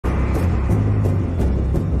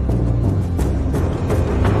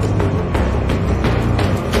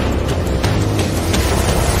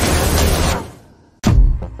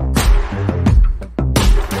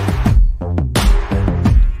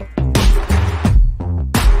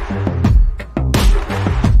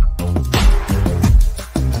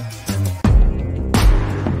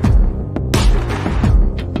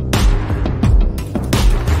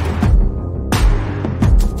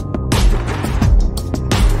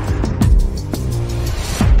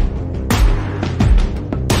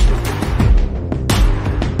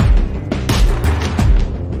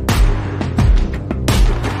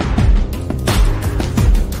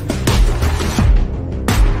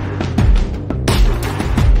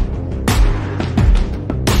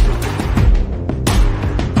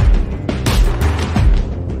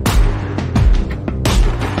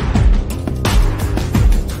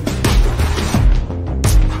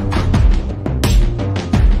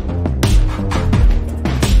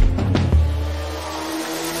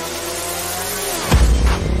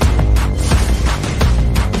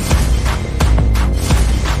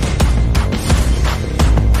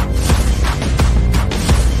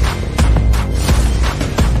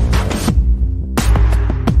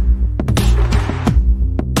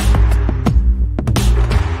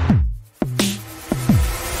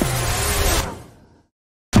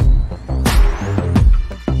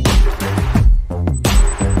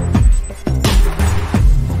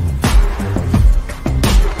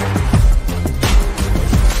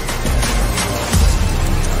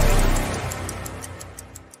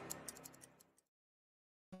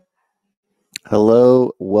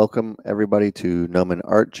Hello, welcome everybody to Gnomon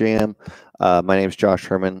Art Jam. My name is Josh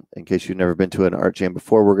Herman. In case you've never been to an art jam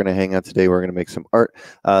before, we're going to hang out today. We're going to make some art.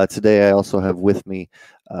 Today I also have with me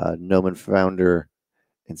Gnomon founder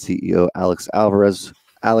and CEO Alex Alvarez.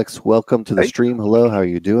 Alex, welcome to the stream. Hello, how are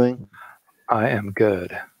you doing? I am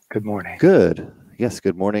good. Good morning. Good. Yes,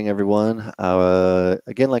 good morning, everyone.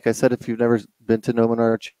 Again, like I said, if you've never been to Gnomon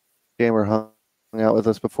Art Jam or hung out with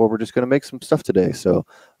us before, we're just going to make some stuff today. So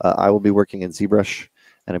I will be working in ZBrush,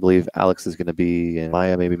 and I believe Alex is going to be in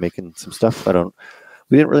Maya, maybe making some stuff. We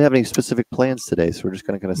didn't really have any specific plans today, so we're just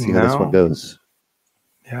going to kind of see how this one goes.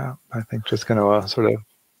 Yeah, I think just going to sort of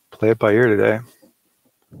play it by ear today.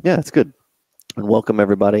 Yeah, it's good. And welcome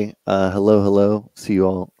everybody. Hello. See you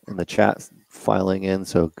all in the chat filing in.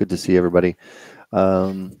 So good to see everybody.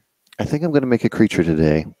 I think I'm going to make a creature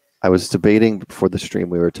today. I was debating before the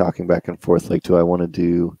stream, we were talking back and forth, like, do I want to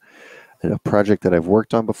do a project that I've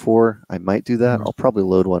worked on before? I might do that. I'll probably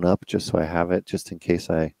load one up just so I have it, just in case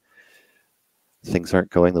things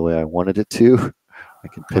aren't going the way I wanted it to. I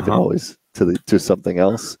can pivot always to something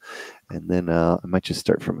else. And then I might just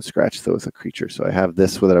start from scratch, though, with a creature. So I have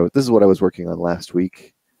this. This is what I was working on last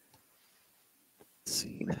week.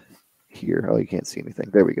 Scene here. Oh, you can't see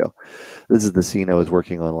anything. There we go. This is the scene I was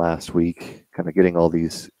working on last week, kind of getting all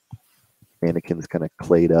these mannequins kind of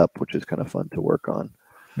clayed up, which is kind of fun to work on.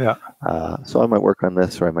 Yeah. So I might work on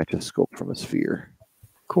this, or I might just sculpt from a sphere.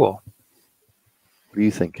 Cool. What are you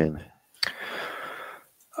thinking?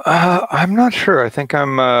 I'm not sure. I think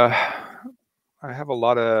I have a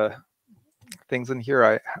lot of things in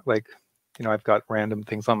here. I've got random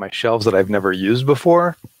things on my shelves that I've never used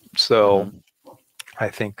before. So I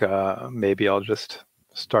think maybe I'll just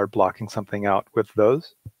start blocking something out with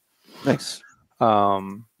those. Nice.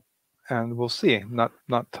 And we'll see. Not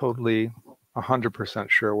totally 100%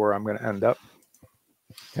 sure where I'm going to end up.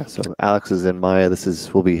 Yeah. So Alex is in Maya.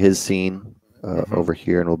 Will be his scene over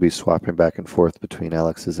here, and we'll be swapping back and forth between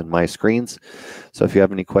Alex's and my screens. So if you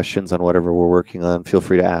have any questions on whatever we're working on, feel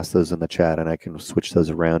free to ask those in the chat, and I can switch those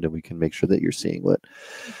around, and we can make sure that you're seeing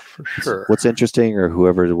what's interesting, or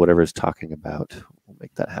whatever is talking about. We'll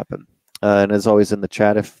make that happen. And as always in the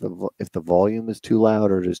chat, if the volume is too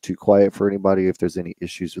loud or just too quiet for anybody, if there's any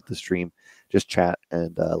issues with the stream, just chat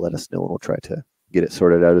and let us know, and we'll try to get it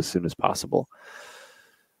sorted out as soon as possible.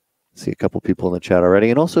 See a couple people in the chat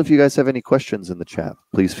already. And also, if you guys have any questions in the chat,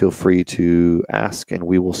 please feel free to ask, and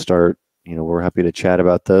we will start. We're happy to chat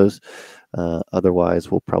about those.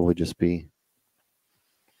 Otherwise, we'll probably just be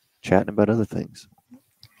chatting about other things.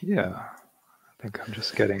 Yeah, I think I'm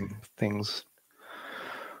just getting things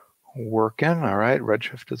working. All right,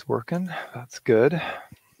 Redshift is working. That's good.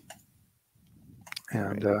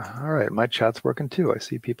 And all right, my chat's working too. I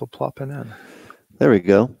see people plopping in. There we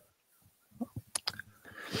go.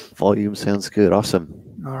 Volume sounds good. Awesome.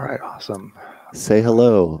 All right, awesome. Say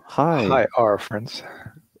hello. Hi. Hi, our friends.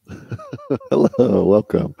 Hello,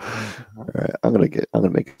 welcome. All right, I'm gonna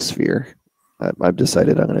make a sphere. I've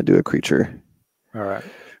decided I'm gonna do a creature. All right.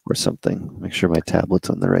 Or something. Make sure my tablet's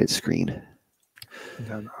on the right screen.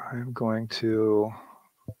 Then I'm going to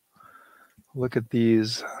look at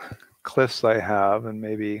these cliffs I have and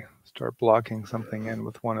maybe start blocking something in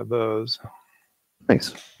with one of those.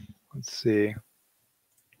 Nice. Let's see.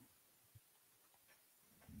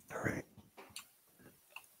 All right.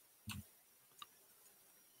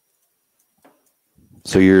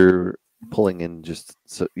 So you're pulling in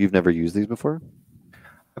so you've never used these before?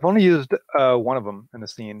 I've only used one of them in the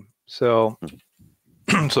scene. So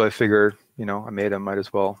so I figured, I made them, might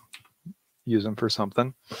as well use them for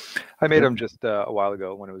something. I made them just a while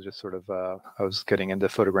ago when it was just sort of, I was getting into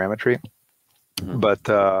photogrammetry. But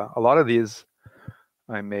a lot of these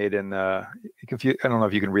I made in, I don't know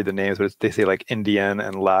if you can read the names, but they say like Indian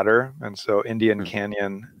and Ladder. And so Indian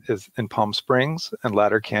Canyon is in Palm Springs, and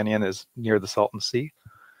Ladder Canyon is near the Salton Sea.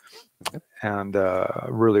 And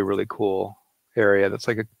really, really cool area. That's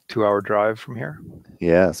like a 2-hour drive from here.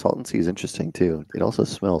 Yeah, Salton Sea is interesting too. It also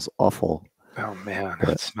smells awful. Oh man,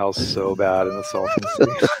 it smells so bad in the Salton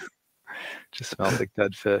Sea. Just smells like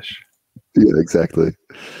dead fish. Yeah, exactly.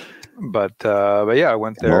 But yeah, I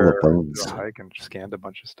went there to a hike and scanned a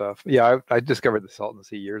bunch of stuff. Yeah, I discovered the Salton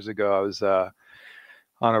Sea years ago. I was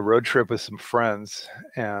on a road trip with some friends,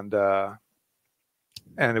 and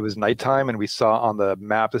it was nighttime, and we saw on the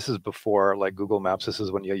map, this is before like Google Maps, this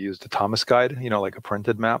is when you used the Thomas Guide, like a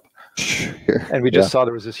printed map. Sure. And we just saw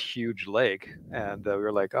there was this huge lake, and we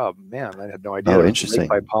were like, oh man, I had no idea. Oh, interesting.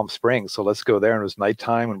 By Palm Springs, so let's go there. And it was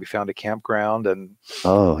nighttime, and we found a campground, and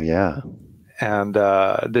oh yeah. and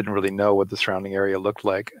didn't really know what the surrounding area looked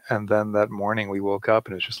like. And then that morning we woke up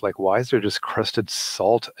and it was just like, why is there just crusted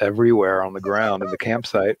salt everywhere on the ground in the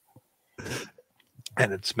campsite?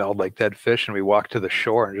 And it smelled like dead fish. And we walked to the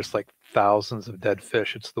shore and just like thousands of dead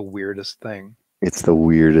fish. It's the weirdest thing. It's the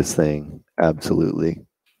weirdest thing. Absolutely.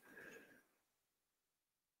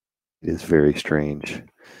 It is very strange.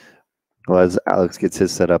 Well, as Alex gets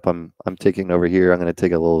his set up, I'm taking over here. I'm going to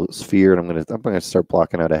take a little sphere and I'm going to start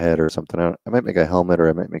blocking out a head or something. I might make a helmet or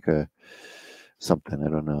I might make a something. I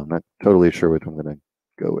don't know. I'm not totally sure what I'm going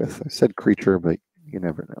to go with. I said creature, but you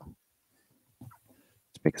never know.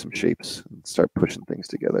 Let's make some shapes and start pushing things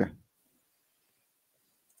together.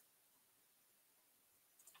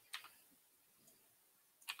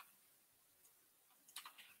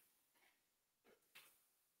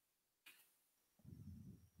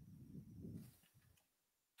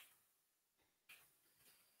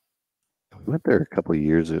 We went there a couple of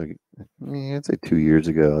years ago. I'd say 2 years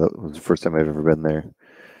ago. That was the first time I've ever been there.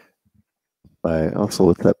 I also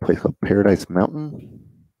looked at that place called Paradise Mountain.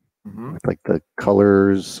 Mm-hmm. With like the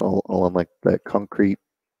colors all on like that concrete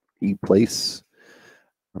place.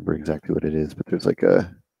 I don't remember exactly what it is, but there's like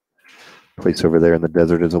a place over there in the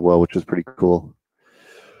desert as well, which is pretty cool.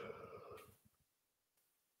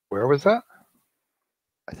 Where was that?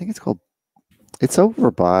 I think it's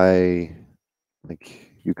over by like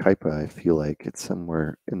Ukaipa. I feel like it's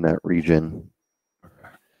somewhere in that region.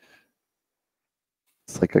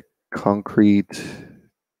 It's like a concrete,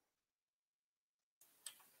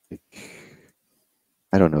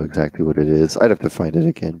 I don't know exactly what it is. I'd have to find it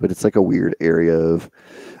again, but it's like a weird area of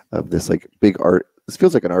this like big art. This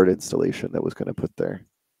feels like an art installation that was going to put there.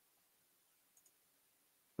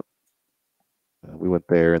 We went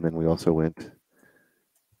there, and then we also went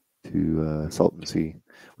to Salton Sea.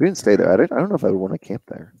 We didn't stay there. I don't know if I would want to camp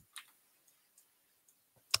there.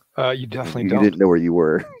 You definitely you don't. didn't know where you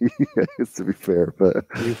were, to be fair, but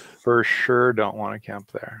you for sure don't want to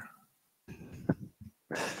camp there.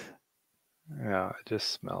 Yeah, it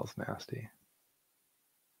just smells nasty.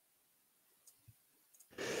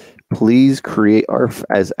 Please create, Arf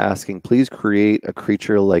as asking, please create a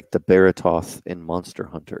creature like the Baratoth in Monster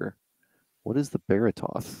Hunter. What is the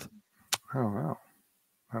Baratoth? Oh, wow.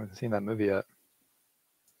 I haven't seen that movie yet.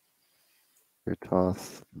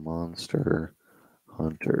 Baratoth Monster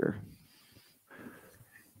Hunter.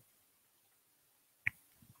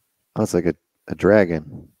 Oh, it's like a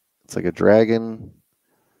dragon. It's like a dragon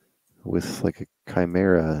with like a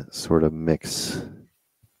chimera sort of mix.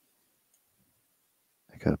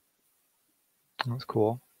 That's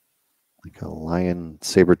cool. Like a lion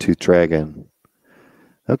saber-toothed dragon.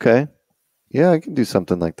 Okay. Yeah, I can do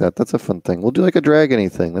something like that. That's a fun thing. We'll do like a dragon-y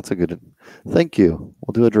thing. That's a good. Thank you.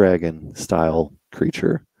 We'll do a dragon style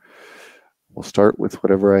creature. We'll start with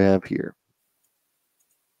whatever I have here.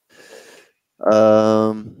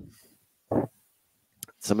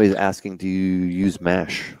 Somebody's asking, do you use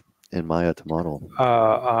Mash in Maya to model?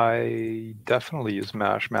 I definitely use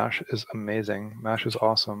Mash. Mash is amazing. Mash is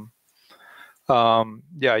awesome.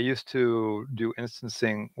 Yeah, I used to do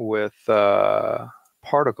instancing with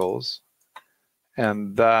particles,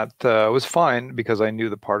 and that was fine because I knew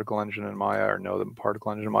the particle engine in Maya, or know the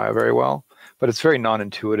particle engine in Maya very well. But it's very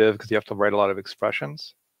non-intuitive because you have to write a lot of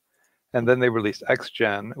expressions. And then they released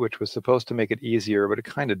XGen, which was supposed to make it easier, but it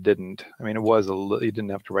kind of didn't. I mean, it was you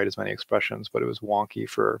didn't have to write as many expressions, but it was wonky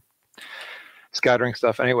for scattering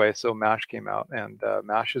stuff. Anyway, so Mash came out, and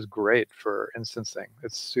Mash is great for instancing.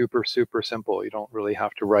 It's super, super simple. You don't really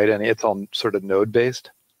have to write any. It's all sort of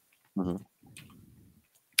node-based. Mm-hmm.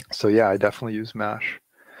 So yeah, I definitely use Mash.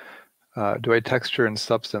 Do I texture in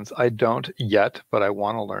Substance? I don't yet, but I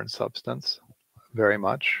want to learn Substance very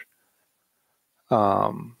much.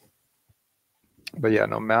 But yeah,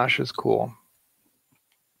 no, Mash is cool.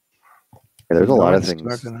 Yeah, there's a lot of things.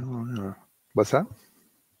 What's that?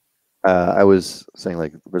 I was saying,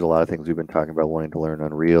 like, there's a lot of things we've been talking about wanting to learn.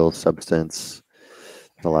 Unreal, Substance.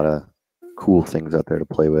 There's a lot of cool things out there to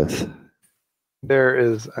play with. There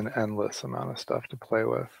is an endless amount of stuff to play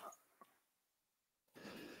with,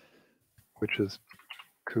 which is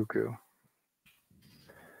cuckoo.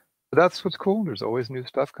 But that's what's cool. There's always new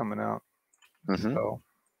stuff coming out. Mm-hmm. So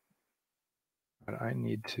but I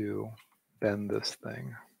need to bend this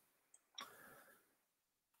thing.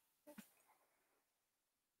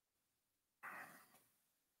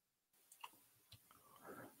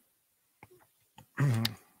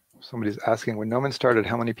 Somebody's asking, when Gnomon started,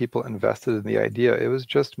 how many people invested in the idea? It was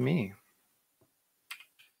just me.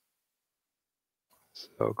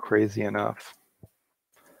 So crazy enough.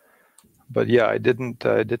 But yeah, I didn't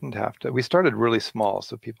have to. We started really small,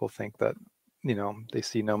 so people think that they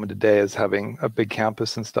see Gnomon today as having a big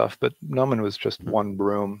campus and stuff, but Gnomon was just one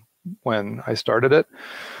room when I started it.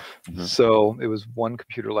 Mhm. So it was one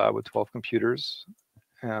computer lab with 12 computers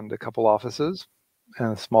and a couple offices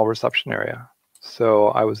and a small reception area. So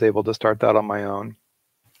I was able to start that on my own.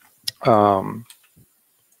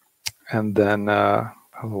 And then that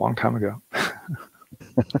was a long time ago.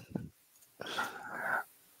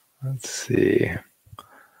 Let's see.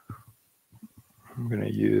 I'm going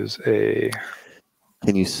to use a...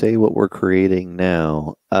 Can you say what we're creating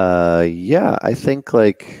now? Yeah, I think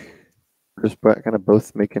like we're just kind of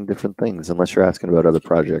both making different things, unless you're asking about other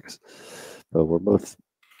projects. But we're both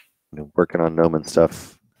working on Gnomon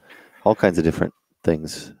stuff, all kinds of different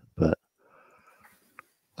things. But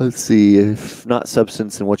let's see, if not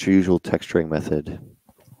substance, then what's your usual texturing method?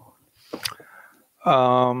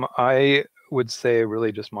 I would say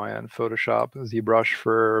really just Maya and Photoshop, ZBrush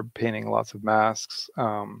for painting lots of masks,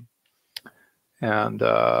 but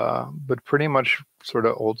pretty much sort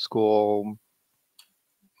of old school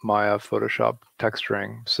Maya, Photoshop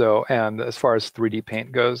texturing. So, and as far as 3D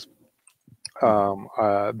paint goes,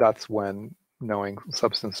 that's when knowing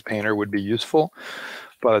Substance Painter would be useful.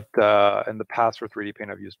 But in the past for 3D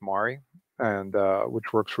paint, I've used Mari, and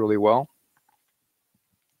which works really well.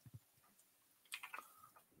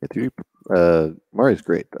 Mari's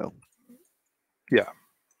great though. Yeah.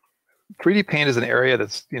 3D paint is an area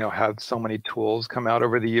that's had so many tools come out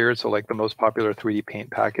over the years. So like the most popular 3D paint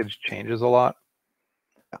package changes a lot.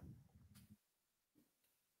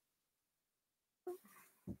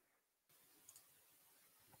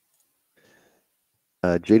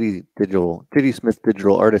 JD Smith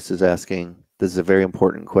Digital Artist is asking, this is a very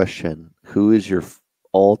important question. Who is your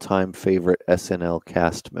all-time favorite SNL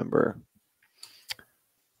cast member?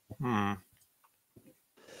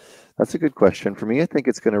 That's a good question. For me, I think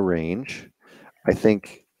it's going to range. I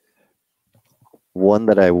think one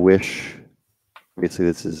that I wish, obviously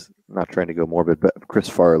this is not trying to go morbid, but Chris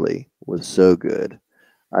Farley was so good.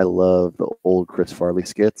 I love the old Chris Farley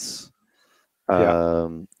skits.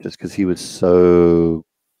 Just because he was so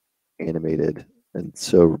animated and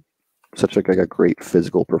such like a great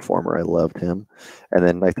physical performer. I loved him. And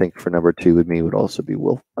then I think for number two with me would also be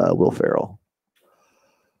Will Ferrell.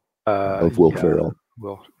 Will Ferrell.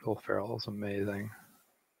 Will Ferrell is amazing.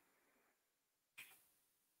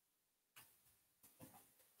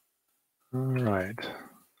 All right.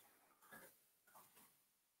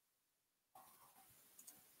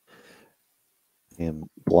 I am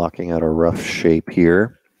blocking out a rough shape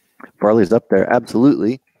here. Farley's up there,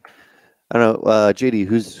 absolutely. I don't know, JD,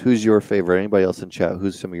 who's your favorite? Anybody else in chat?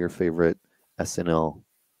 Who's some of your favorite SNL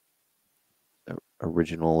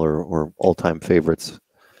original or all-time favorites?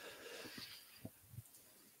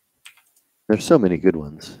 There's so many good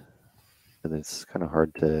ones, and it's kind of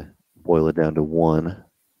hard to boil it down to one.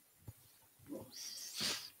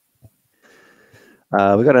 We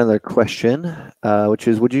got another question, which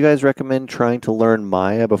is, would you guys recommend trying to learn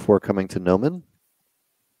Maya before coming to Gnomon?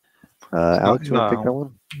 Alex, you want to take that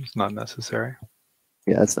one? It's not necessary.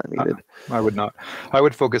 Yeah, that's not needed. I would not. I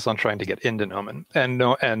would focus on trying to get into Gnomon, and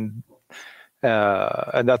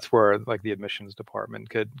that's where like the admissions department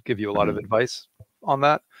could give you a lot of advice on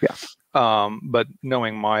that. Yeah. But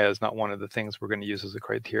knowing Maya is not one of the things we're going to use as a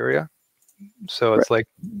criteria. So it's like,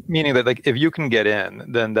 meaning that like if you can get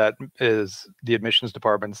in, then that is the admissions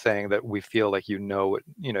department saying that we feel like you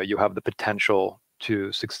have the potential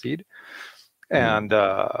to succeed. And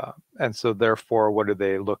so therefore, what do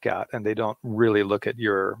they look at? And they don't really look at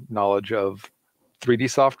your knowledge of 3D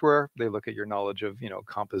software. They look at your knowledge of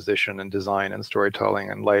composition and design and storytelling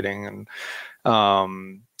and lighting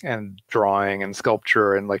and drawing and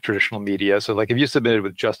sculpture and like traditional media. So like if you submitted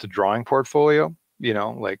with just a drawing portfolio,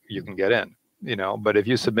 like you can get in. But if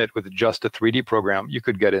you submit with just a 3D program, you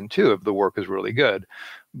could get in too if the work is really good.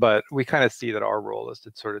 But we kind of see that our role is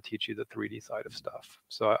to sort of teach you the 3D side of stuff.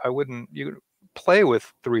 So you play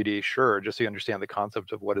with 3D, sure, just so you understand the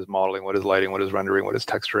concept of what is modeling, what is lighting, what is rendering, what is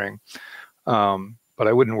texturing. But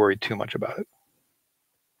I wouldn't worry too much about it.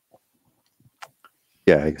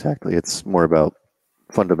 Yeah, exactly. It's more about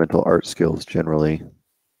fundamental art skills generally.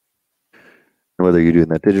 Whether you're doing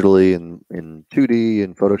that digitally in 2D,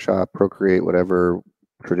 in Photoshop, Procreate, whatever,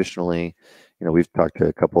 traditionally, we've talked to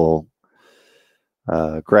a couple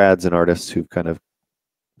grads and artists who've kind of,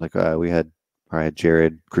 like I had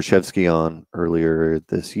Jared Krzyzewski on earlier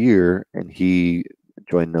this year, and he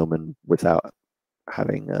joined Gnomon without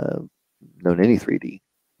having known any 3D.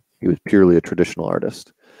 He was purely a traditional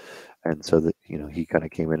artist. And so that, he kind of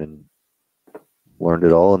came in and learned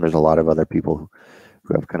it all. And there's a lot of other people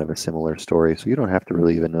who have kind of a similar story. So you don't have to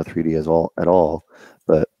really even know 3D at all.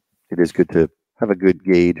 But it is good to have a good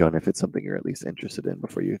gauge on if it's something you're at least interested in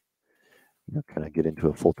before you know, kind of get into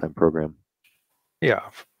a full-time program. Yeah,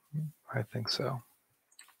 I think so.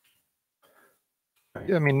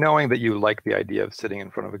 I mean, knowing that you like the idea of sitting in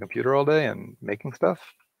front of a computer all day and making stuff,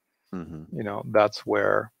 you know, that's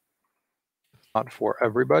where it's not for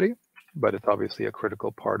everybody, but it's obviously a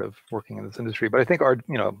critical part of working in this industry. But I think our,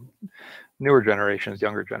 you know, newer generations,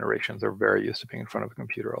 younger generations are very used to being in front of a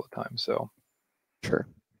computer all the time. So sure,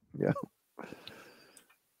 yeah.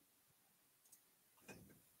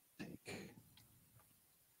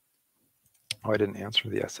 Oh, I didn't answer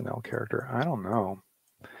the SNL character. I don't know.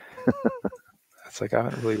 It's like I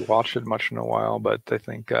haven't really watched it much in a while, but I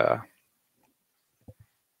think I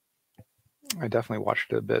definitely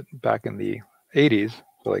watched it a bit back in the 80s.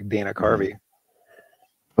 So like Dana Carvey.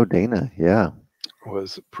 Oh, Dana, yeah.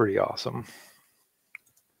 Was pretty awesome.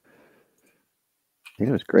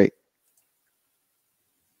 Dana was great.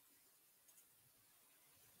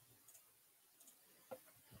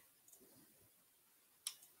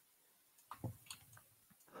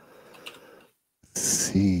 Let's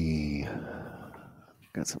see.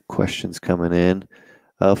 Got some questions coming in.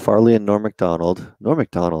 Farley and Norm MacDonald. Norm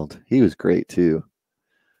MacDonald, he was great too.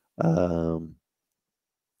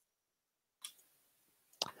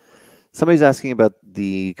 Somebody's asking about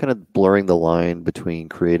the kind of blurring the line between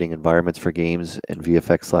creating environments for games and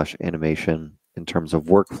VFX/animation in terms of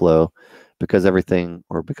workflow, because everything,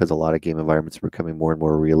 or because a lot of game environments are becoming more and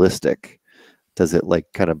more realistic. Does it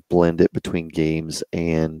like kind of blend it between games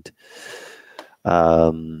and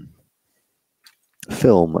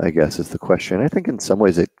film, I guess, is the question. I think in some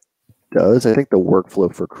ways it does. I think the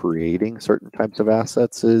workflow for creating certain types of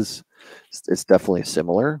assets is definitely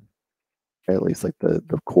similar, at least like the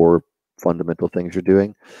core fundamental things you're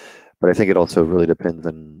doing. But I think it also really depends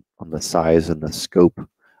on the size and the scope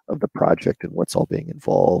of the project and what's all being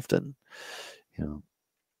involved. And, you know,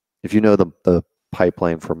 if you know the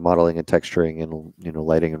pipeline for modeling and texturing and, you know,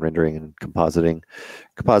 lighting and rendering and compositing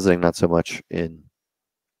not so much in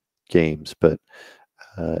games, but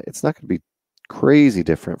it's not going to be crazy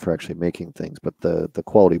different for actually making things, but the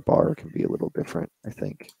quality bar can be a little different, I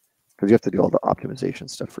think, because you have to do all the optimization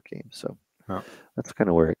stuff for games. So that's kind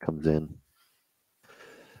of where it comes in.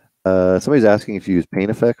 Somebody's asking if you use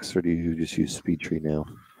Paint Effects or do you just use SpeedTree now?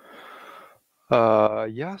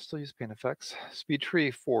 Yeah, still use Paint Effects.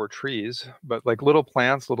 SpeedTree for trees, but like little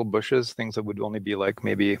plants, little bushes, things that would only be like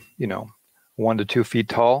maybe, you know, 1 to 2 feet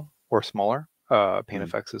tall or smaller. Paint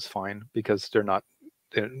Effects is fine because they're not,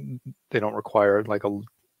 they don't require like a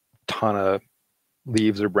ton of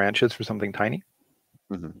leaves or branches for something tiny.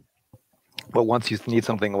 But once you need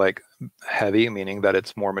something like heavy, meaning that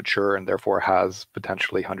it's more mature and therefore has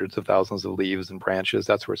potentially hundreds of thousands of leaves and branches,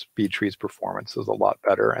 that's where SpeedTree's performance is a lot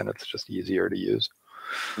better and it's just easier to use.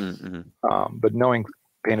 But knowing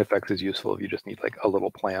Paint Effects is useful if you just need like a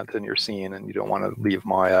little plant in your scene and you don't want to leave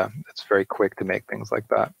Maya. It's very quick to make things like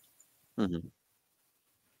that.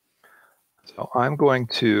 So I'm going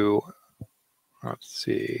to, let's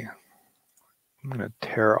see, I'm going to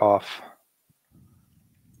tear off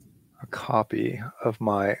a copy of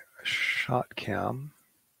my shot cam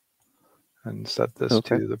and set this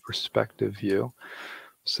to the perspective view.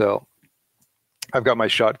 So I've got my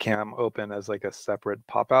shot cam open as like a separate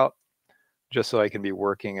pop out, just so I can be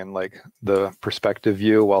working in like the perspective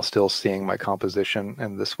view while still seeing my composition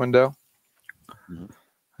in this window.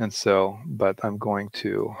 And so, but I'm going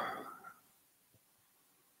to,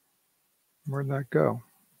 where'd that go?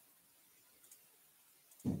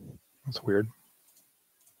 That's weird.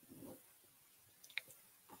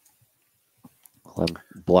 Well, I'm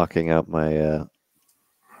blocking out my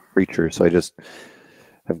creature, so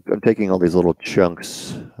I'm taking all these little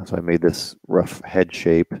chunks. So I made this rough head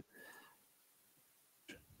shape.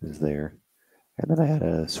 Is there, and then I had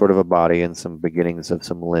a sort of a body and some beginnings of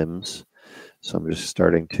some limbs. So I'm just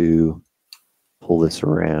starting to pull this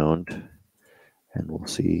around, and we'll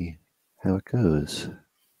see how it goes.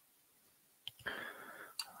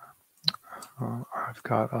 I've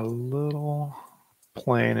got a little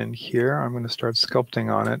plane in here. I'm going to start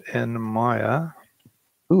sculpting on it in Maya.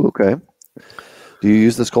 Ooh, okay. Do you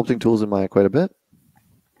use the sculpting tools in Maya quite a bit?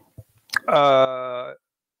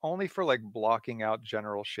 Only for like blocking out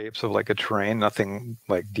general shapes of like a terrain, nothing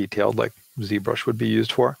like detailed like ZBrush would be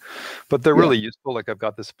used for. But they're really useful. Like I've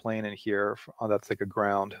got this plane in here that's like a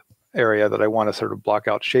ground area that I want to sort of block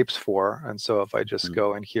out shapes for. And so if I just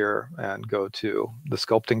go in here and go to the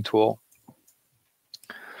sculpting tool,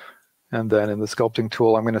 and then in the sculpting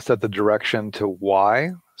tool, I'm going to set the direction to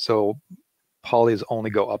Y. So polys only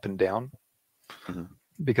go up and down.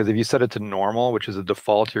 because if you set it to normal, which is a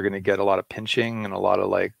default, you're going to get a lot of pinching and a lot of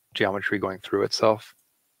like geometry going through itself.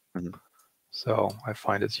 Mhm. So I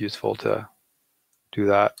find it's useful to do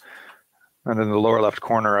that. And in the lower left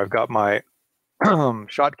corner, I've got my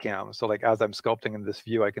shot cam. So like as I'm sculpting in this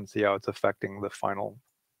view, I can see how it's affecting the final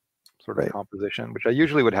sort of composition, which I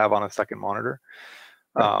usually would have on a second monitor.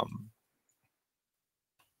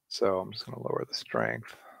 So I'm just going to lower the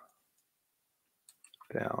strength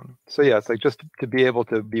down. So yeah, it's like just to be able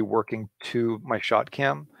to be working to my shot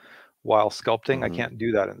cam while sculpting. I can't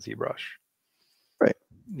do that in ZBrush. Right.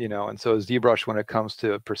 You know, and so ZBrush, when it comes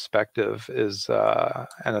to perspective, is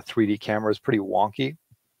and a 3D camera is pretty wonky,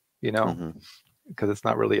 you know, because it's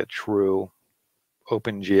not really a true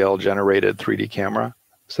OpenGL generated 3D camera.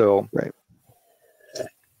 So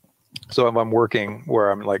so if I'm working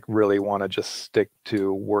where I'm like really want to just stick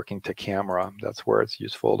to working to camera, that's where it's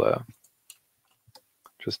useful to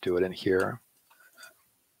just do it in here.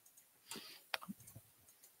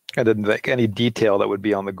 And then like any detail that would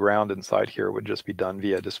be on the ground inside here would just be done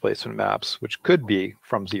via displacement maps, which could be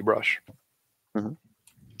from ZBrush.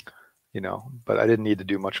 You know, but I didn't need to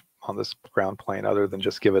do much on this ground plane other than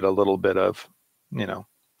just give it a little bit of, you know,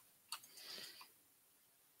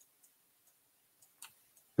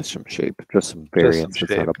 just some shape, just some variance.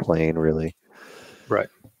 It's not a plane, really. Right.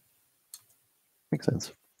 Makes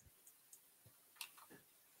sense.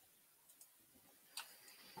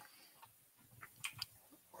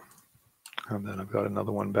 And then I've got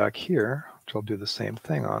another one back here, which I'll do the same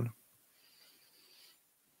thing on.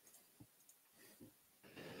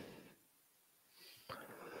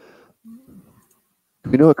 Do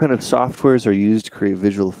we know what kind of softwares are used to create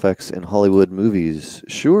visual effects in Hollywood movies?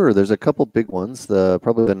 Sure, there's a couple big ones.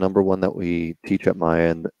 Probably the number one that we teach at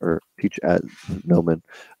Maya or teach at Gnomon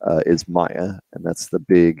is Maya, and that's the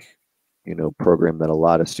big, you know, program that a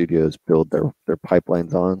lot of studios build their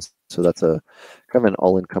pipelines on. So that's a kind of an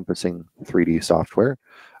all-encompassing 3D software,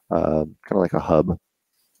 kind of like a hub.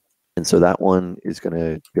 And so that one is going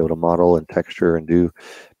to be able to model and texture and do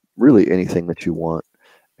really anything that you want.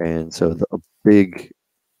 And so a big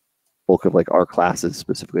bulk of like our classes,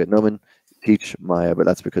 specifically at Gnomon, teach Maya, but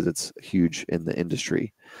that's because it's huge in the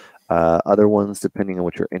industry. Other ones, depending on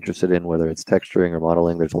what you're interested in, whether it's texturing or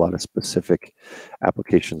modeling, there's a lot of specific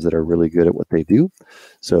applications that are really good at what they do.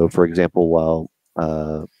 So for example, while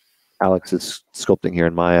Alex is sculpting here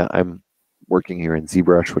in Maya, I'm working here in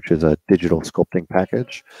ZBrush, which is a digital sculpting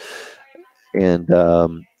package. And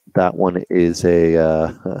that one is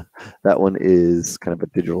that one is kind of a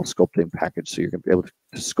digital sculpting package. So you're going to be able to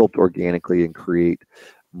sculpt organically and create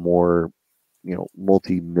more, you know,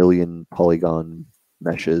 multi-million polygon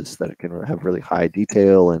meshes that can have really high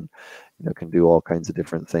detail and, you know, can do all kinds of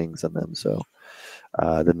different things on them. So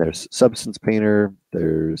then there's Substance Painter,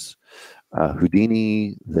 there's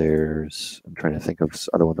Houdini, there's, I'm trying to think of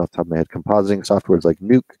other ones off the top of my head, compositing softwares like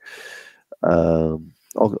Nuke,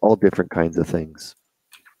 all different kinds of things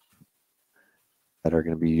that are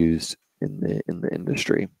going to be used in the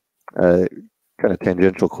industry. Kind of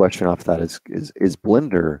tangential question off that is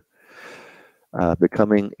Blender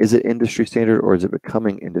becoming, is it industry standard or is it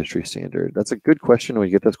becoming industry standard? That's a good question. We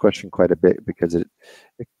get this question quite a bit because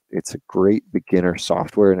it's a great beginner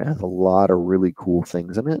software and it has a lot of really cool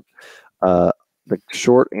things in it. The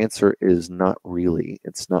short answer is not really.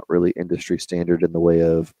 It's not really industry standard in the way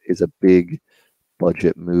of, is a big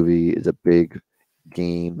budget movie, is a big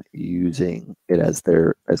game using it as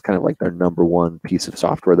kind of like their number one piece of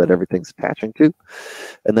software that everything's attaching to.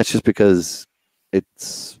 And that's just because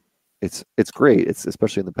it's great. It's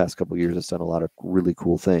especially in the past couple of years, it's done a lot of really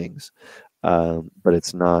cool things, but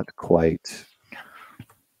it's not quite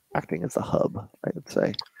acting as a hub, I would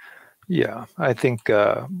say. Yeah, I think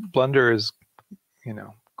Blender is, you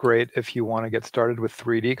know, great if you want to get started with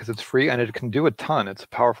 3D because it's free and it can do a ton. It's a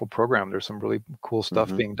powerful program. There's some really cool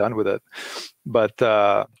stuff being done with it. But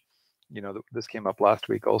you know, this came up last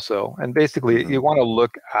week also. And basically, you want to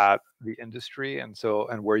look at the industry and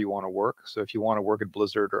where you want to work. So if you want to work at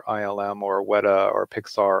Blizzard or ILM or Weta or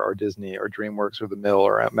Pixar or Disney or DreamWorks or The Mill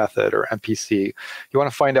or Method or MPC, you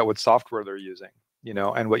want to find out what software they're using. You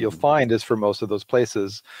know, and what you'll find is for most of those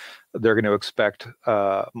places, they're going to expect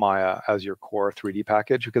Maya as your core 3D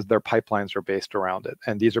package because their pipelines are based around it.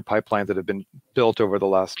 And these are pipelines that have been built over the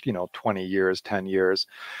last, you know, 20 years, 10 years.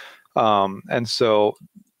 And so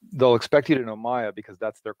they'll expect you to know Maya because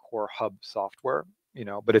that's their core hub software. You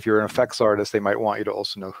know, but if you're an effects artist, they might want you to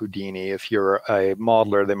also know Houdini. If you're a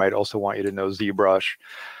modeler, they might also want you to know ZBrush.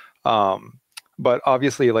 But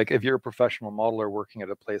obviously, like if you're a professional modeler working at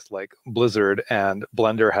a place like Blizzard and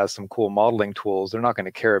Blender has some cool modeling tools, they're not going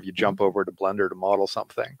to care if you jump over to Blender to model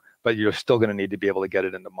something. but you're still going to need to be able to get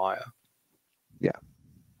it into Maya. Yeah.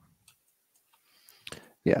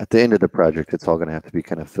 Yeah, at the end of the project, it's all going to have to be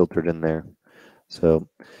kind of filtered in there. So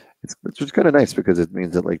it's just kind of nice because it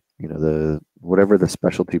means that, like, you know, whatever the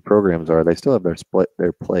specialty programs are, they still have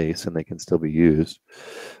their place and they can still be used.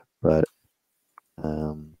 But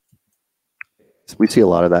we see a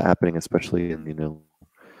lot of that happening, especially in, you know,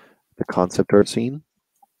 the concept art scene.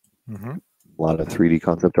 Mm-hmm. A lot of 3D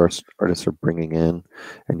concept artists are bringing in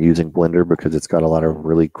and using Blender because it's got a lot of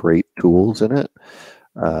really great tools in it.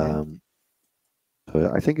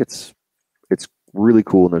 So I think it's really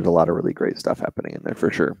cool, and there's a lot of really great stuff happening in there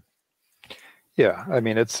for sure. Yeah, I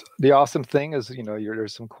mean, it's the awesome thing is, you know,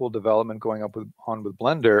 there's some cool development going on with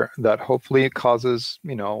Blender that hopefully causes,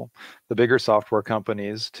 you know, the bigger software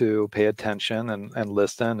companies to pay attention and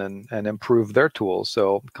listen and improve their tools.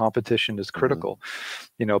 So competition is critical.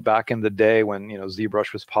 You know, back in the day when, you know,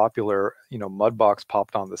 ZBrush was popular, you know, Mudbox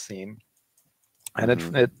popped on the scene. And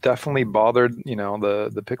it definitely bothered, you know,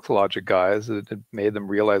 the Pixelogic guys. It made them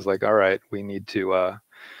realize, like, all right, we need to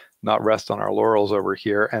not rest on our laurels over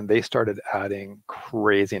here. And they started adding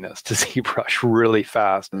craziness to ZBrush really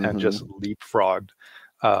fast and just leapfrogged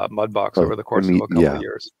Mudbox over the course of a couple of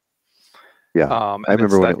years. Yeah, I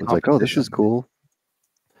remember when it was like, oh, this is cool.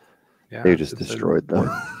 Yeah, they just destroyed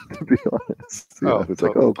them, to be honest. Yeah, it was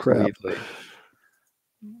like, oh, crap.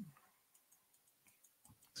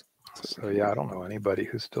 So yeah, I don't know anybody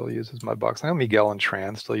who still uses Mudbox. I know Miguel and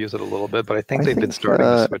Tran still use it a little bit, but I think they've been starting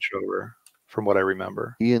to switch over, from what I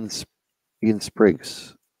remember. Ian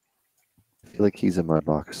Spriggs, I feel like he's a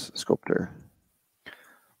Mudbox sculptor.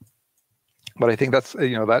 But I think that's,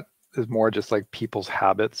 you know, that is more just like people's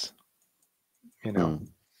habits, you know.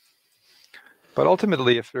 But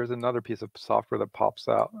ultimately, if there's another piece of software that pops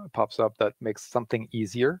up that makes something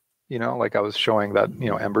easier, you know, like I was showing that, you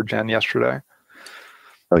know, EmberGen yesterday.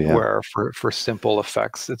 Oh, yeah. Where for simple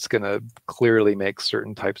effects, it's going to clearly make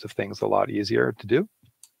certain types of things a lot easier to do.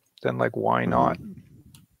 Then, like, why not?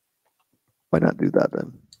 Why not do that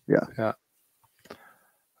then? Yeah.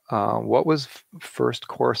 Yeah. What was first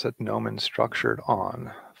course at Gnomon structured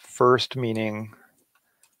on? First meaning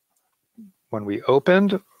when we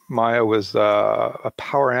opened, Maya was a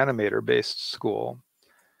Power Animator based school.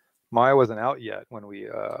 Maya wasn't out yet when we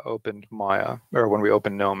opened Maya, or when we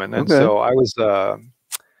opened Gnomon, and so I was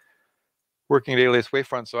working at Alias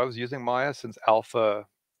Wavefront, so I was using Maya since Alpha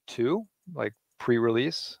 2, like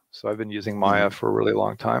pre-release. So I've been using Maya for a really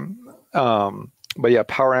long time. But yeah,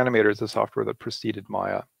 Power Animator is the software that preceded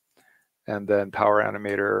Maya. And then Power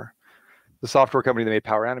Animator, the software company that made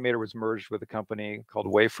Power Animator was merged with a company called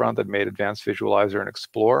Wavefront that made Advanced Visualizer and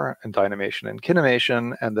Explore and Dynamation and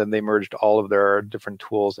Kinemation. And then they merged all of their different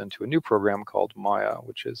tools into a new program called Maya,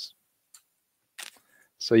 which is...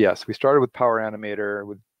 So yes, we started with Power Animator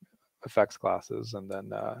with effects classes, and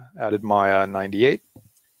then added Maya in 98,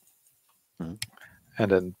 and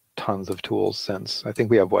then tons of tools since. I think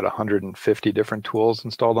we have, what, 150 different tools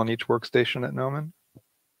installed on each workstation at Gnomon.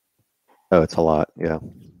 Oh, it's a lot. Yeah,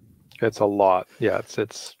 it's a lot. Yeah,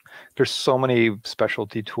 it's there's so many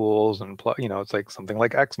specialty tools, and you know, it's like something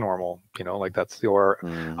like XNormal, you know, like that's your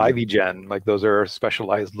IVGen, like those are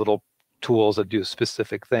specialized little tools that do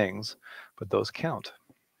specific things, but those count.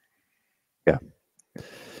 Yeah.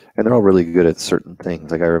 And they're all really good at certain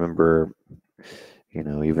things. Like I remember, you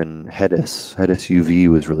know, even Hedis UV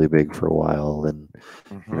was really big for a while, and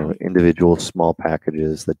you know, individual small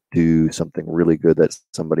packages that do something really good that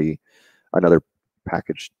another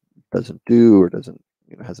package doesn't do or doesn't,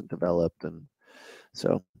 you know, hasn't developed, and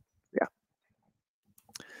so yeah.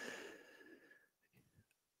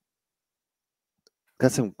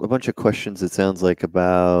 Got a bunch of questions. It sounds like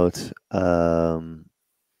about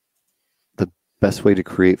best way to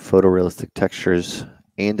create photorealistic textures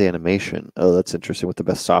and animation. Oh, that's interesting. What the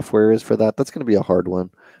best software is for that? That's going to be a hard one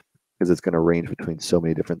because it's going to range between so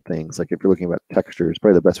many different things. Like if you're looking about textures,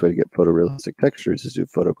 probably the best way to get photorealistic textures is do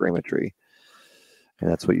photogrammetry, and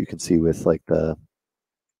that's what you can see with like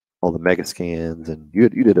all the mega scans. And you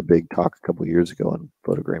did a big talk a couple of years ago on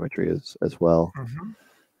photogrammetry as well.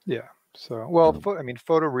 Yeah. So well, I mean,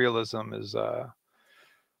 photorealism is.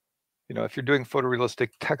 You know, if you're doing photorealistic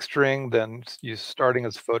texturing, then you starting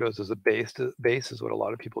as photos as a base is what a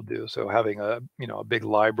lot of people do. So having a big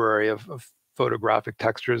library of photographic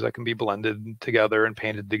textures that can be blended together and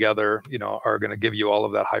painted together, you know, are going to give you all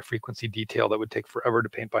of that high frequency detail that would take forever to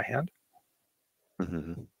paint by hand.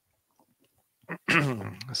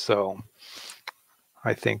 So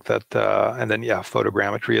I think that, and then yeah,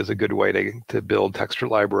 photogrammetry is a good way to build texture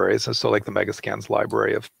libraries. And so like the Megascans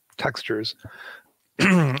library of textures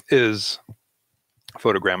is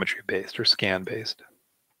photogrammetry based or scan based.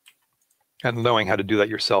 And knowing how to do that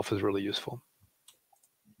yourself is really useful.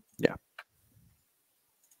 Yeah.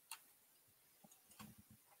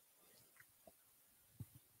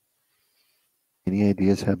 Any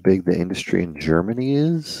ideas how big the industry in Germany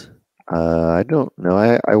is? I don't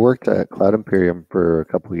know. I worked at Cloud Imperium for a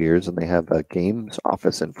couple of years, and they have a games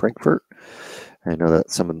office in Frankfurt. I know that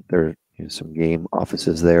there are some game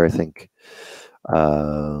offices there. I think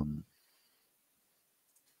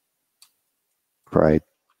Crytek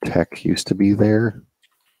used to be there,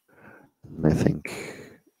 and I think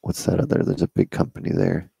what's that other? There's a big company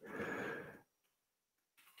there.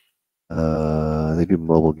 They do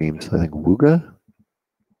mobile games. I think Wuga.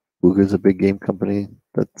 Wuga is a big game company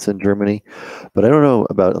that's in Germany, but I don't know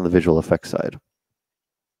about on the visual effects side.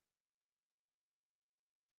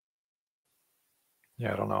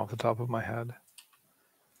 Yeah, I don't know off the top of my head.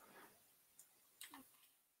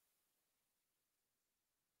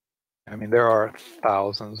 I mean, there are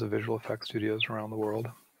thousands of visual effects studios around the world.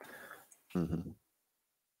 Mm-hmm.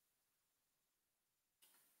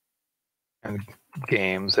 And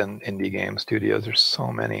games and indie game studios, there's so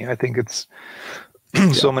many. I think it's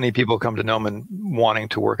so many people come to Gnomon wanting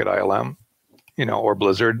to work at ILM, or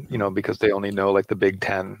Blizzard, because they only know like the big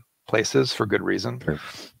 10 places for good reason. Sure.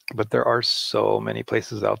 But there are so many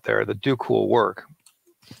places out there that do cool work.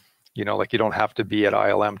 Like you don't have to be at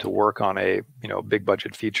ILM to work on a, big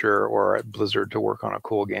budget feature, or at Blizzard to work on a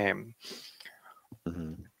cool game.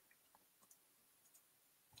 Mm-hmm.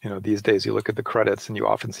 These days you look at the credits and you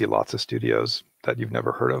often see lots of studios that you've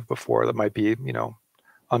never heard of before that might be,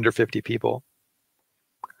 under 50 people.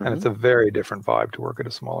 Mm-hmm. And it's a very different vibe to work at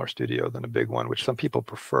a smaller studio than a big one, which some people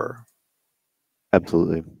prefer.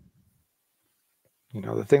 Absolutely.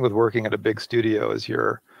 The thing with working at a big studio is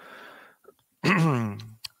you're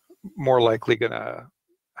more likely going to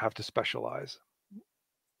have to specialize.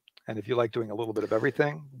 And if you like doing a little bit of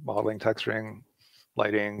everything, modeling, texturing,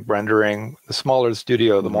 lighting, rendering, the smaller the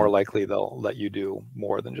studio, the more likely they'll let you do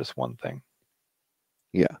more than just one thing.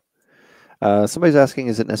 Yeah. Somebody's asking,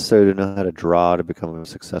 is it necessary to know how to draw to become a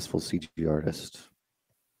successful CG artist?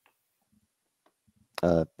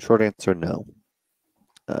 Short answer, no.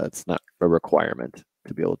 It's not a requirement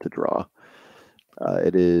to be able to draw.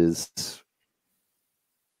 It is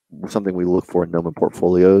something we look for in Gnomon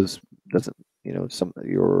portfolios. Doesn't, some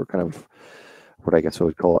your kind of what I guess I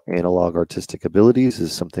would call analog artistic abilities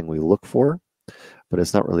is something we look for, but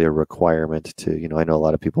it's not really a requirement to, I know a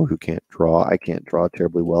lot of people who can't draw. I can't draw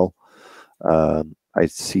terribly well. I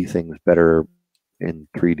see things better in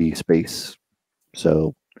 3D space.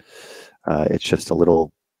 So it's just a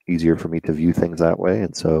little easier for me to view things that way.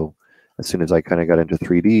 And so as soon as I kind of got into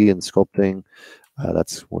 3D and sculpting,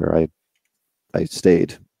 that's where I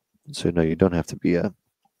stayed. So no, you don't have to be a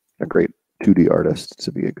great 2D artist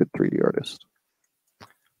to be a good 3D artist.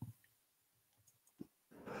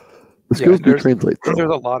 The skills do translate. There's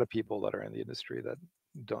a lot of people that are in the industry that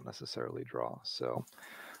don't necessarily draw. So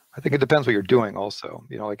I think it depends what you're doing also.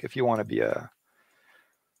 Like if you want to be a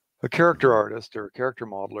character artist or a character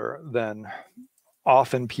modeler, then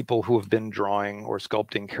often people who have been drawing or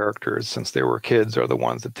sculpting characters since they were kids are the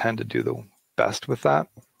ones that tend to do the best with that.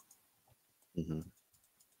 Mm-hmm.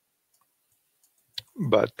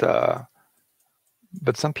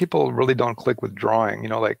 But some people really don't click with drawing,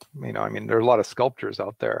 there are a lot of sculptors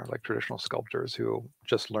out there, like traditional sculptors who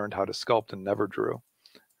just learned how to sculpt and never drew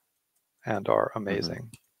and are amazing.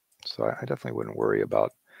 Mm-hmm. So I definitely wouldn't worry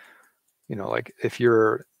about, like if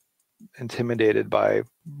you're intimidated by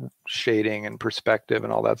shading and perspective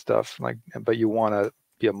and all that stuff, but you want to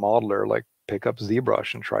be a modeler, like pick up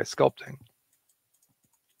ZBrush and try sculpting.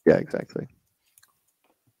 Yeah, exactly.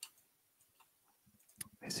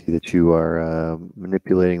 I see that you are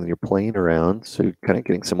manipulating your plane around, so you're kind of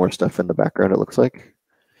getting some more stuff in the background, it looks like.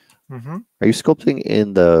 Mm-hmm. Are you sculpting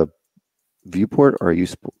in the viewport, or are you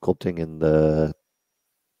sculpting in the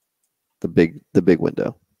big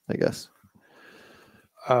window, I guess?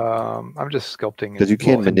 I'm just sculpting because you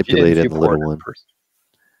can manipulate in the little one.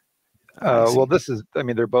 Well, this is,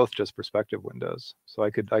 they're both just perspective windows, so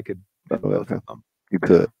I could both of them. You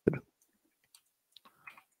could.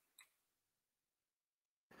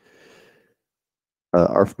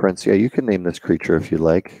 Arf Prince, yeah, you can name this creature if you'd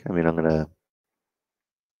like. I'm gonna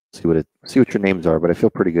see what your names are, but I feel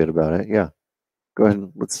pretty good about it. Yeah, go ahead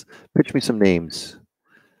and let's pitch me some names.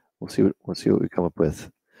 We'll see what we come up with,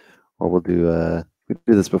 or we'll do we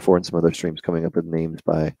do this before in some other streams, coming up with names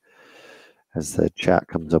as the chat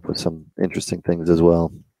comes up with some interesting things as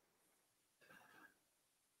well.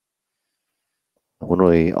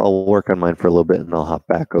 I'll work on mine for a little bit, and I'll hop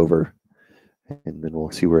back over, and then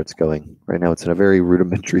we'll see where it's going. Right now, it's in a very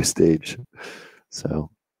rudimentary stage, so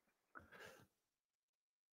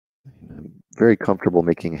very comfortable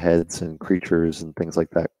making heads and creatures and things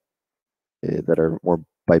like that that are more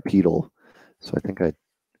bipedal. So I think I'm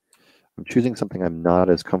choosing something I'm not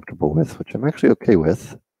as comfortable with, which I'm actually okay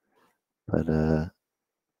with, but going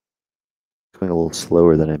a little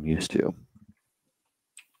slower than I'm used to.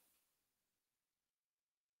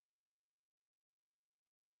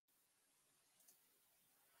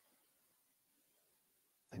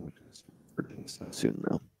 Soon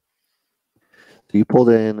though. So you pulled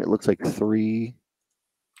in, it looks like 3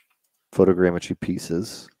 photogrammetry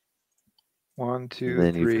pieces. 1, 2, and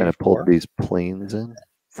then 3, you've kind of 4. pulled these planes in.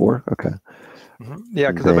 4? Okay.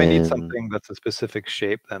 Yeah, because I might need something that's a specific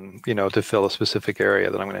shape and, to fill a specific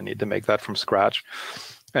area that I'm going to need to make that from scratch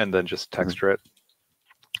and then just texture it.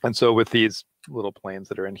 And so with these little planes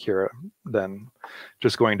that are in here, then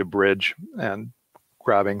just going to bridge and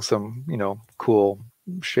grabbing some, cool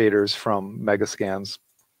shaders from Megascans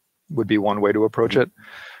would be one way to approach it.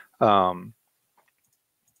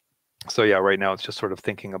 So yeah, right now it's just sort of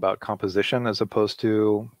thinking about composition as opposed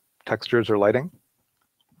to textures or lighting,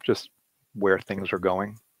 just where things are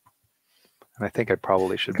going. And I think I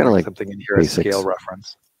probably should bring like something in here as scale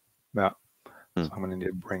reference. Yeah. So I'm going to need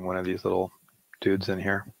to bring one of these little dudes in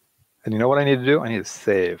here. And you know what I need to do? I need to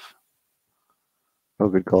save. Oh,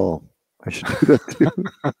 good call. I should do that too.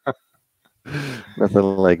 Nothing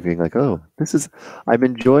like being like, oh, I'm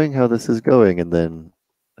enjoying how this is going, and then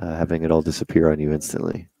having it all disappear on you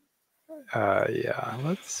instantly. Yeah,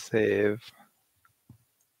 let's save.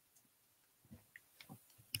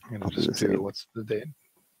 I'm going to just do, what's the date?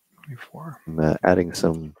 24. I'm adding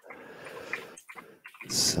some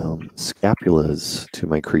scapulas to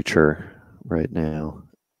my creature right now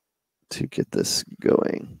to get this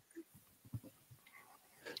going.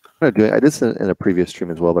 I did this in a previous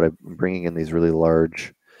stream as well, but I'm bringing in these really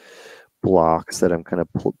large blocks that I'm kind of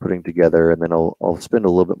putting together, and then I'll spend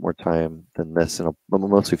a little bit more time than this, and I'll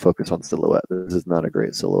mostly focus on silhouette. This is not a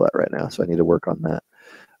great silhouette right now, so I need to work on that.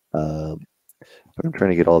 But I'm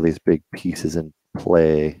trying to get all these big pieces in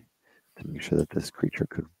play to make sure that this creature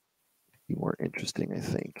could be more interesting, I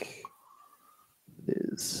think. It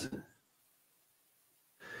is.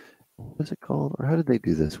 What is it called? Or how did they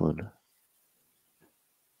do this one?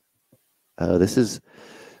 This is.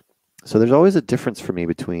 So there's always a difference for me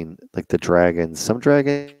between like the dragons. Some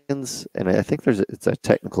dragons, and I think it's a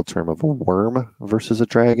technical term of a worm versus a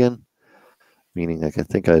dragon, meaning like I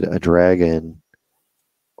think a dragon,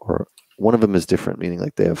 or one of them is different, meaning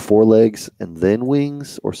like they have 4 legs and then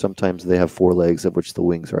wings, or sometimes they have 4 legs of which the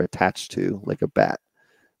wings are attached to, like a bat.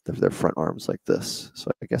 Their front arms like this. So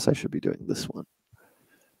I guess I should be doing this one,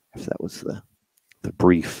 if that was the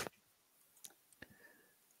brief.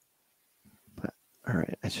 But, all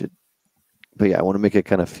right, but yeah, I want to make it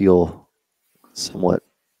kind of feel somewhat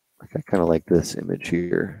like I kind of like this image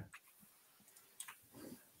here.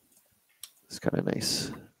 It's kind of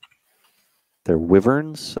nice. They're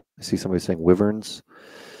wyverns. I see somebody saying wyverns.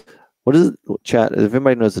 What is it, chat? If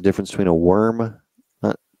anybody knows the difference between a worm,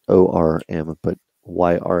 not O-R-M, but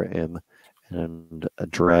Y-R-M, and a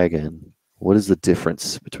dragon, what is the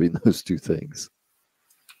difference between those two things?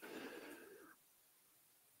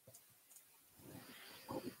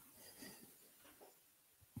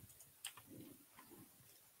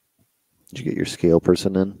 Did you get your scale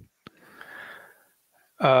person in?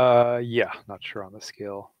 Yeah, not sure on the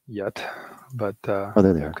scale yet, but oh,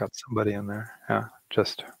 there they are. I've got somebody in there. Yeah,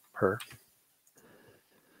 just her.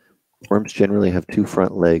 Worms generally have 2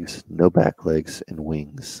 front legs, no back legs, and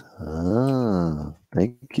wings. Ah,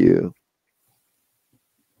 thank you.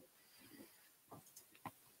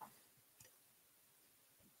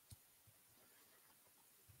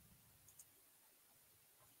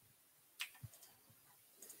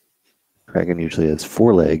 Dragon usually has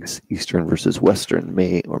 4 legs. Eastern versus Western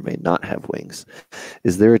may or may not have wings.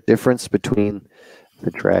 Is there a difference between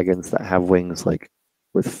the dragons that have wings like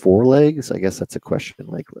with 4 legs? I guess that's a question.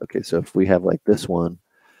 Like, okay, so if we have like this one,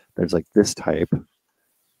 there's like this type.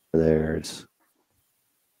 There's,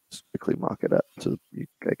 just quickly mock it up so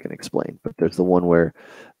I can explain. But there's the one where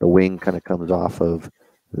the wing kind of comes off of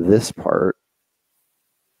this part.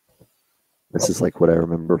 This is like what I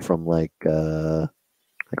remember from like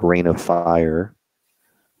Rain of Fire.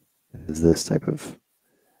 Is this type of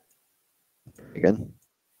dragon.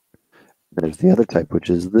 There's the other type, which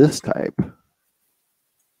is this type.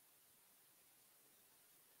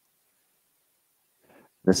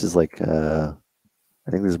 This is like, I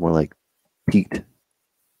think this is more like Pete.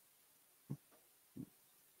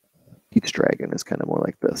 Pete's dragon is kind of more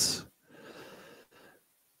like this.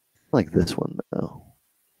 Like this one, though.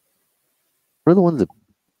 What are the ones that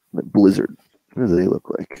Blizzard? What do they look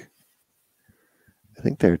like? I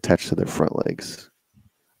think they're attached to their front legs.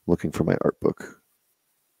 Looking for my art book.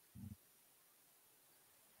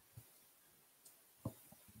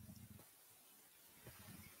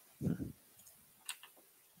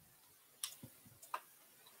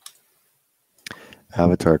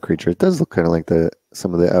 Avatar creature. It does look kind of like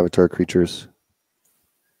some of the Avatar creatures.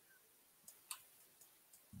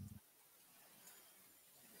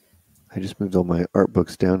 I just moved all my art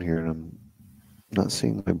books down here and I'm not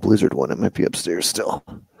seeing my Blizzard one. It might be upstairs still.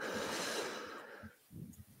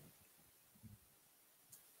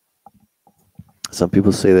 Some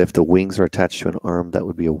people say that if the wings are attached to an arm, that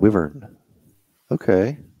would be a wyvern.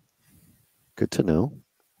 Okay. Good to know.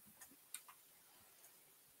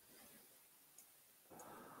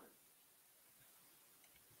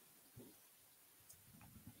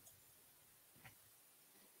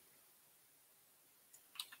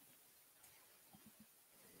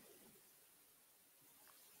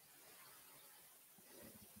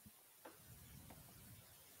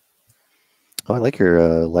 Oh, I like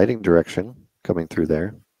your lighting direction coming through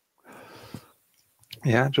there.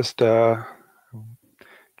 Yeah, just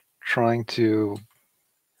trying to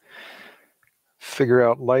figure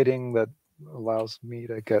out lighting that allows me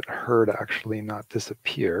to get her to actually not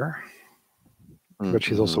disappear. Mm-hmm. But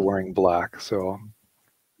she's also wearing black, so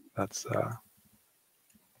that's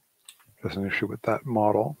just an issue with that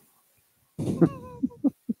model.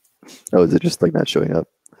 Oh, is it just like not showing up?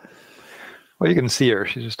 Well, you can see her.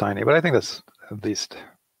 She's just tiny, but I think that's at least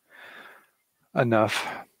enough.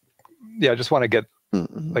 Yeah, I just want to get,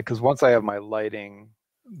 like, because once I have my lighting,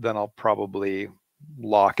 then I'll probably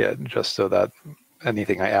lock it just so that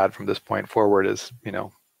anything I add from this point forward is, you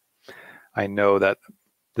know, I know that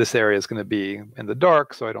this area is going to be in the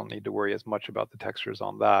dark, so I don't need to worry as much about the textures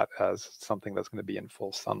on that as something that's going to be in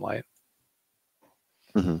full sunlight.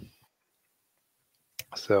 Mm-hmm.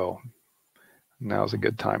 So now's a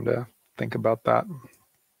good time to think about that,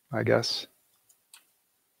 I guess.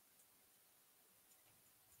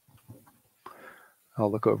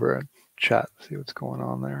 I'll look over at chat, see what's going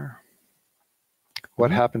on there.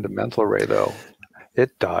 What happened to Mental Ray, though?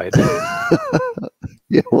 It died.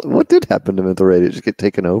 Yeah, what did happen to Mental Ray? Did it just get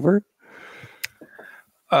taken over?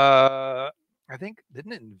 I think,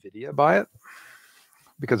 didn't NVIDIA buy it?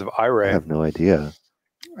 Because of iRay. I have no idea.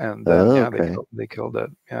 And then, yeah, okay. they killed it.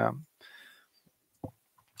 Yeah.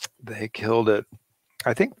 They killed it.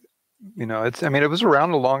 I think, you know, it was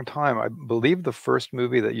around a long time. I believe the first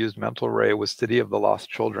movie that used Mental Ray was City of the Lost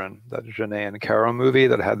Children, that Janae and Caro movie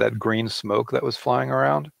that had that green smoke that was flying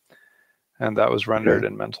around. And that was rendered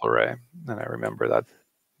in Mental Ray. And I remember that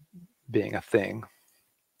being a thing.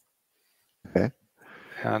 Okay.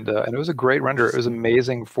 And it was a great render. It was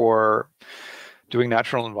amazing for doing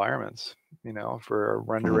natural environments, you know, for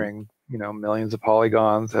rendering, you know, millions of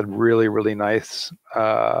polygons, had really, really nice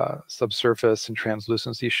subsurface and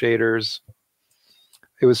translucency shaders.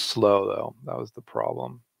 It was slow, though. That was the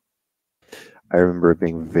problem. I remember it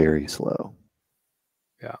being very slow.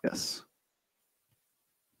 Yeah. Yes.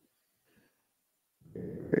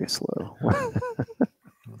 Very slow.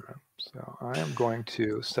 Okay. So I am going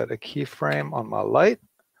to set a keyframe on my light,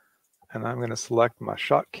 and I'm going to select my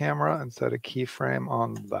shot camera and set a keyframe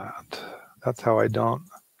on that. That's how I don't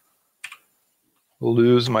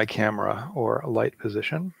lose my camera or light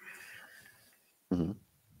position. Mm-hmm.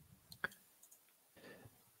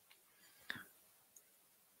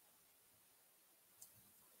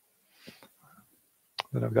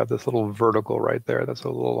 Then I've got this little vertical right there. That's a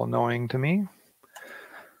little annoying to me.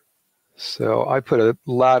 So I put a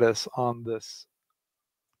lattice on this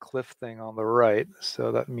cliff thing on the right.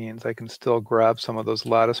 So that means I can still grab some of those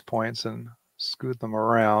lattice points and scoot them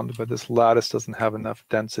around, but this lattice doesn't have enough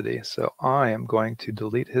density. So I am going to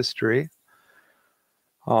delete history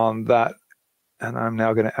on that. And I'm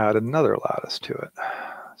now going to add another lattice to it.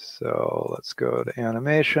 So let's go to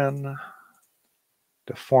animation,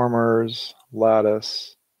 deformers,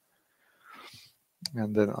 lattice.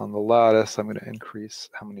 And then on the lattice, I'm going to increase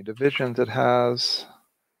how many divisions it has,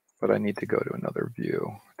 but I need to go to another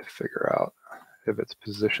view to figure out if it's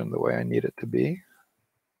positioned the way I need it to be.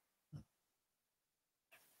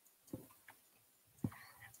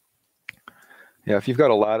 Yeah, if you've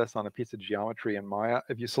got a lattice on a piece of geometry in Maya,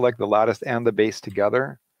 if you select the lattice and the base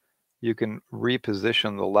together, you can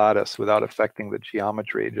reposition the lattice without affecting the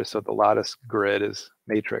geometry, just so the lattice grid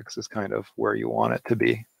matrix is kind of where you want it to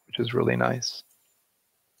be, which is really nice.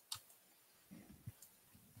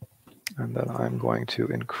 And then I'm going to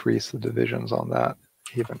increase the divisions on that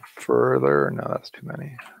even further. No, that's too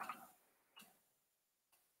many.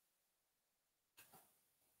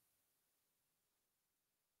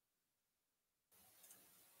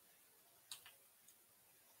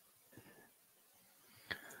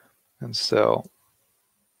 And so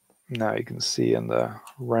now you can see in the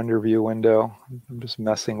render view window, I'm just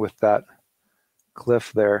messing with that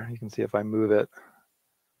glyph there. You can see if I move it,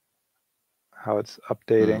 how it's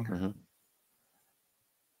updating. Mm-hmm.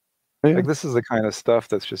 Yeah. Like this is the kind of stuff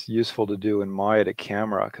that's just useful to do in Maya to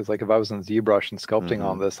camera, because like if I was in ZBrush and sculpting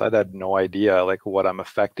on this, I'd had no idea like what I'm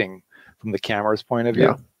affecting from the camera's point of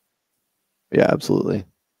view. Yeah, absolutely.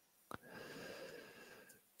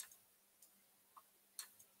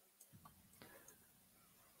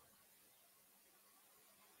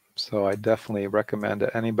 So I definitely recommend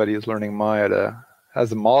to anybody who's learning Maya to,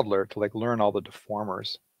 as a modeler, to like learn all the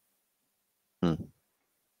deformers.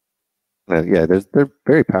 Yeah, they're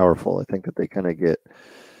very powerful. I think that they kind of get,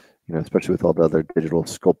 you know, especially with all the other digital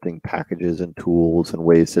sculpting packages and tools and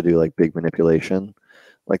ways to do like big manipulation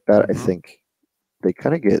like that. I think they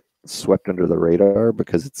kind of get swept under the radar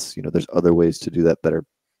because it's, you know, there's other ways to do that that are,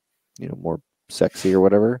 you know, more sexy or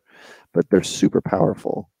whatever, but they're super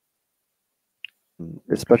powerful.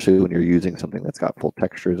 Especially when you're using something that's got full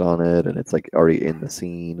textures on it and it's like already in the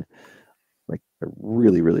scene. Like they're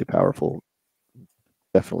really, really powerful.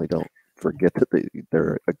 Definitely don't forget that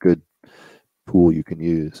they're a good tool you can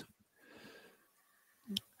use.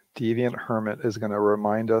 Deviant Hermit is going to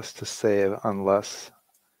remind us to save unless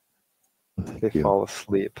they fall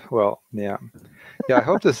asleep. Well, yeah. I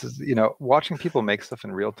hope this is, you know, watching people make stuff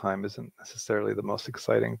in real time isn't necessarily the most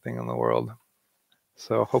exciting thing in the world.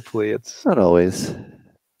 So hopefully it's not always. We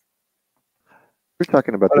were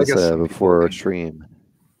talking about this before our stream.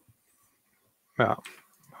 Yeah.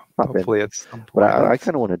 Hopefully it's. But I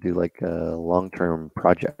kind of want to do like a long-term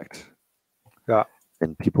project. Yeah.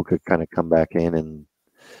 And people could kind of come back in and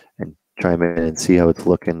chime in and see how it's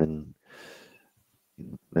looking, and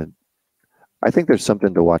I think there's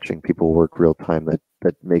something to watching people work real time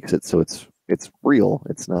that makes it so it's real.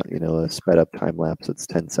 It's not, you know, a sped up time lapse that's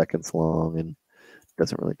 10 seconds long and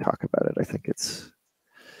doesn't really talk about it. I think it's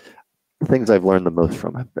the things I've learned the most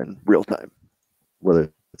from have been real time,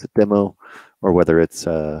 whether it's a demo or whether it's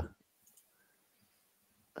a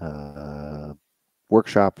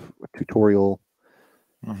workshop, a tutorial.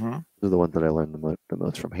 Those are the ones that I learned the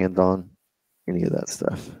most from hands-on, any of that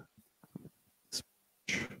stuff.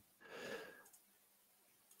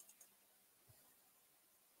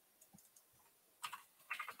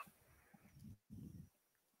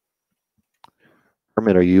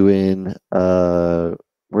 Herman, are you in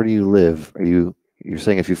where do you live? You're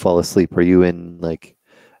saying if you fall asleep, are you in like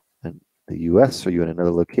the US? Are you in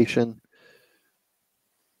another location?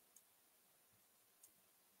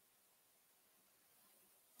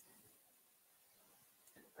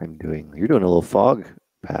 You're doing a little fog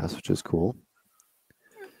pass, which is cool.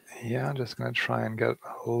 Yeah, I'm just going to try and get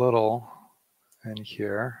a little in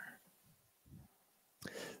here.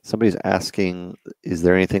 Somebody's asking, is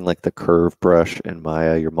there anything like the curve brush in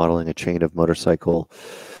Maya? You're modeling a chain of motorcycle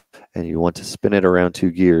and you want to spin it around 2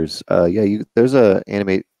 gears. There's a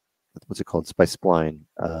animate, what's it called? By Spline.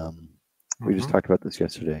 We just talked about this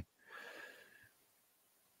yesterday.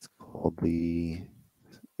 It's called the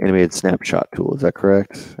animated snapshot tool. Is that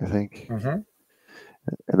correct? I think. And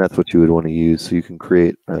that's what you would want to use. So you can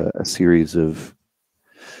create a series of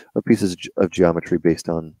pieces of geometry based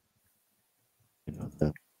on, you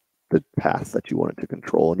know, the path that you want it to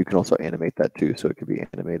control. And you can also animate that too, so it can be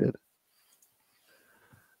animated.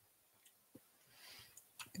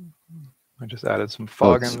 I just added some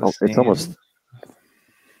fog in the scene. It's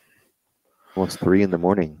almost 3 in the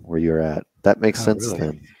morning where you're at. That makes sense really?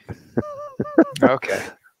 Then. Okay.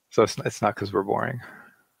 So it's not because we're boring.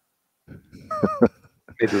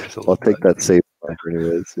 Maybe we're just I'll take that safe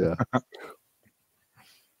anyways, yeah.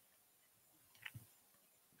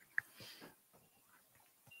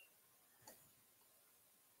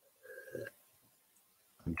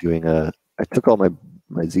 I'm doing I took all my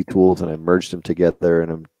Z tools and I merged them together,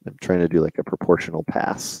 and I'm trying to do like a proportional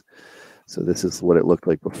pass. So this is what it looked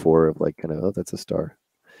like before, of like kind of, oh, that's a star.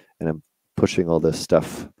 And I'm pushing all this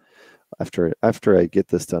stuff. After I get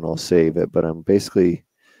this done, I'll save it, but I'm basically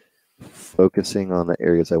focusing on the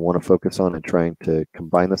areas I want to focus on and trying to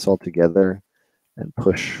combine this all together and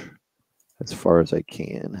push as far as I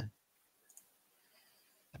can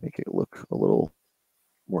to make it look a little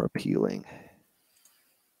more appealing.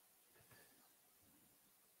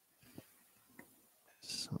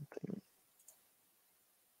 Something.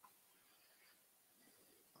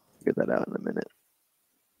 Figure that out in a minute.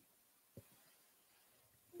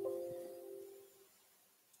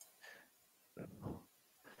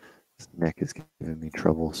 This neck is giving me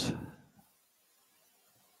troubles.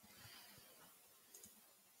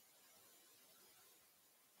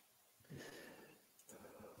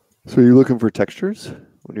 So you're looking for textures?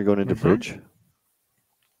 when you're going into bridge?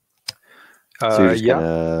 So you're just Yeah. kind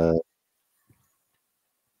of,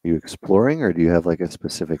 you exploring, or do you have like a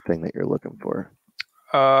specific thing that you're looking for?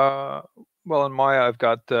 Well, in Maya, I've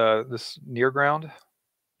got this near ground,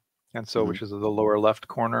 and so which is the lower left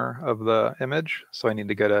corner of the image. So I need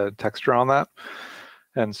to get a texture on that.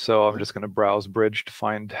 And so I'm just going to browse bridge to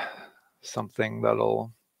find something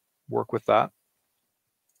that'll work with that.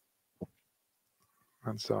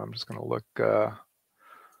 And so I'm just going to look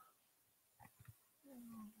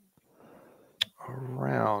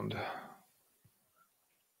around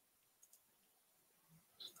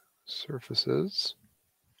surfaces.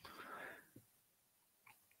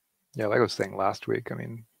 Yeah, like I was saying last week, I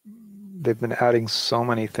mean, they've been adding so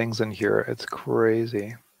many things in here. It's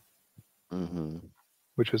crazy,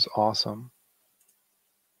 which is awesome.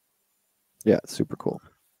 Yeah, it's super cool.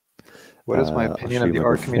 What is my opinion of the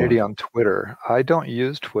art community on Twitter? I don't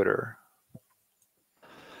use Twitter.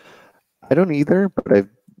 I don't either, but I've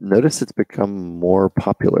noticed it's become more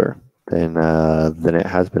popular than it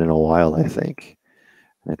has been in a while, I think.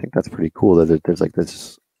 And I think that's pretty cool that there's like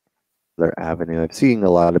this other avenue. I've seen a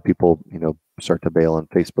lot of people, you know, start to bail on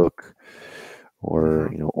Facebook or,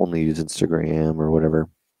 you know, only use Instagram or whatever.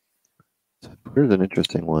 So Twitter's an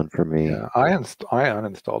interesting one for me. Yeah, I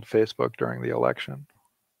uninstalled Facebook during the election.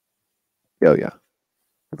 Oh, yeah.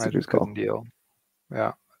 I just couldn't deal.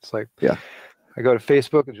 Yeah, it's like, yeah, I go to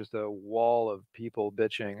Facebook, it's just a wall of people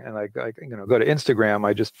bitching, and I you know, go to Instagram,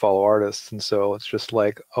 I just follow artists, and so it's just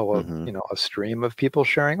like, oh, you know, a stream of people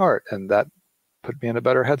sharing art, and that put me in a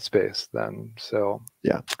better headspace then. So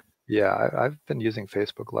yeah, I've been using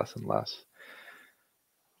Facebook less and less,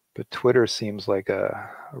 but Twitter seems like a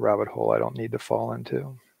rabbit hole I don't need to fall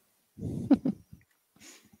into.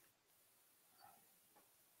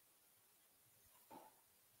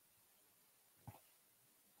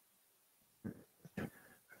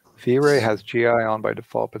 V-Ray has GI on by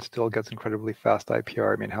default, but still gets incredibly fast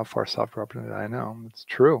IPR. I mean, how far software optimized? I know, it's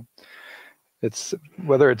true. It's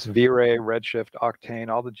whether it's V-Ray, Redshift, Octane,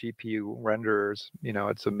 all the GPU renderers, you know,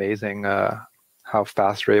 it's amazing how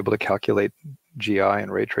fast you're able to calculate GI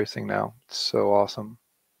and ray tracing now. It's so awesome.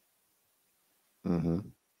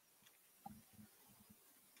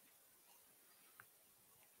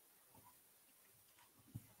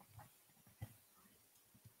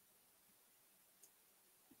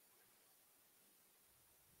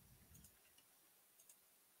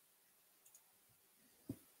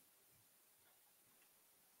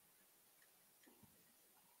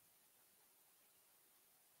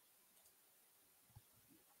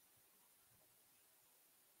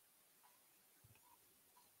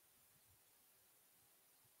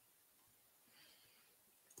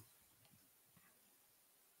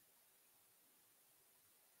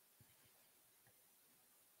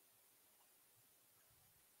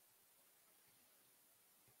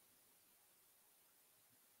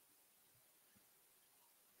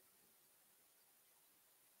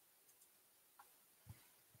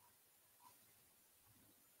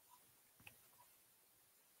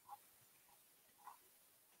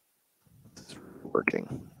 It's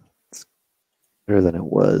working. It's better than it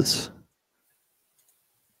was.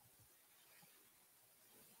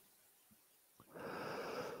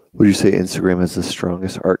 Would you say Instagram has the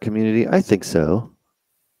strongest art community? I think so.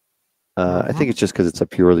 I think it's just because it's a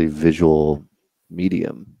purely visual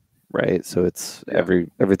medium, right? So it's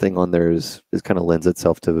everything on there is kind of lends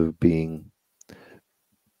itself to being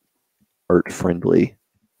art friendly.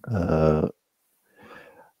 I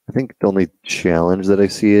think the only challenge that I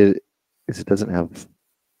see it is it doesn't have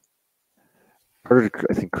harder to,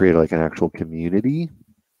 I think, create like an actual community.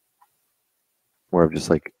 More of just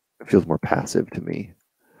like it feels more passive to me,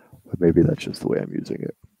 but maybe that's just the way I'm using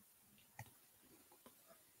it.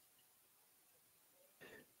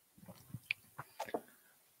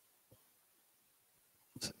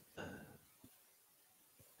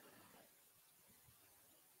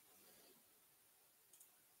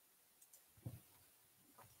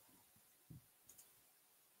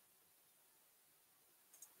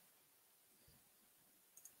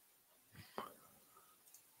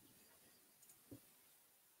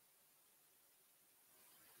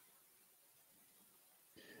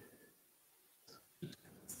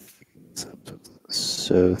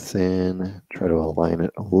 So thin, try to align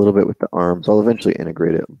it a little bit with the arms. I'll eventually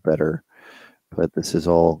integrate it better, but this is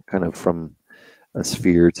all kind of from a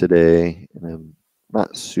sphere today, and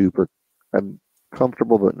I'm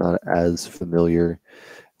comfortable but not as familiar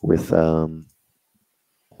with that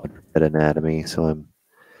anatomy, so I'm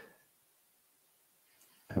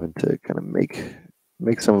having to kind of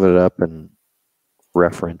make some of it up and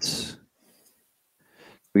reference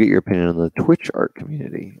get your opinion on the Twitch art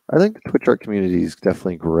community. I think the Twitch art community is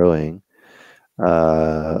definitely growing.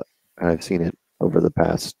 I've seen it over the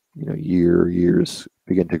past years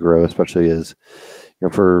begin to grow, especially as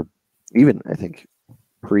for even I think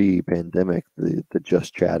pre-pandemic, the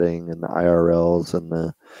just chatting and the IRLs and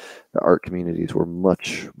the art communities were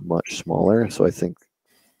much smaller. So I think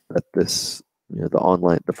that this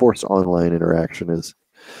the forced online interaction has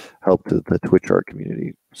helped the Twitch art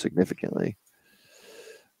community significantly.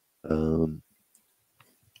 It's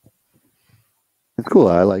cool.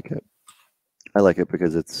 I like it. I like it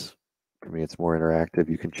because for me it's more interactive.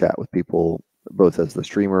 You can chat with people both as the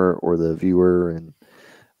streamer or the viewer, and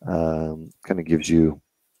kind of gives you,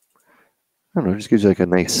 I don't know, just gives you like a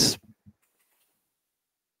nice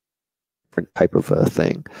different type of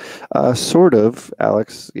thing. Sort of,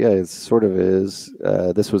 Alex. Yeah, it sort of is.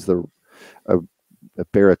 This was a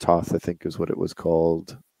Baratoth, I think is what it was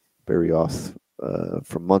called. Barioth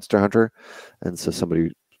from Monster Hunter. And so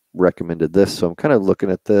somebody recommended this. So I'm kind of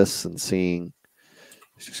looking at this and seeing,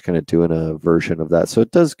 just kind of doing a version of that. So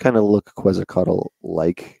it does kind of look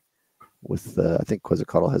Quetzalcoatl-like with, I think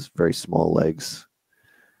Quetzalcoatl has very small legs,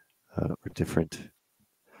 or different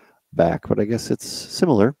back, but I guess it's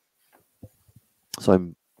similar. So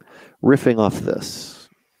I'm riffing off this.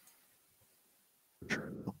 It's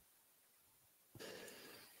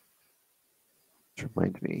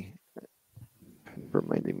reminding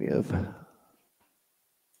me of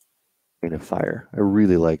Reign of Fire. I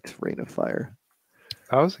really liked Reign of Fire.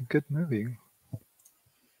 That was a good movie.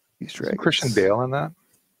 These dragons. Christian Bale in that?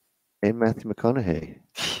 And Matthew McConaughey.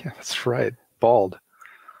 Yeah, that's right. Bald.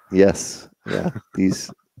 Yes. Yeah.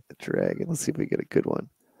 These dragons. Let's see if we get a good one.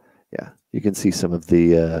 Yeah. You can see some of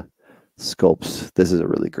the sculpts. This is a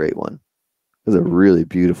really great one. This is a really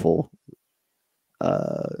beautiful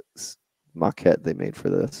maquette they made for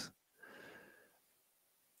this.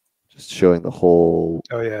 Just showing the whole.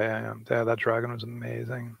 Oh yeah. That dragon was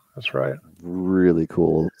amazing. That's right. Really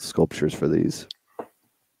cool sculptures for these.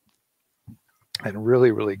 And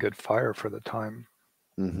really, really good fire for the time.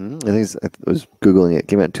 Mm-hmm. I was Googling it. It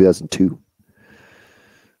came out in 2002.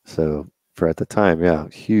 So for at the time, yeah,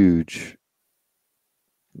 huge.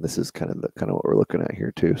 This is kind of what we're looking at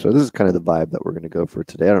here too. So this is kind of the vibe that we're going to go for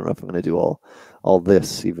today. I don't know if I'm going to do all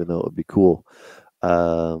this, even though it would be cool.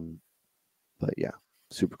 But yeah,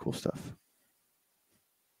 super cool stuff.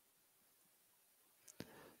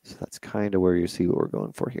 So that's kind of where you see what we're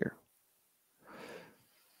going for here.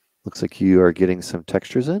 Looks like you are getting some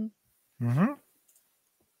textures in. Mm-hmm.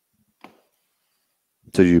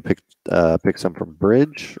 So you pick some from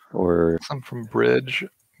Bridge or some from Bridge,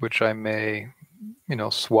 which I may,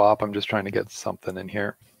 swap. I'm just trying to get something in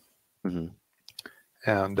here. Mm-hmm.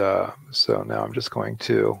 And so now I'm just going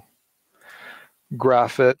to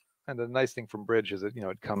graph it. And the nice thing from Bridge is that,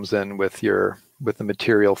 it comes in with the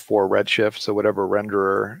material for Redshift. So whatever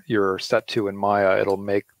renderer you're set to in Maya, it'll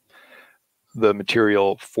make the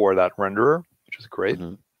material for that renderer, which is great.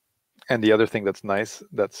 Mm-hmm. And the other thing that's nice,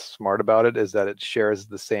 that's smart about it, is that it shares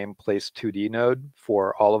the same place 2D node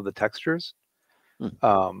for all of the textures.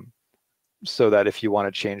 So that if you want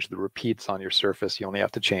to change the repeats on your surface, you only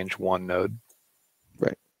have to change one node.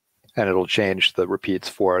 Right. And it'll change the repeats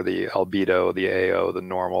for the albedo, the AO, the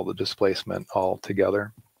normal, the displacement all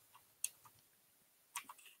together.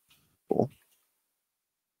 Cool.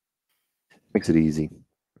 Makes it easy.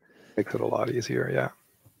 Makes it a lot easier, yeah.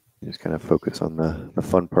 You just kind of focus on the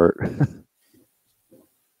fun part.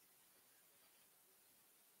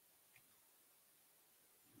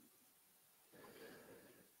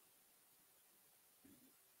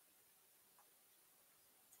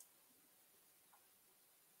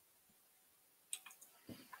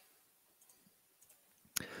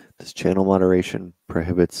 This channel moderation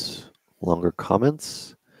prohibits longer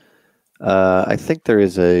comments. I think there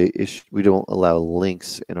is a issue. We don't allow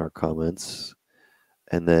links in our comments.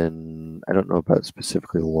 And then I don't know about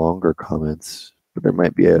specifically longer comments, but there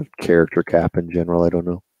might be a character cap in general. I don't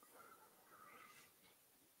know.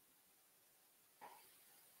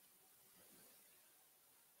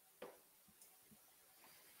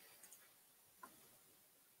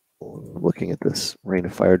 Looking at this Reign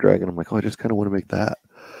of Fire dragon, I'm like, oh, I just kind of want to make that.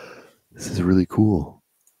 This is really cool.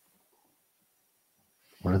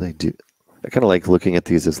 What do they do? I kind of like looking at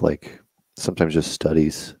these as like sometimes just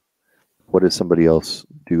studies. What is somebody else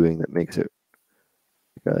doing that makes it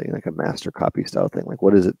like a master copy style thing? Like,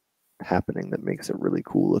 what is it happening that makes it really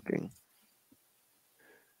cool looking?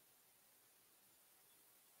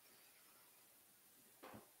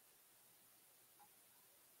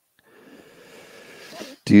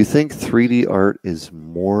 Do you think 3D art is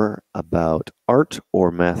more about art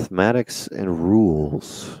or mathematics and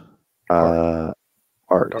rules? Art.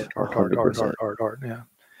 Art, Art, 100%. yeah.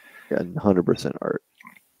 Yeah, 100% art.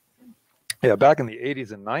 Yeah, back in the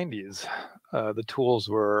 80s and 90s, the tools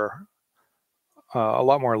were a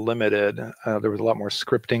lot more limited. There was a lot more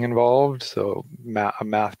scripting involved, so a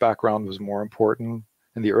math background was more important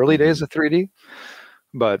in the early days of 3D.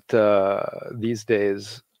 But these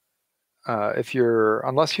days, unless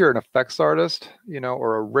you're an effects artist,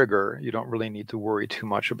 or a rigger, you don't really need to worry too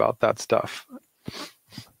much about that stuff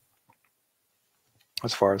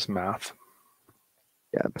as far as math.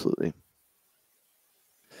 Yeah, absolutely.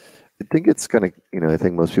 I think it's kind of, I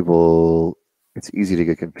think most people, it's easy to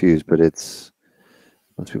get confused, but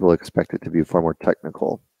most people expect it to be far more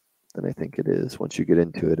technical than I think it is. Once you get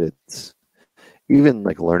into it, it's even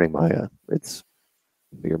like learning Maya.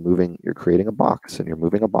 You're creating a box and you're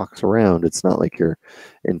moving a box around. It's not like you're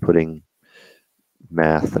inputting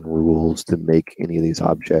math and rules to make any of these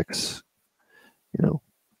objects,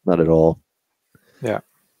 not at all. Yeah,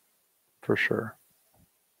 for sure.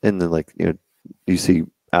 And then you see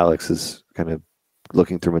Alex is kind of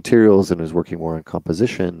looking through materials and is working more on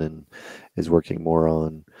composition and is working more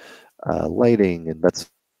on lighting, and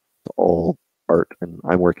that's all art. And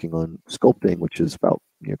I'm working on sculpting, which is about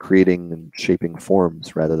creating and shaping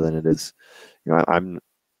forms rather than it is, I'm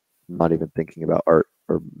not even thinking about art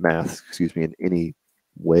or math, in any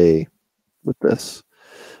way with this.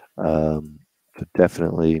 So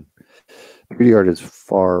definitely, 3D art is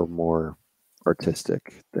far more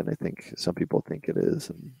artistic than I think some people think it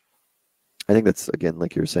is, and I think that's, again,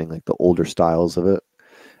 like you were saying, like the older styles of it,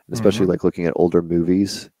 and especially like looking at older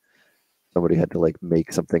movies. Somebody had to like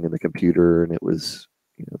make something in the computer, and it was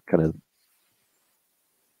kind of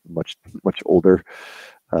much older,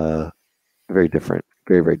 very different,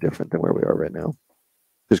 very very different than where we are right now.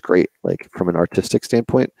 It's great, like from an artistic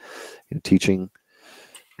standpoint, teaching.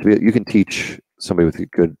 You can teach somebody with a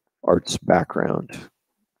good arts background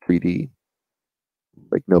 3D,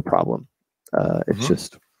 like no problem. It's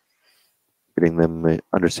just getting them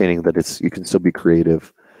understanding that you can still be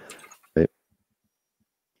creative, right?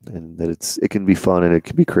 And that it can be fun and it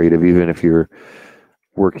can be creative even if you're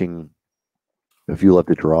working. If you love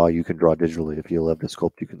to draw, you can draw digitally. If you love to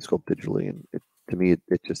sculpt, you can sculpt digitally. And to me,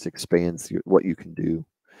 it just expands what you can do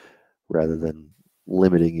rather than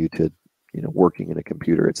limiting you to working in a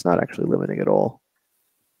computer. It's not actually limiting at all.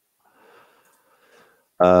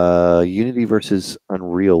 Unity versus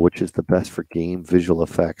Unreal, which is the best for game visual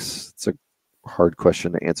effects? It's a hard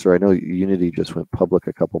question to answer. I know Unity just went public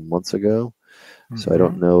a couple months ago, so I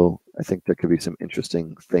don't know. I think there could be some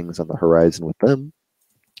interesting things on the horizon with them.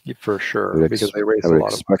 Yeah, for sure, because they raise a lot of money. I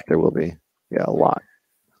would expect there will be, a lot.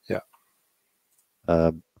 Yeah.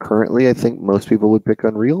 Currently, I think most people would pick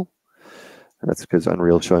Unreal, and that's because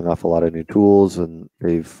Unreal's showing off a lot of new tools, and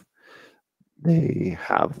they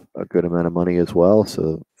have a good amount of money as well,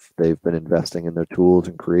 so they've been investing in their tools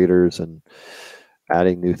and creators and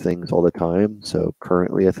adding new things all the time. So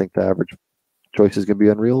currently, I think the average choice is going to be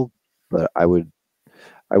Unreal, but I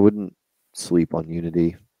wouldn't sleep on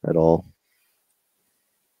Unity at all.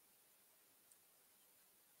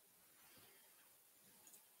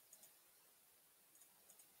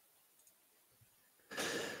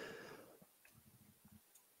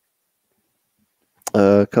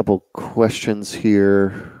 A couple questions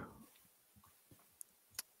here.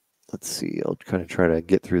 Let's see. I'll kind of try to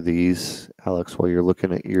get through these, Alex, while you're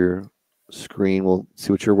looking at your screen. We'll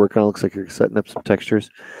see what you're working on. Looks like you're setting up some textures.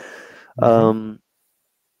 We'll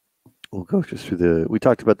go just through we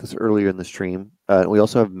talked about this earlier in the stream. We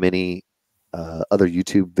also have many other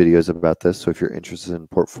YouTube videos about this. So if you're interested in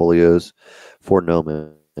portfolios for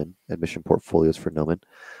Gnomon, admission portfolios for Gnomon,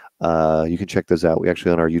 you can check those out. We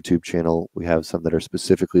actually, on our YouTube channel, we have some that are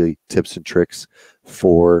specifically tips and tricks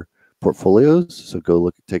for portfolios. So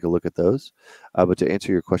take a look at those. But to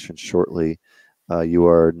answer your question shortly, you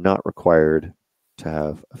are not required to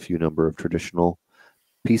have a few number of traditional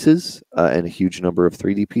pieces and a huge number of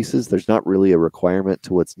 3D pieces. There's not really a requirement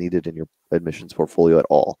to what's needed in your admissions portfolio at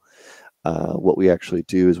all. What we actually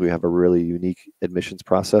do is we have a really unique admissions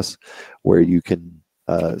process where you can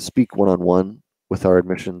speak one-on-one with our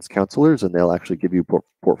admissions counselors, and they'll actually give you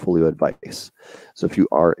portfolio advice. So if you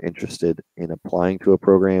are interested in applying to a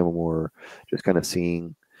program or just kind of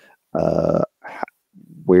seeing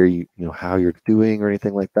where how you're doing or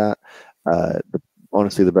anything like that,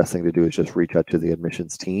 honestly, the best thing to do is just reach out to the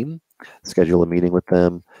admissions team, schedule a meeting with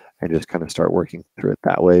them, and just kind of start working through it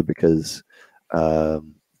that way, because they'll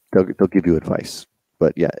give you advice.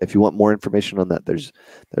 But yeah, if you want more information on that, there's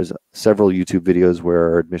several YouTube videos where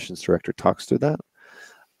our admissions director talks through that.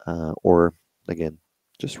 or again,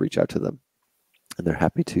 just reach out to them, and they're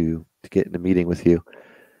happy to get in a meeting with you.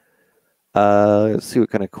 Let's see what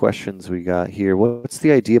kind of questions we got here. What's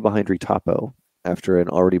the idea behind retopo? After an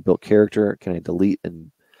already built character, can I delete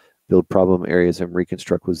and build problem areas and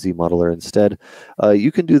reconstruct with ZModeler instead?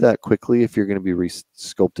 You can do that quickly if you're going to be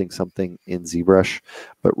sculpting something in ZBrush,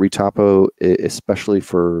 but retopo, especially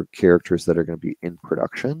for characters that are going to be in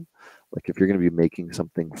production, like if you're going to be making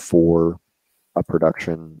something for a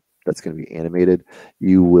production that's going to be animated,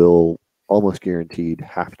 you will almost guaranteed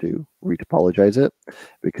have to retopologize it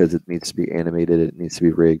because it needs to be animated, it needs to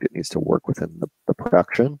be rigged, it needs to work within the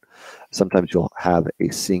production. Sometimes you'll have a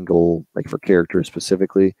single, like for characters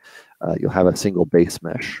specifically, you'll have a single base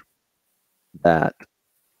mesh that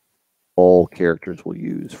all characters will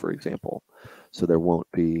use, for example. So there won't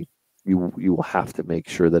be, you will have to make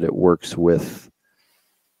sure that it works with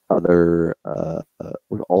other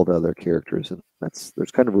with all the other characters, and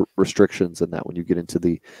there's kind of restrictions in that when you get into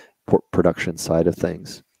the production side of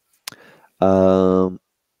things. Is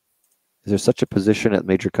there such a position at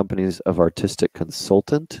major companies of artistic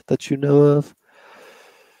consultant that you know of?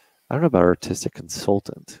 I don't know about artistic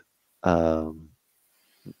consultant. I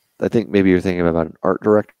think maybe you're thinking about an art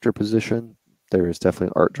director position. There is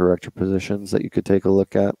definitely art director positions that you could take a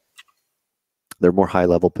look at. They're more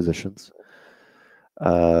high-level positions.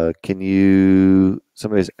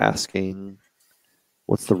 Somebody's asking,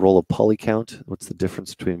 what's the role of polycount? What's the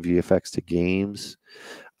difference between VFX to games?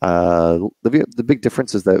 The big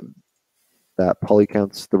difference is that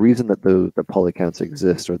polycounts, the reason that the polycounts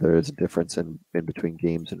exist, or there is a difference in between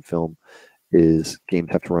games and film, is games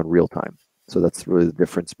have to run real time. So that's really the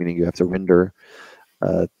difference, meaning you have to render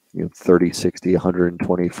 30, 60,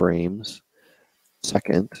 120 frames a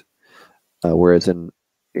second, whereas in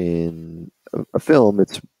a film,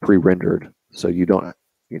 it's pre-rendered, so you don't,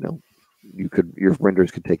 your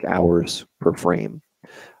renders could take hours per frame,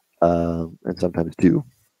 and sometimes do.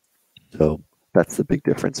 So that's the big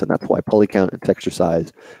difference, and that's why polycount and texture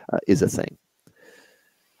size is a thing.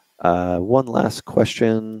 One last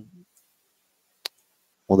question.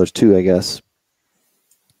 Well, there's two, I guess.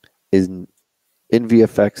 In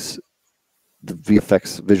VFX, the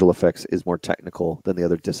VFX visual effects is more technical than the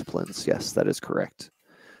other disciplines. Yes, that is correct.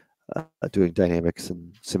 Doing dynamics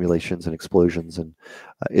and simulations and explosions and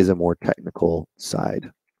is a more technical side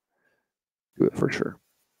to it for sure.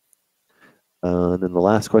 And then the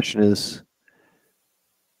last question is,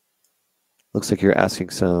 looks like you're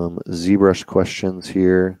asking some ZBrush questions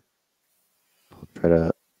here. I'll try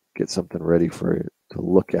to get something ready for you to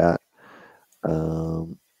look at.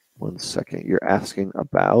 1 second. You're asking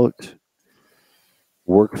about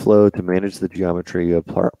workflow to manage the geometry. You have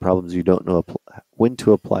problems you don't know when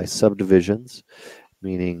to apply subdivisions,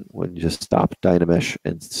 meaning when you just stop Dynamesh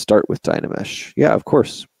and start with Dynamesh. Yeah, of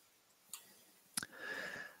course.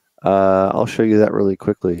 I'll show you that really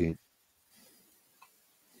quickly.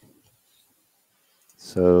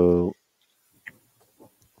 So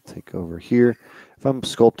I'll take over here. If I'm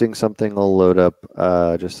sculpting something, I'll load up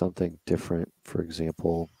just something different. For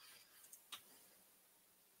example,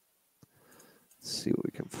 let's see what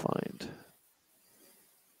we can find.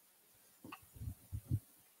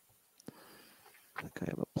 I think I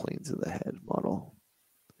have a planes of the head model.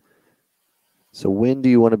 So when do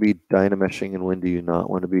you want to be Dynameshing and when do you not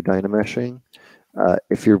want to be Dynameshing?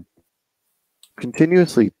 If you're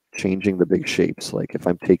continuously changing the big shapes, like if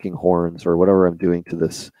I'm taking horns or whatever I'm doing to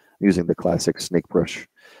this, using the classic snake brush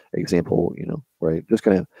example, where I'm just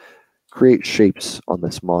going to create shapes on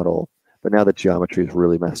this model, but now the geometry is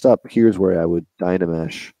really messed up, here's where I would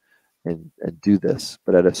Dynamesh and do this.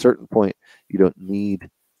 But at a certain point, you don't need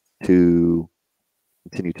to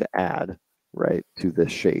continue to add, right, to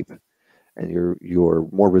this shape, and you're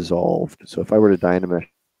more resolved. So if I were to Dynamesh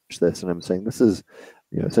this, and I'm saying this is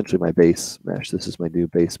essentially my base mesh, this is my new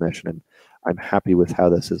base mesh, and I'm happy with how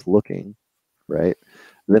this is looking, right,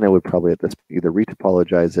 then I would probably at this either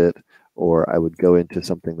retopologize it, or I would go into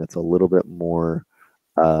something that's a little bit more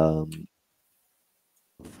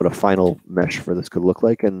what a final mesh for this could look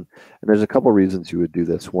like. And there's a couple reasons you would do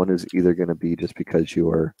this. One is either going to be just because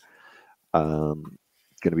you're going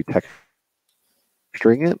to be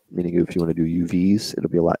texturing it, meaning if you want to do UVs, it'll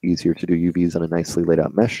be a lot easier to do UVs on a nicely laid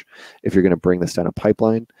out mesh. If you're going to bring this down a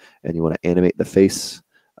pipeline and you want to animate the face,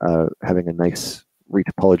 having a nice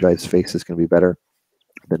retopologized face is going to be better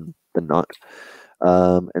than not.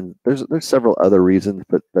 And there's several other reasons,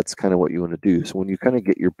 but that's kind of what you want to do. So when you kind of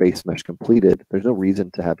get your base mesh completed, there's no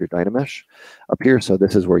reason to have your Dynamesh up here. So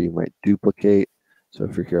this is where you might duplicate. So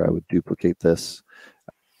if you're here, I would duplicate this.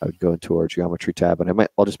 I would go into our geometry tab, and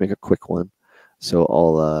I'll just make a quick one. So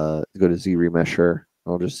I'll go to Z Remesher,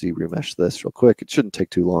 I'll just zbrush this real quick. It shouldn't take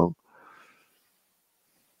too long.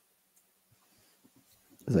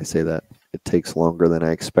 As I say that, it takes longer than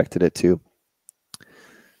I expected it to.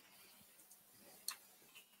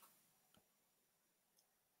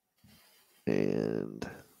 And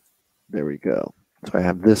there we go. So I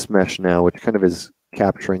have this mesh now, which kind of is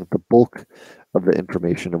capturing the bulk of the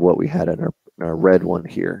information of what we had in our red one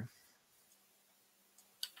here.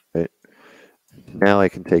 Right. Now I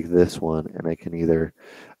can take this one and I can either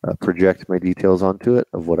project my details onto it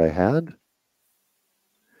of what I had.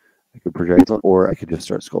 I could project on, or I could just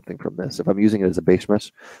start sculpting from this. If I'm using it as a base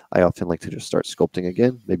mesh, I often like to just start sculpting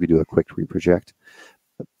again, maybe do a quick reproject.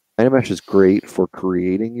 Dynamesh is great for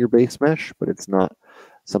creating your base mesh, but it's not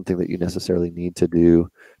something that you necessarily need to do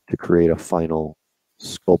to create a final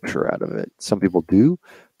sculpture out of it. Some people do,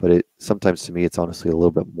 but sometimes to me it's honestly a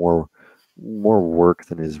little bit more work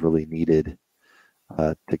than is really needed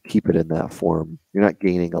to keep it in that form. You're not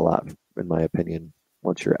gaining a lot, in my opinion,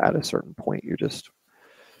 once you're at a certain point. You're just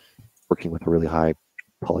working with a really high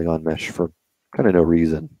polygon mesh for kind of no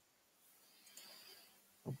reason.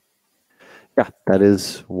 Yeah, that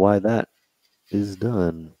is why that is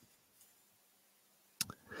done.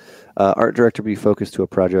 Art director be focused to a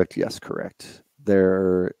project? Yes, correct.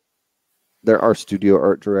 There are studio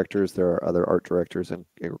art directors. There are other art directors and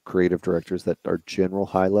creative directors that are general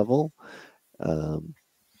high level. But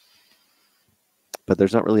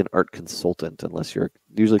there's not really an art consultant unless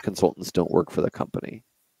usually consultants don't work for the company.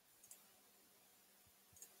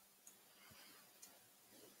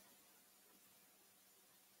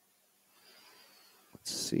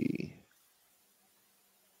 Let's see.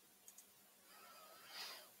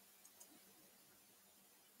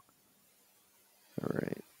 All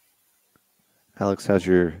right. Alex, how's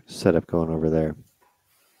your setup going over there?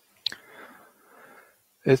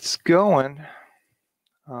 It's going.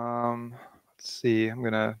 Let's see. I'm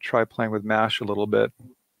going to try playing with Mash a little bit.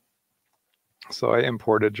 So I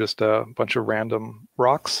imported just a bunch of random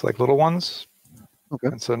rocks, like little ones. Okay.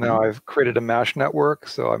 And so now I've created a Mash network.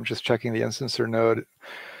 So I'm just checking the instancer node.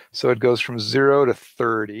 So it goes from 0 to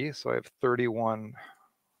 30. So I have 31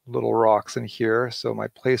 little rocks in here. So my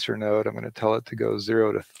placer node, I'm going to tell it to go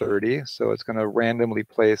 0 to 30. So it's going to randomly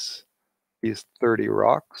place these 30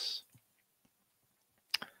 rocks.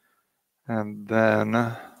 And then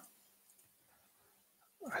I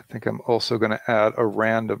think I'm also going to add a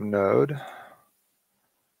random node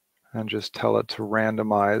and just tell it to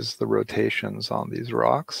randomize the rotations on these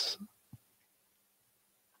rocks.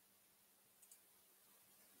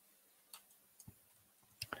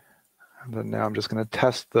 And then now I'm just going to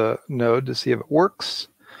test the node to see if it works.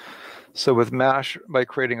 So with Mash, by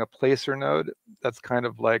creating a placer node, that's kind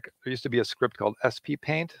of like, there used to be a script called SP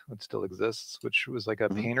Paint, which still exists, which was like a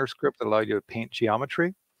painter script that allowed you to paint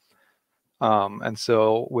geometry. And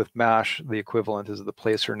so with Mash, the equivalent is the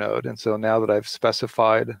placer node. And so now that I've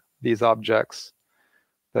specified these objects,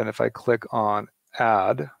 then if I click on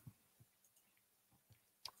add,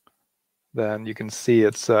 then you can see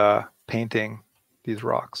it's painting these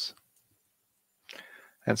rocks.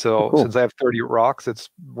 And so cool. Since I have 30 rocks, it's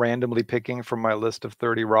randomly picking from my list of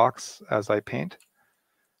 30 rocks as I paint.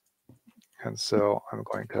 And so I'm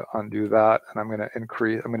going to undo that, and I'm going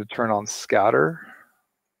to turn on scatter.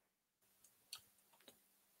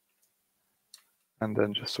 And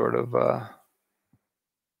then just sort of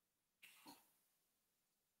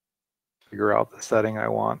figure out the setting I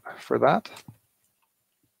want for that.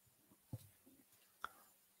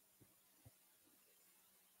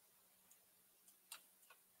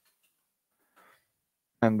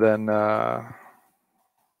 And then I'm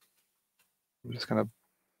just going to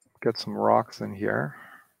get some rocks in here.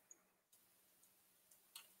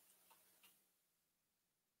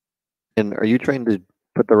 And are you trying to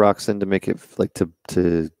put the rocks in to make it like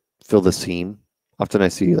to fill the seam? Often I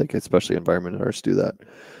see, like, especially environment artists do that,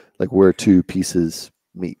 like where two pieces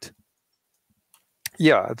meet.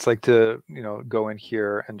 Yeah, it's like to, go in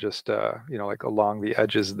here and just, like along the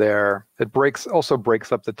edges there. It also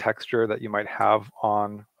breaks up the texture that you might have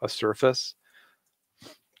on a surface.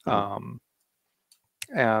 And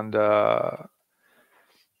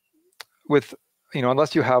with,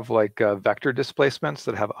 unless you have like vector displacements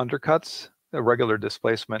that have undercuts, a regular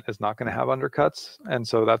displacement is not going to have undercuts. And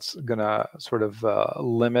so that's going to sort of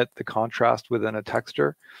limit the contrast within a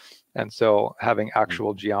texture. And so having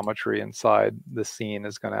actual geometry inside the scene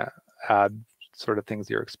is going to add sort of things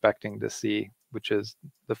you're expecting to see, which is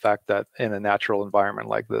the fact that in a natural environment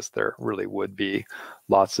like this, there really would be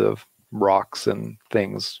lots of rocks and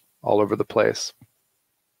things all over the place.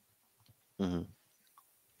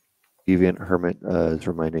 Deviant Hermit is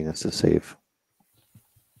reminding us to save.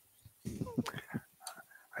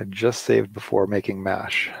 I just saved before making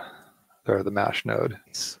mesh, or the mesh node.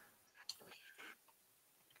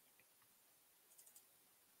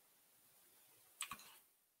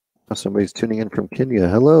 Somebody's tuning in from Kenya.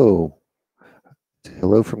 Hello.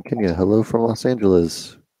 Hello from Kenya. Hello from Los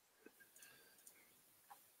Angeles.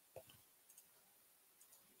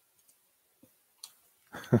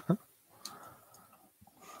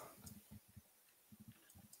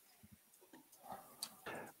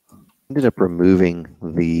 Ended up removing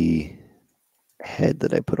the head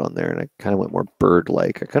that I put on there, and I kind of went more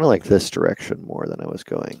bird-like. I kind of like this direction more than I was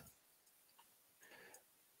going.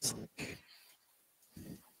 It's like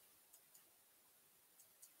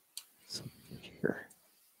here.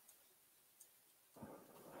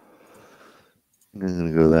 I'm going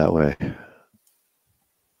to go that way.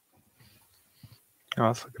 Oh,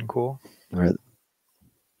 that's looking cool. All right.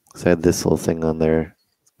 So I had this little thing on there.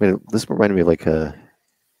 This reminded me of like a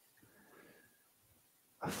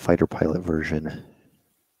fighter pilot version.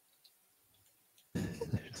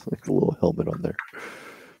 There's like a little helmet on there.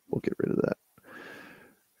 We'll get rid of that.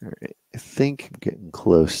 All right. I think I'm getting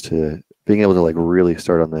close to being able to like really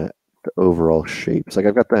start on the overall shapes. Like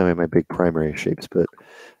I've got them in my big primary shapes, but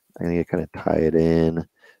I need to kind of tie it in,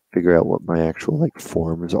 figure out what my actual like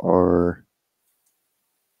forms are.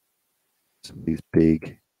 Some of these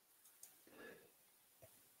big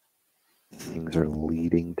things are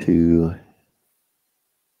leading to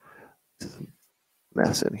some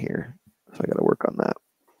mess in here. So I got to work on that.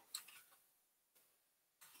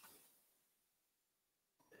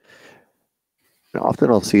 And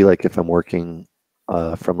often I'll see like if I'm working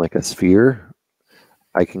from like a sphere,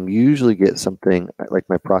 I can usually get something like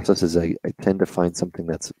my process is I tend to find something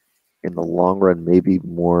that's in the long run maybe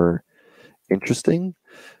more interesting,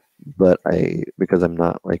 but because I'm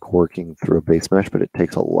not like working through a base mesh, but it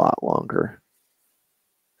takes a lot longer.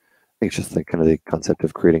 I think it's just like kind of the concept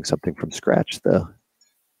of creating something from scratch though.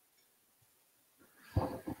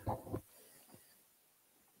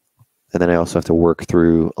 And then I also have to work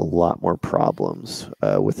through a lot more problems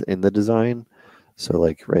within the design. So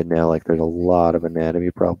like right now, like there's a lot of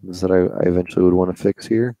anatomy problems that I eventually would want to fix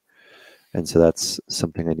here. And so that's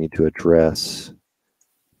something I need to address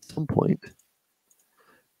at some point.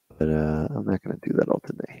 But I'm not going to do that all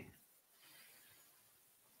today.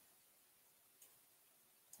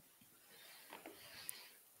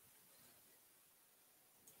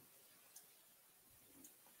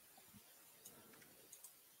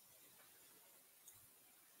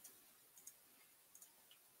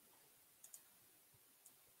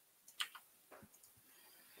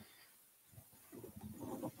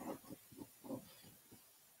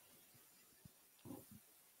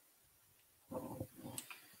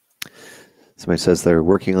 Somebody says they're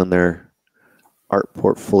working on their art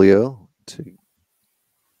portfolio to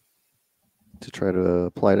try to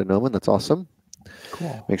apply to Gnomon. That's awesome.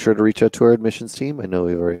 Cool. Make sure to reach out to our admissions team. I know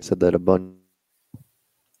we've already said that a bunch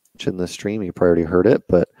in the stream. You probably already heard it,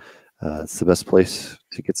 but it's the best place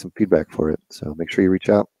to get some feedback for it. So make sure you reach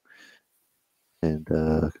out and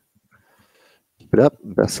keep it up.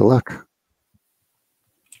 Best of luck.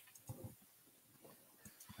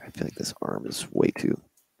 I feel like this arm is way too.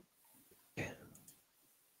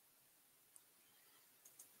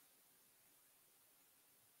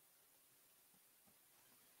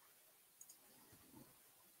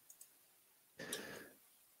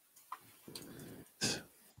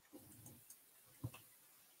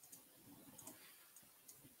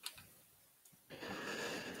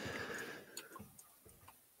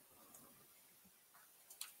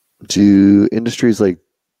 Do industries like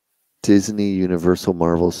Disney, Universal,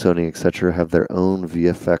 Marvel, Sony, etc. have their own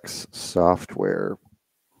VFX software?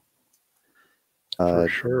 For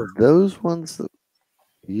sure. Those ones,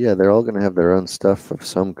 yeah, they're all going to have their own stuff of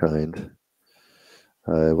some kind.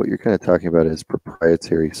 What you're kind of talking about is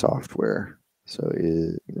proprietary software. So,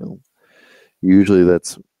 usually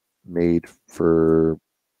that's made for,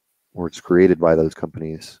 or it's created by those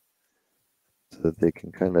companies so that they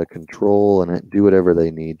can kind of control and do whatever they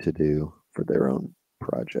need to do for their own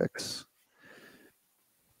projects.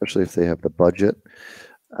 Especially if they have the budget,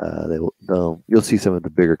 you'll see some of the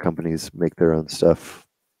bigger companies make their own stuff.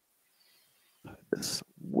 This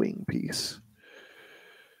wing piece.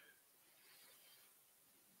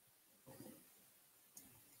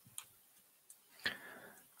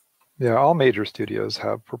 Yeah, all major studios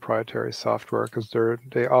have proprietary software because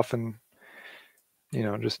they often,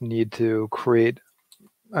 just need to create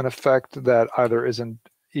an effect that either isn't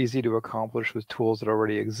easy to accomplish with tools that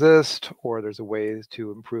already exist, or there's a way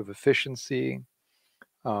to improve efficiency.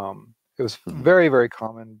 It was very, very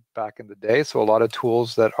common back in the day. So a lot of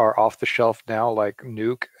tools that are off the shelf now, like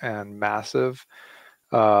Nuke and Massive,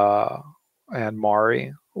 and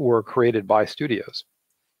Mari were created by studios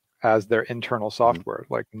as their internal software.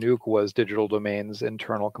 Like Nuke was Digital Domain's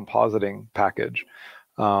internal compositing package.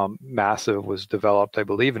 Massive was developed, I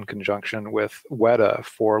believe, in conjunction with Weta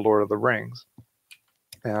for Lord of the Rings.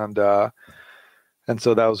 And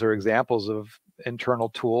so those are examples of internal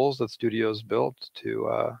tools that studios built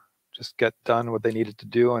to just get done what they needed to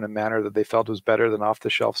do in a manner that they felt was better than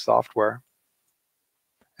off-the-shelf software.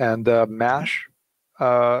 And MASH,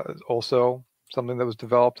 also something that was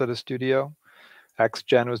developed at a studio.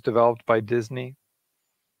 XGen was developed by Disney.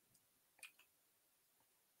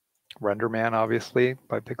 RenderMan, obviously,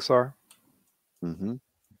 by Pixar. Mm-hmm.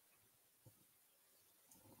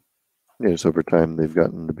 Yeah, just over time they've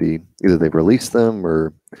gotten to be either they've released them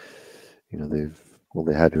or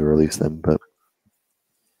they had to release them, but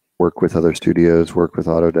work with other studios, work with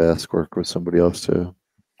Autodesk, work with somebody else to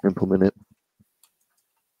implement it.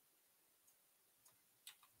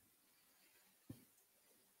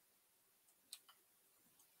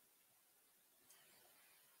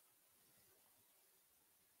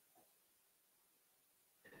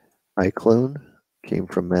 iClone came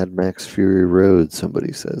from Mad Max Fury Road.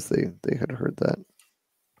 Somebody says they had heard that.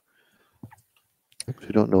 I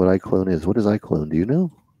actually don't know what iClone is. What is iClone? Do you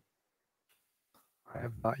know? I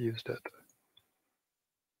have not used it.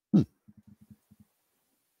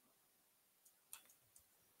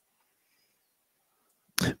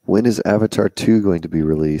 When is Avatar 2 going to be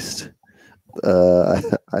released? I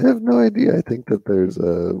have no idea. I think that there's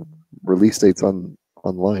release dates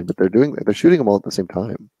online, but they're shooting them all at the same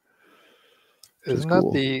time. Isn't that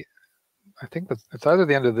cool. I think it's either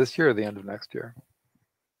the end of this year or the end of next year.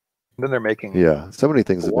 And then they're making so many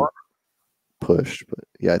things have been pushed, but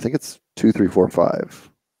yeah, I think it's 2, 3, 4,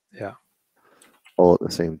 5. Yeah. All at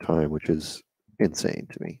the same time, which is insane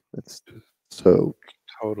to me. That's so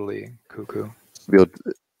totally cuckoo.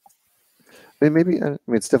 Maybe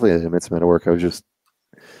it's definitely an immense amount of work. I was just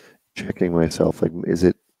checking myself. Like,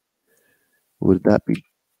 would that be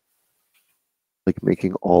like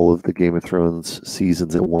making all of the Game of Thrones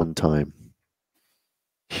seasons at one time?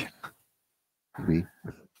 Maybe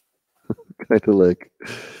kind of like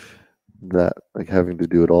that, like having to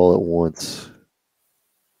do it all at once.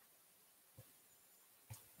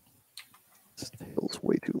 This tail's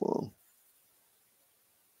way too long.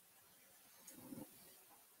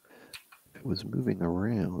 If it was moving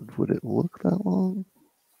around, would it look that long?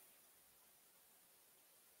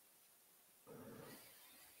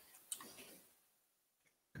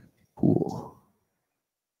 Cool.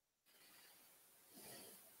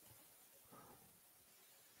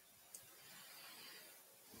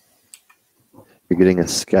 You're getting a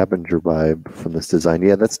scavenger vibe from this design.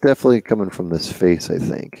 Yeah, that's definitely coming from this face, I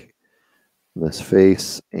think. From this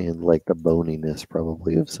face and like the boniness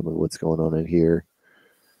probably of some of what's going on in here.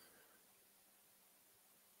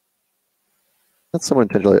 That's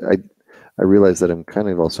somewhat intentional. I realize that I'm kind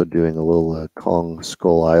of also doing a little Kong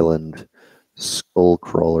Skull Island skull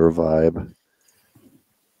crawler vibe.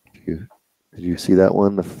 Did you see that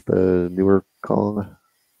one, the newer Kong?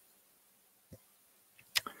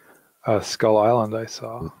 Skull Island, I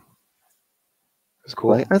saw. It was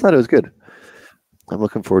cool. I thought it was good. I'm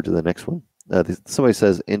looking forward to the next one. Somebody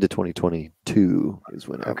says into 2022 is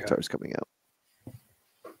when Avatar's coming out.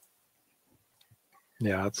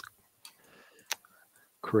 Yeah, it's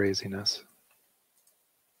craziness.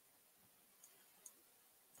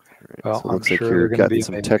 Right, well, so it looks like you're getting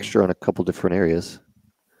some texture on a couple different areas.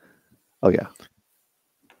 Oh, yeah.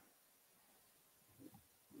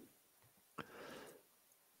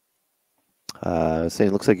 Saying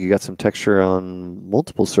it looks like you got some texture on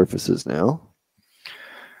multiple surfaces now.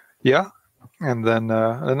 Yeah. And then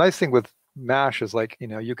the nice thing with Mash is like,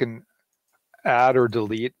 you can add or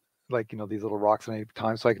delete like, these little rocks at any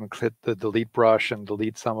time. So I can hit the delete brush and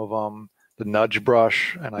delete some of them, the nudge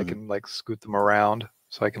brush, and I can like scoot them around.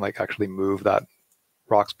 So I can like actually move that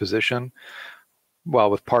rock's position.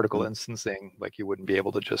 While with particle instancing, like you wouldn't be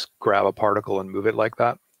able to just grab a particle and move it like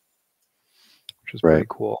that, which is pretty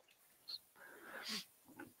cool.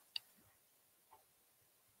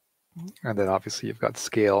 And then obviously you've got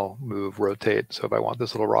scale, move, rotate. So if I want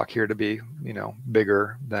this little rock here to be,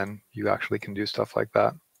 bigger, then you actually can do stuff like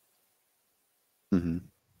that. Mm-hmm.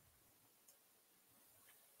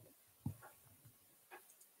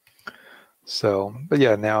 So, but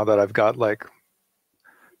yeah, now that I've got like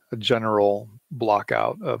a general block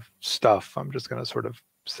out of stuff, I'm just going to sort of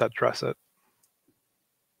set dress it.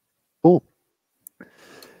 Cool.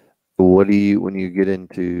 What do you, when you get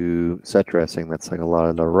into set dressing, that's like a lot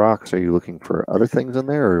of the rocks, are you looking for other things in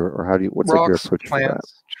there, or how do you, what's rocks, like your approach plants, for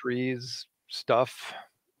that? trees, stuff,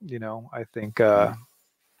 I think,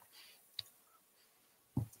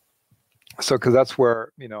 So, because that's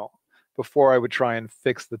where, before I would try and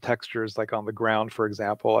fix the textures, like on the ground, for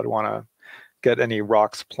example, I'd want to get any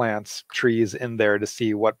rocks, plants, trees in there to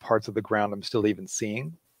see what parts of the ground I'm still even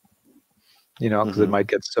seeing. Because it might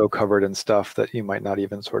get so covered in stuff that you might not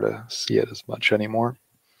even sort of see it as much anymore.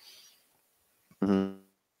 Mm-hmm.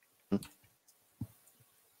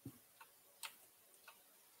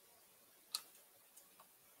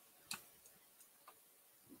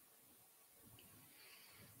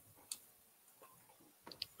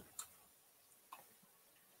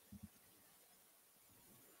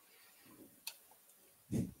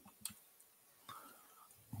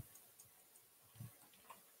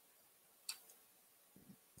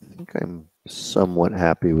 I think I'm somewhat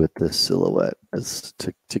happy with this silhouette as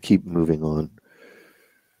to keep moving on.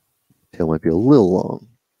 Tail might be a little long.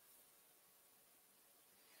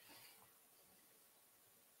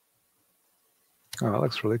 Oh, it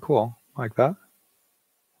looks really cool. Like that.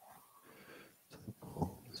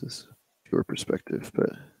 This is pure perspective,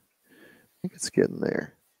 but I think it's getting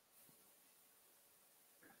there.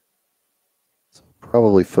 So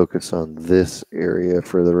probably focus on this area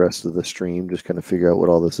for the rest of the stream, just kind of figure out what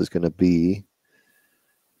all this is going to be.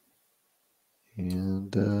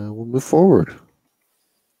 And we'll move forward.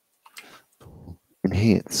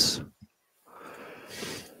 Enhance.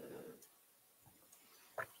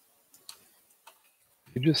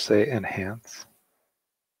 You just say enhance.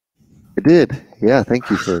 I did. Yeah, thank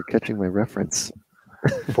you for catching my reference.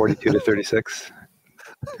 42 to 36.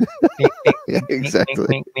 Yeah,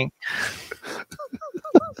 exactly.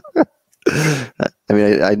 I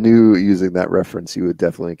mean, I knew using that reference you would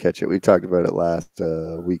definitely catch it. We talked about it last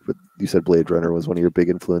week, but you said Blade Runner was one of your big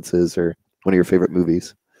influences or one of your favorite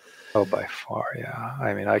movies. Oh, by far, yeah.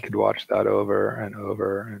 I mean, I could watch that over and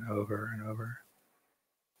over and over and over.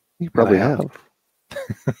 You probably have.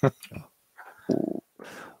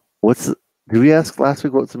 Did we ask last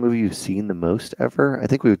week what's the movie you've seen the most ever? I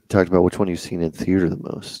think we talked about which one you've seen in theater the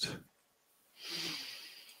most.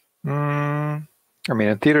 I mean,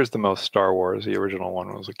 in theaters, the most Star Wars. The original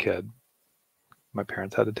one was a kid. My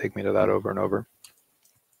parents had to take me to that over and over.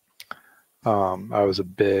 I was a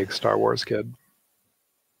big Star Wars kid.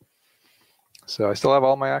 So I still have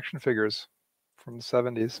all my action figures from the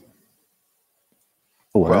 70s.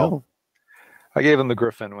 Oh, wow. Well, I gave him the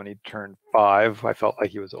Griffin when he turned 5. I felt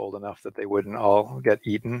like he was old enough that they wouldn't all get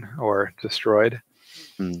eaten or destroyed.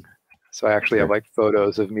 So I actually have like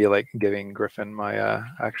photos of me like giving Griffin my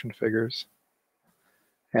action figures.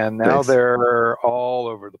 And now they're all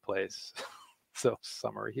over the place. So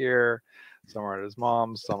some are here, some are at his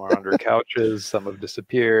mom's, some are under couches, some have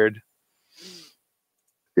disappeared.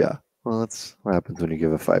 Yeah. Well, that's what happens when you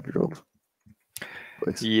give a 5-year-old.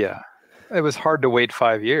 Yeah. It was hard to wait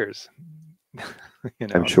 5 years.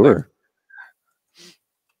 I'm sure. I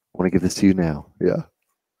want to give this to you now. Yeah.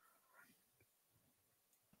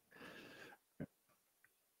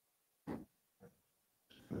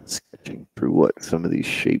 Sketching through what some of these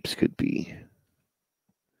shapes could be.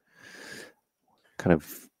 Kind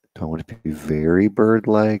of don't want it to be very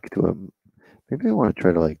bird-like. Maybe I want to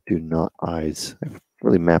try to like do not eyes. I've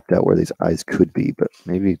really mapped out where these eyes could be, but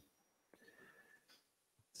maybe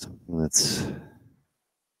something that's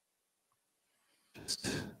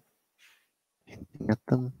just hinting at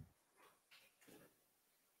them.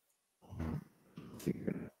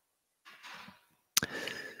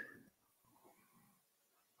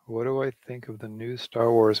 What do I think of the new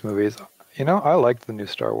Star Wars movies? I liked the new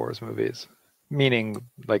Star Wars movies, meaning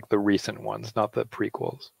like the recent ones, not the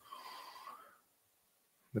prequels.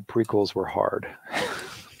 The prequels were hard.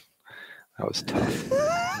 That was tough.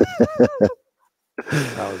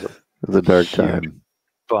 That was a dark time.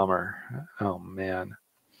 Bummer. Oh man.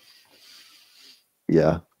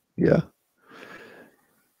 Yeah.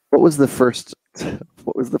 What was the first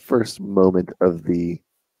moment of I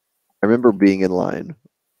remember being in line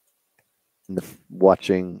and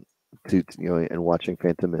watching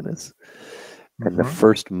Phantom Menace. And the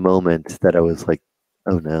first moment that I was like,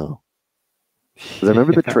 oh no. Because I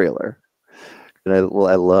remember the trailer. And I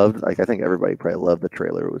loved, I think everybody probably loved the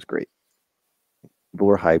trailer. It was great. People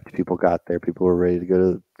were hyped. People got there. People were ready to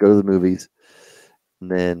go to the movies.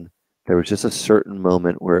 And then there was just a certain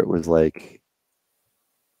moment where it was like,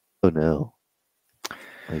 oh no.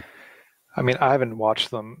 I mean, I haven't watched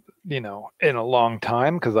them, in a long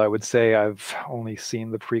time because I would say I've only seen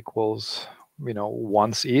the prequels,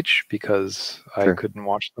 once each because I couldn't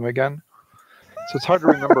watch them again. So it's hard to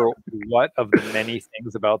remember what of the many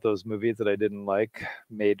things about those movies that I didn't like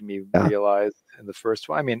made me realize in the first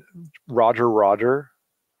one. I mean, Roger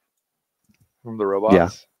from the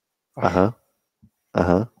Robots. Yeah.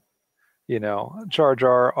 Jar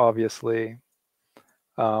Jar, obviously.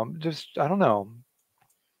 Just, I don't know.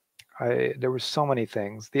 There were so many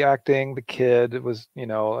things. The acting, the kid, it was,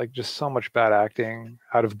 like just so much bad acting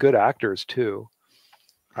out of good actors too.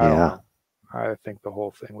 I don't Yeah. know. I think the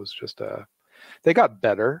whole thing was just they got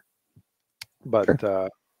better, but Sure.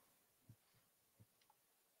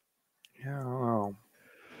 yeah, I don't know.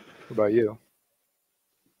 What about you?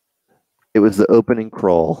 It was the opening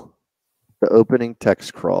crawl, the opening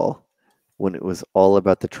text crawl, when it was all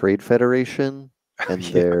about the Trade Federation and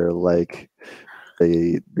Yeah. their like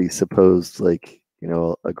the supposed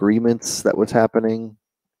agreements that was happening.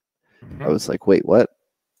 I Mhm. was like, wait, what?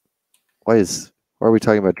 Why are we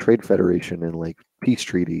talking about Trade Federation and like peace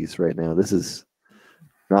treaties right now? This is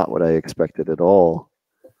not what I expected at all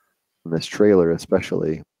in this trailer,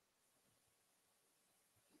 especially.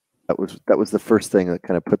 That was the first thing that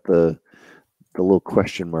kind of put the little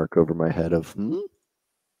question mark over my head of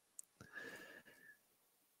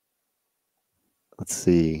let's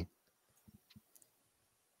see.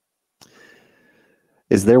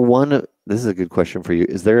 Is there one this is a good question for you.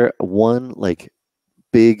 Is there one like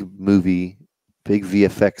big movie, big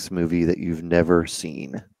VFX movie that you've never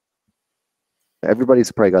seen?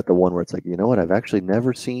 Everybody's probably got the one where it's like, you know what, I've actually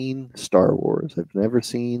never seen Star Wars. I've never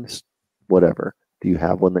seen whatever. Do you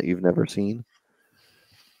have one that you've never seen?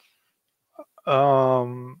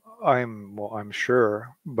 I'm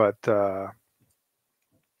sure, but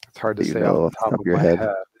it's hard to That you say off know the off the top top of of your my head?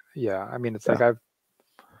 head. Yeah, I mean, it's like Yeah.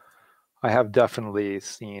 I have definitely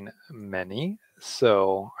seen many,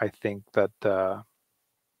 so I think that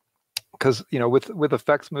because with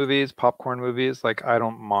effects movies, popcorn movies, like I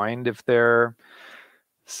don't mind if they're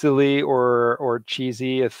silly or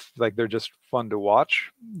cheesy, if like they're just fun to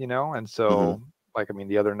watch, and Mm-hmm. so like I mean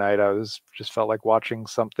the other night I was just felt like watching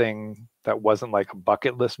something that wasn't like a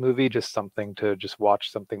bucket list movie, just something to just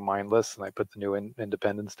watch, something mindless, and I put the new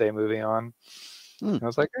Independence Day movie on, Mm, and I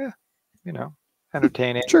was like, you know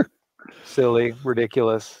entertaining, sure. silly,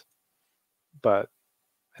 ridiculous, but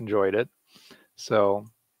enjoyed it. So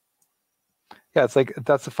yeah, it's like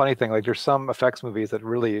that's the funny thing. Like there's some effects movies that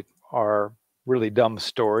really are really dumb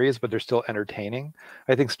stories, but they're still entertaining.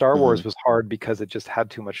 I think Star Mm-hmm. Wars was hard because it just had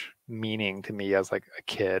too much meaning to me as like a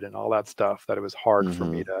kid and all that stuff, that it was hard for Mm-hmm.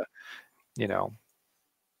 me to, you know,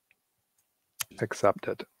 accept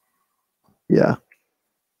it. Yeah,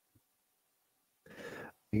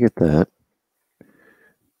 I get that.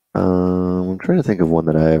 I'm trying to think of one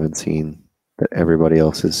that I haven't seen that everybody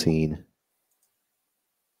else has seen.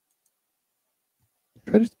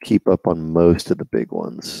 Try to keep up on most of the big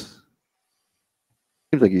ones.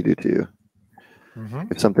 Seems like you do too. Hmm.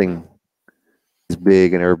 If something is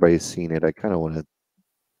big and everybody's seen it, I kind of want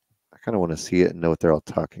to see it and know what they're all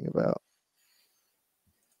talking about.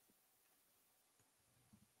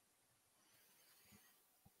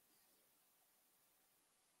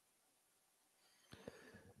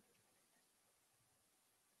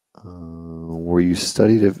 Where you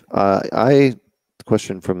studied it? The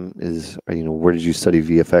question from is, where did you study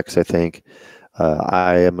VFX? I think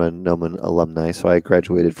I am a Gnomon alumni, so I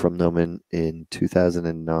graduated from Gnomon in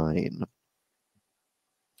 2009.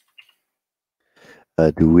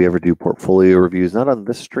 Do we ever do portfolio reviews? Not on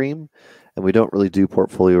this stream, and we don't really do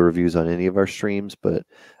portfolio reviews on any of our streams. But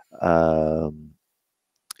um,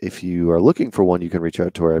 if you are looking for one, you can reach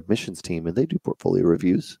out to our admissions team, and they do portfolio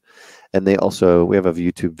reviews. And we have a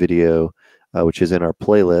YouTube video, which is in our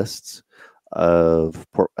playlists I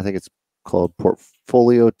think it's called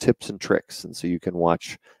Portfolio Tips and Tricks. And so you can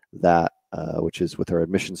watch that, which is with our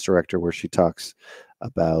admissions director, where she talks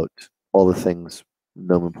about all the things,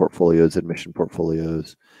 Gnomon portfolios, admission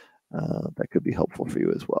portfolios, that could be helpful for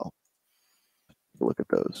you as well. Look at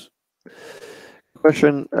those.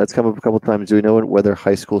 Question that's come up a couple of times. Do we know whether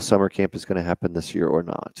high school summer camp is going to happen this year or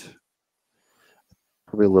not?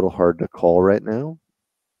 Probably a little hard to call right now.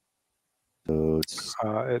 So it's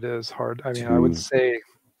It is hard. I mean, I would two. say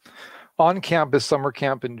on campus summer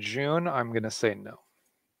camp in June. I'm going to say no.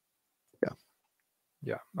 Yeah.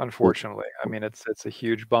 Yeah, Well, unfortunately. I mean, it's a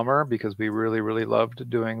huge bummer because we really, really loved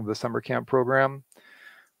doing the summer camp program.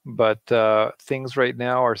 But things right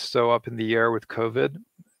now are so up in the air with COVID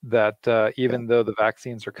that yeah. even though the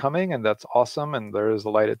vaccines are coming and that's awesome and there is a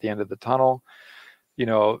light at the end of the tunnel,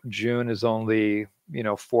 June is only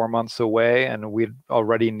 4 months away, and we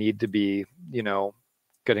already need to be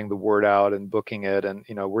getting the word out and booking it, and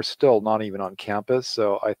we're still not even on campus.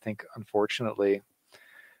 So I think unfortunately,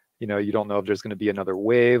 you don't know if there's going to be another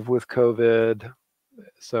wave with COVID.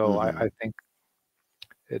 So Mm-hmm. I think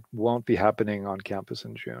it won't be happening on campus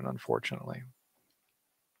in June, unfortunately.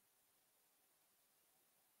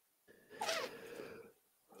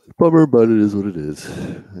 Bummer, but it is what it is.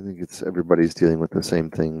 I think it's everybody's dealing with the same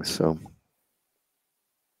things. So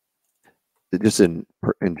just in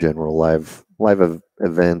general,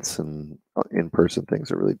 events and in-person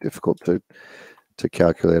things are really difficult to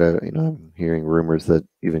calculate. I'm hearing rumors that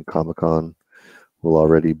even Comic-Con will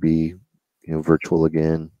already be virtual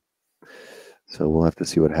again. So we'll have to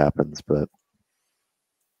see what happens, but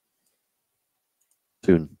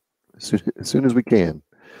soon as soon as we can.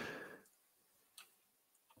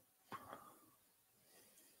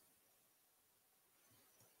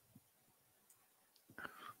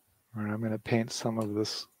 All right, I'm going to paint some of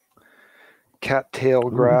this cattail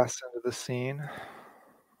grass into the scene.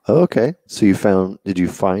 Okay, so did you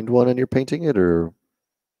find one and you're painting it, or?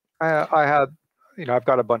 I had, I've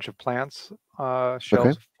got a bunch of plants,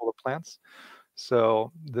 shelves full of plants.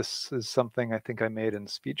 So this is something I think I made in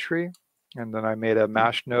SpeedTree, and then I made a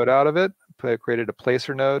mesh node out of it. Created a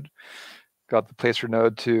placer node, got the placer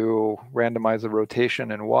node to randomize the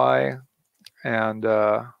rotation in Y, and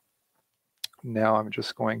now I'm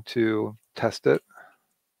just going to test it.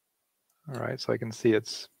 All right, so I can see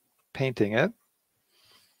it's painting it.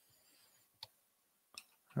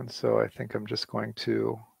 And so I think I'm just going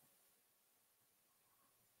to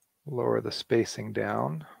lower the spacing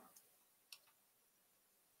down.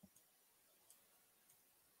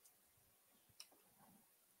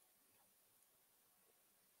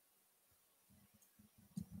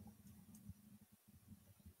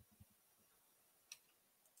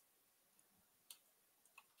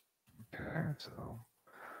 Okay, so.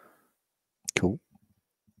 Cool.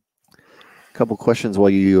 A couple questions while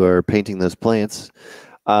you are painting those plants.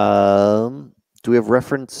 Do we have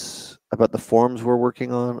reference about the forms we're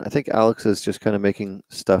working on? I think Alex is just kind of making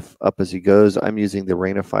stuff up as he goes. I'm using the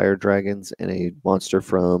Rain of Fire dragons and a monster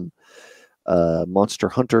from Monster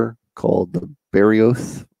Hunter called the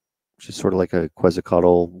Barioth, which is sort of like a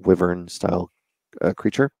Quetzalcoatl wyvern style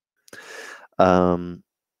creature.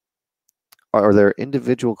 Are there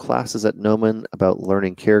individual classes at Gnomon about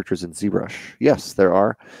learning characters in ZBrush? Yes, there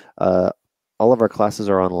are. All of our classes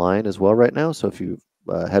are online as well right now. So if you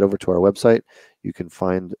head over to our website, you can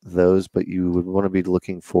find those, but you would want to be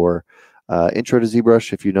looking for Intro to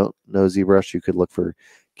ZBrush. If you don't know ZBrush, you could look for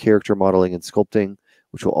character modeling and sculpting,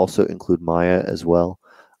 which will also include Maya as well.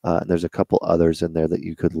 And there's a couple others in there that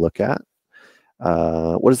you could look at.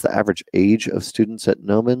 What is the average age of students at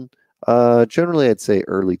Gnomon? Generally, I'd say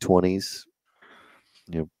early 20s.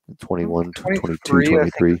 21 to 22, 23. I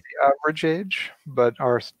think is the average age, but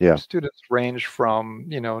our students range from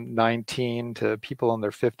 19 to people in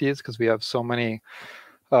their 50s, because we have so many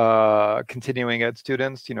continuing ed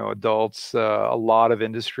students, adults, a lot of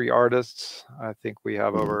industry artists. I think we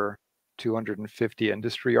have over 250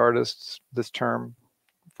 industry artists this term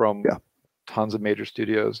from tons of major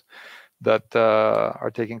studios that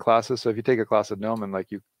are taking classes. So if you take a class at Gnomon, like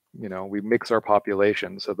we mix our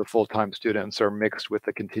population. So the full-time students are mixed with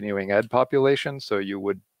the continuing ed population. So you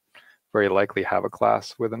would very likely have a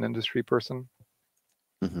class with an industry person,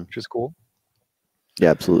 which is cool. Yeah,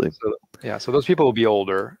 absolutely. So those people will be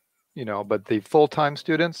older, but the full-time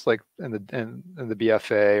students, like in the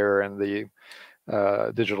BFA or in the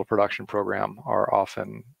digital production program, are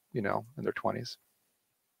often, in their 20s.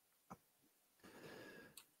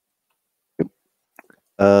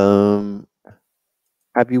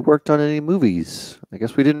 Have you worked on any movies? I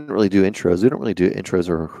guess we didn't really do intros. We don't really do intros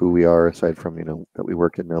or who we are, aside from that we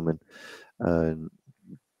work at Gnomon.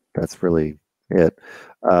 That's really it.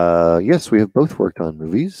 Yes, we have both worked on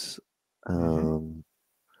movies.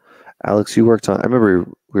 Alex, you worked on. I remember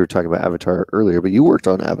we were talking about Avatar earlier, but you worked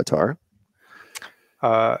on Avatar.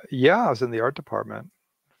 Yeah, I was in the art department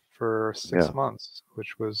for 6 months,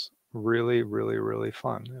 which was really, really, really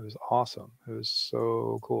fun. It was awesome. It was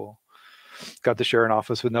so cool. Got to share an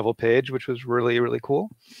office with Neville Page, which was really, really cool.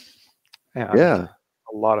 And a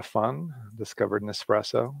lot of fun. Discovered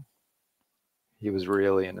Nespresso. He was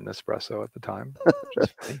really into Nespresso at the time, which is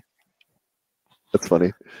funny. That's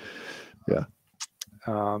funny. Yeah.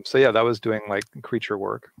 So yeah, that was doing like creature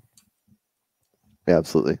work. Yeah,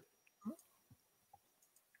 absolutely.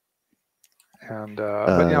 And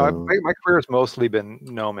but my career has mostly been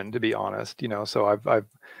Gnomon, to be honest. So I've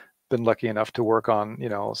been lucky enough to work on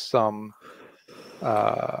some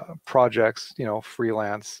projects,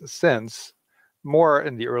 freelance since, more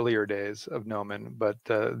in the earlier days of Gnomon, but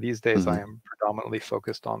these days I am predominantly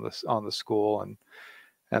focused on the school,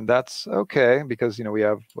 and that's okay, because we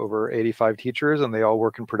have over 85 teachers and they all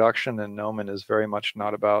work in production, and Gnomon is very much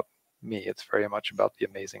not about me. It's very much about the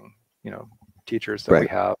amazing teachers that we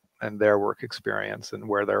have and their work experience and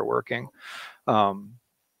where they're working. But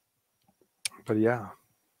yeah.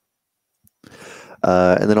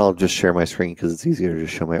 And then I'll just share my screen because it's easier to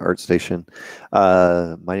show my ArtStation.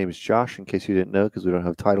 My name is Josh, in case you didn't know, because we don't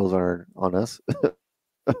have titles on us.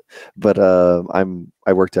 But I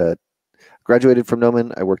graduated from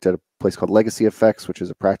Gnomon. I worked at a place called Legacy Effects, which is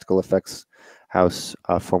a practical effects house,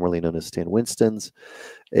 formerly known as Stan Winston's.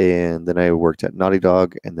 And then I worked at Naughty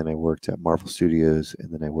Dog, and then I worked at Marvel Studios,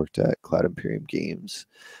 and then I worked at Cloud Imperium Games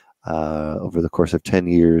over the course of 10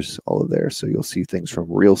 years, all of there. So you'll see things from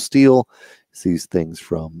Real Steel, see things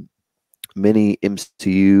from Mini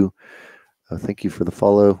MCU. Thank you for the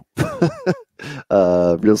follow.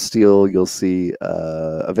 Real Steel, you'll see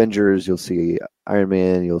Avengers, you'll see Iron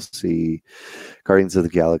Man, you'll see Guardians of the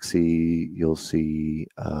Galaxy, you'll see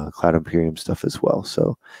Cloud Imperium stuff as well.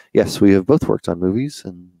 So yes, we have both worked on movies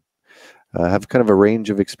and have kind of a range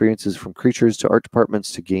of experiences from creatures to art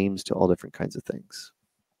departments to games to all different kinds of things.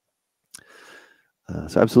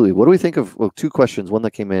 So absolutely. What do we think of, well, two questions. One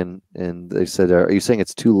that came in and they said, are you saying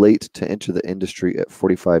it's too late to enter the industry at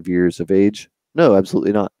 45 years of age? No,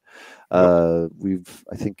 absolutely not. I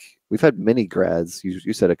think we've had many grads.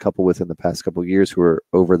 You said a couple within the past couple of years who are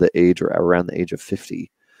over the age or around the age of 50.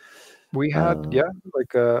 We had,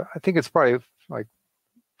 I think it's probably like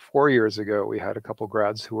 4 years ago, we had a couple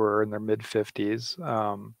grads who were in their mid 50s.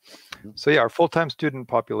 So yeah, our full-time student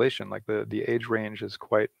population, like the age range is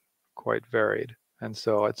quite varied. And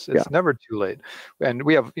so it's never too late. And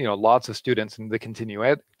we have, lots of students in the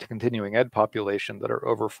continuing ed population that are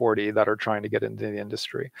over 40 that are trying to get into the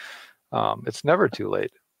industry. It's never too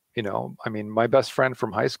late. I mean, my best friend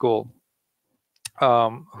from high school,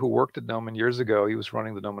 who worked at Gnomon years ago, he was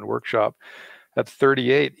running the Gnomon workshop. At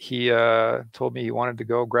 38, he told me he wanted to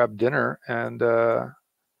go grab dinner, and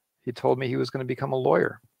he told me he was going to become a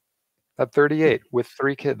lawyer at 38 with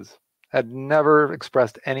 3 kids. Had never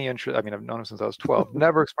expressed any interest. I mean, I've known him since I was 12.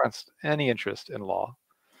 Never expressed any interest in law.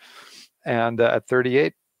 And at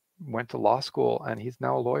 38, went to law school, and he's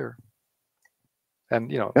now a lawyer.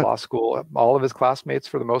 And law school, all of his classmates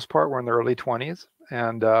for the most part were in their early 20s.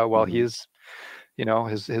 And while he's,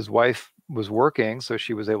 his wife was working, so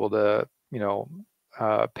she was able to,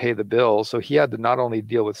 pay the bills. So he had to not only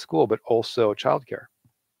deal with school but also childcare.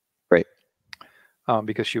 Right.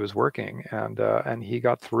 Because she was working, and he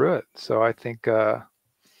got through it. So I think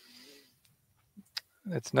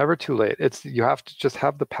it's never too late. You have to just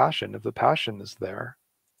have the passion. If the passion is there,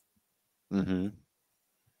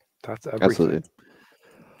 that's everything. Absolutely.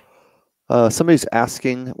 Somebody's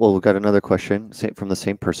asking, well, we've got another question from the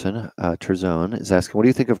same person. Terzone is asking, what do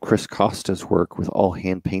you think of Chris Costa's work with all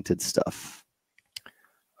hand-painted stuff?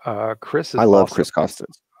 Chris is I love awesome. Chris Costa.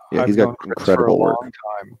 Yeah, I've he's got known Chris incredible for a work. long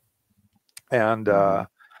time. And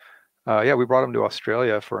we brought him to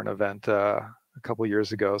Australia for an event a couple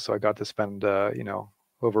years ago. So I got to spend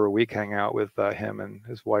over a week hanging out with him and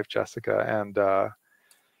his wife Jessica. And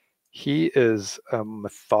he is a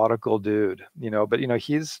methodical dude, but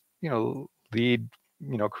he's lead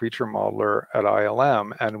creature modeler at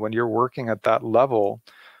ILM. And when you're working at that level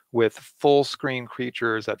with full screen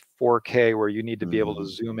creatures at 4K, where you need to be able to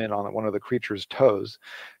zoom in on one of the creature's toes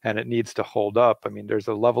and it needs to hold up. I mean, there's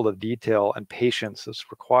a level of detail and patience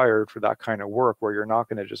that's required for that kind of work, where you're not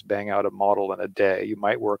going to just bang out a model in a day. You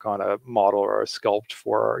might work on a model or a sculpt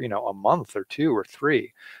for, a month or 2 or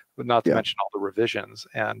 3, but not to mention all the revisions.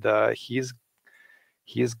 And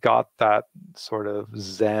he's got that sort of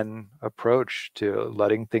Zen approach to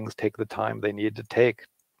letting things take the time they need to take.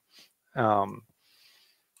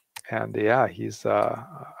 And yeah, he's I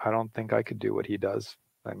don't think I could do what he does.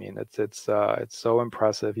 I mean, it's so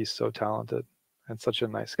impressive. He's so talented and such a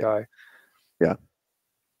nice guy. Yeah.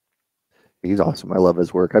 He's awesome. I love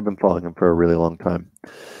his work. I've been following him for a really long time.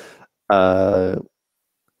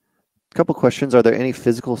 Couple questions. Are there any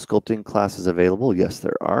physical sculpting classes available? Yes,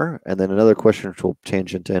 there are. And then another question which will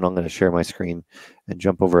tangent in. I'm going to share my screen and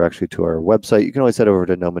jump over actually to our website. You can always head over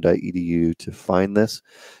to gnomon.edu to find this.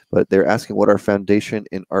 But they're asking what our Foundation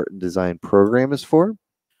in Art and Design program is for.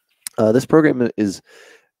 This program is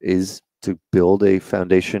to build a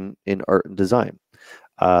foundation in art and design.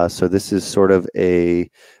 So this is sort of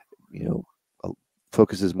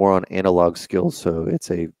focuses more on analog skills. So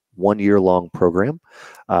it's a 1-year-long program,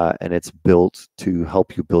 and it's built to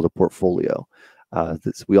help you build a portfolio.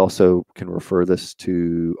 We also can refer this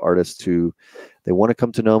to artists who they want to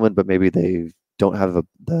come to Gnomon, but maybe they don't have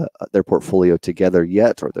their portfolio together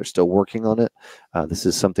yet, or they're still working on it. This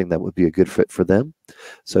is something that would be a good fit for them.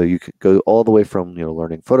 So you could go all the way from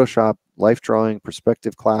learning Photoshop, life drawing,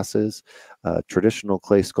 perspective classes, traditional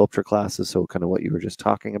clay sculpture classes, so kind of what you were just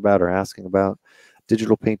talking about or asking about,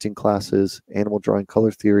 digital painting classes, animal drawing,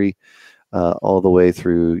 color theory, all the way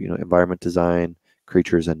through environment design,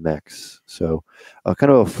 creatures, and mechs. So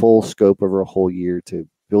kind of a full scope over a whole year to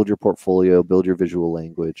build your portfolio, build your visual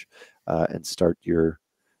language, and start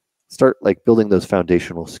like building those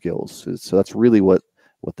foundational skills. So that's really what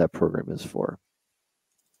that program is for.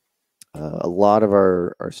 A lot of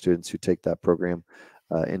our students who take that program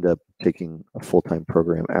end up taking a full-time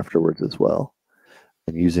program afterwards as well,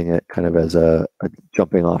 and using it kind of as a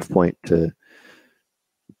jumping off point to,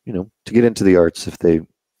 to get into the arts if they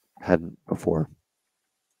hadn't before.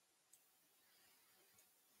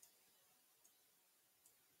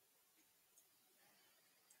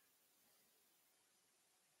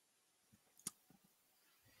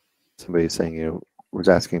 Somebody saying, was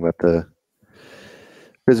asking about the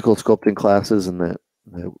physical sculpting classes, and that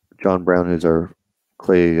John Brown, who's our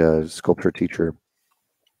clay sculpture teacher,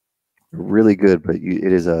 really good, but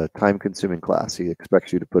it is a time-consuming class. He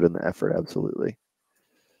expects you to put in the effort, absolutely.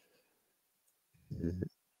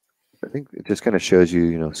 I think it just kind of shows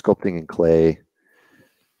you, sculpting in clay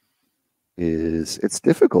it's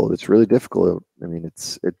difficult. It's really difficult. I mean,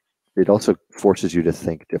 it also forces you to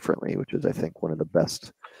think differently, which is, I think, one of the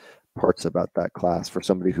best parts about that class for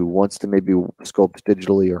somebody who wants to maybe sculpt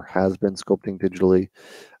digitally or has been sculpting digitally.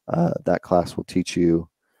 That class will teach you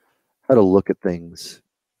how to look at things.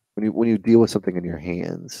 When you deal with something in your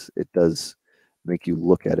hands, it does make you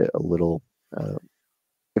look at it a little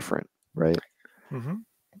different, right? Mm-hmm.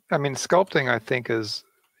 I mean, sculpting, I think, is,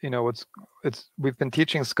 we've been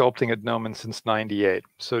teaching sculpting at Gnomon since '98.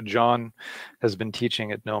 So John has been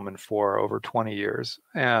teaching at Gnomon for over 20 years.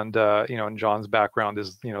 And, and John's background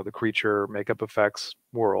is, the creature makeup effects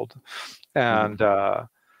world. And, mm-hmm.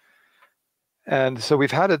 And so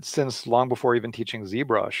we've had it since long before even teaching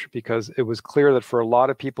ZBrush, because it was clear that for a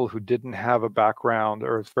lot of people who didn't have a background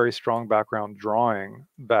or a very strong background drawing,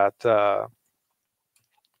 that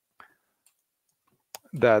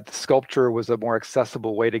sculpture was a more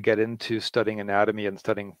accessible way to get into studying anatomy and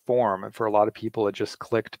studying form. And for a lot of people, it just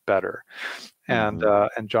clicked better. And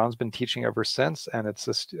and John's been teaching ever since. And it's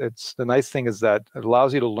the nice thing is that it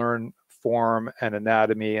allows you to learn form and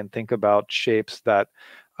anatomy and think about shapes that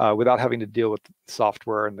without having to deal with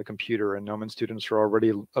software and the computer. And Gnomon students are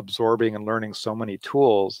already absorbing and learning so many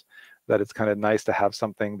tools that it's kind of nice to have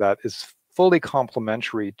something that is fully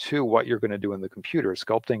complementary to what you're going to do in the computer.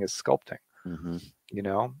 Sculpting is sculpting. Mm-hmm.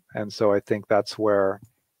 And so I think that's where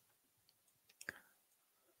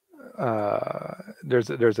there's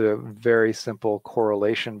a very simple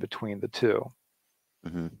correlation between the two.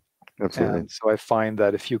 Mm-hmm. Absolutely. And so I find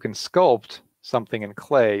that if you can sculpt something in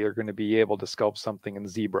clay, you're going to be able to sculpt something in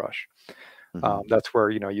ZBrush. Mm-hmm. That's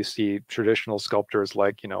where you see traditional sculptors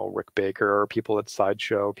like Rick Baker, or people at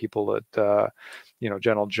Sideshow, people at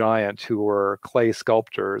Gentle Giant, who were clay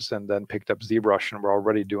sculptors and then picked up ZBrush and were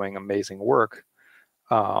already doing amazing work.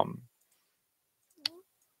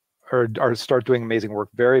 Or start doing amazing work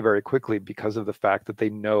very, very quickly because of the fact that they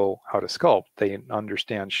know how to sculpt. They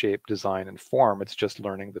understand shape, design, and form. It's just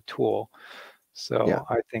learning the tool. So yeah.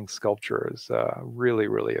 I think sculpture is really,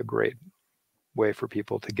 really a great way for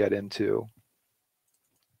people to get into.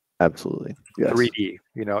 Absolutely. Yes. 3D.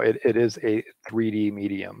 It is a 3D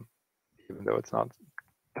medium, even though it's not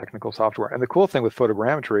technical software. And the cool thing with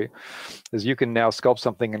photogrammetry is you can now sculpt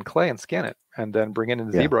something in clay and scan it and then bring it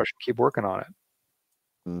into ZBrush and keep working on it.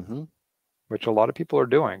 Mm-hmm. Which a lot of people are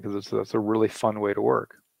doing because that's a really fun way to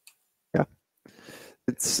work. Yeah,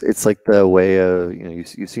 it's like the way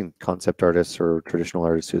you've seen concept artists or traditional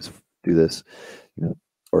artists who do this,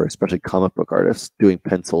 or especially comic book artists doing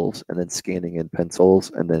pencils and then scanning in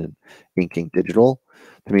pencils and then inking digital.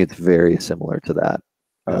 To me, it's very similar to that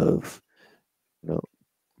of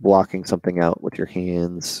blocking something out with your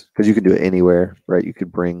hands, because you can do it anywhere, right? You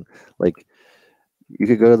could you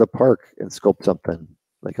could go to the park and sculpt something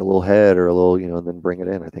like a little head or a little, and then bring it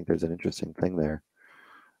in. I think there's an interesting thing there.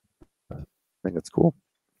 I think that's cool.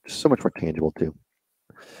 Just so much more tangible too.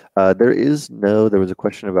 There was a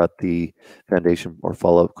question about the foundation, or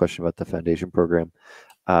follow-up question about the foundation program.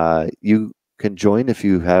 You can join if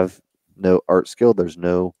you have no art skill. There's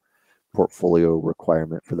no portfolio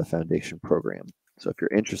requirement for the foundation program. So if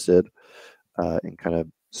you're interested in kind of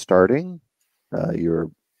starting, you're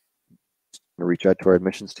going to reach out to our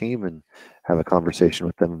admissions team and have a conversation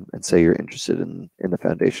with them and say you're interested in the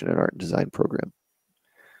foundation and art and design program.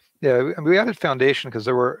 Yeah, we added foundation because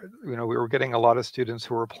we were getting a lot of students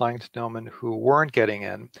who were applying to Gnomon who weren't getting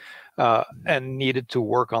in and needed to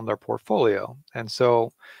work on their portfolio. And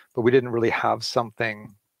so, but we didn't really have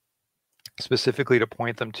something specifically to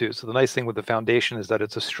point them to. So the nice thing with the foundation is that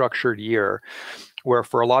it's a structured year where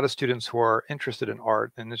for a lot of students who are interested in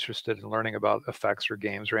art and interested in learning about effects or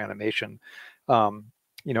games or animation,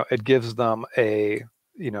 it gives them a,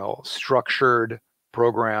 structured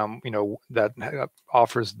program, that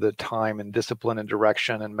offers the time and discipline and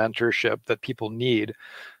direction and mentorship that people need.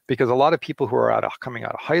 Because a lot of people who are coming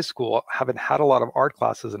out of high school haven't had a lot of art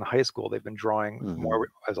classes in high school. They've been drawing more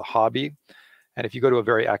as a hobby. And if you go to a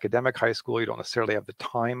very academic high school, you don't necessarily have the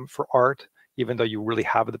time for art, even though you really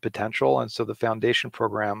have the potential. And so the foundation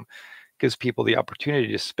program gives people the opportunity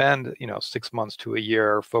to spend, 6 months to a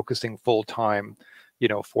year focusing full time,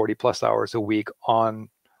 40 plus hours a week on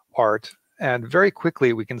art. And very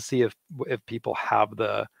quickly we can see if people have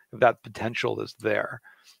if that potential is there,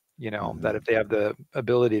 that if they have the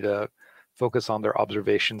ability to focus on their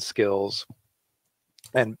observation skills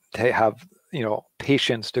and to have,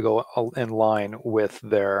 patience to go in line with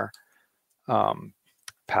their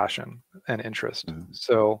passion and interest.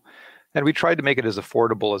 So, and we tried to make it as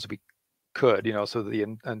affordable as we could, so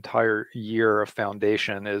the entire year of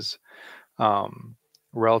foundation is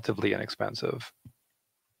relatively inexpensive.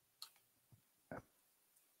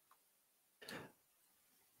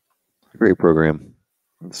 Great program.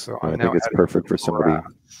 So I think it's perfect for somebody.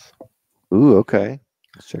 Ooh, okay.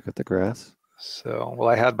 Let's check out the grass. So, well,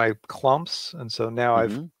 I had my clumps, and so now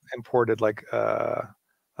I've imported like a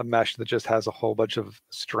mesh that just has a whole bunch of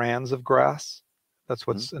strands of grass. That's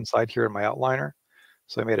what's inside here in my outliner.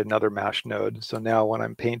 So I made another mesh node. So now when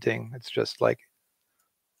I'm painting, it's just like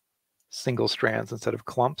single strands instead of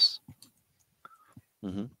clumps.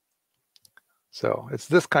 So it's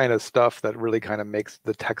this kind of stuff that really kind of makes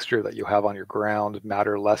the texture that you have on your ground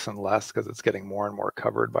matter less and less, because it's getting more and more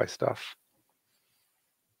covered by stuff.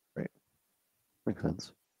 Right. Makes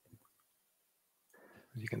sense.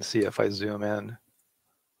 You can see if I zoom in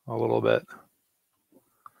a little bit,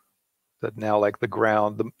 that now like the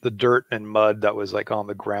ground, the dirt and mud that was like on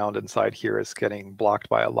the ground inside here is getting blocked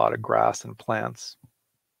by a lot of grass and plants.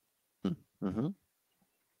 So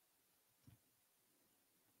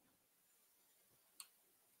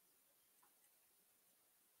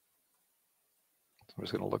I'm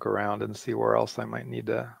just going to look around and see where else I might need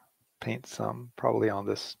to paint some, probably on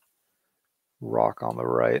this rock on the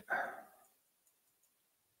right.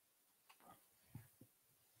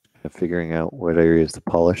 Figuring out what areas to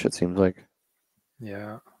polish, it seems like.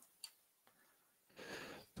 Yeah.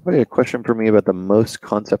 Somebody had a question for me about the most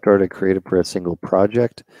concept art I created for a single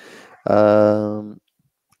project. That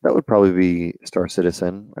would probably be Star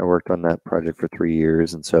Citizen. I worked on that project for 3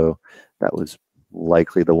 years, and so that was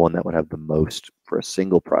likely the one that would have the most for a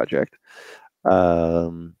single project.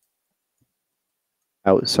 Outside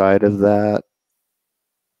of that,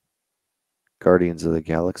 Guardians of the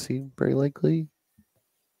Galaxy, very likely.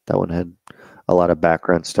 That one had a lot of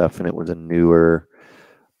background stuff, and it was a newer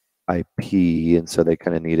IP, and so they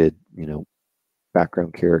kind of needed,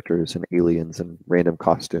 background characters and aliens and random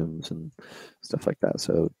costumes and stuff like that.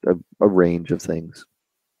 So a range of things.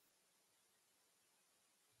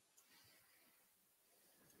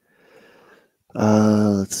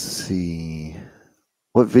 Let's see.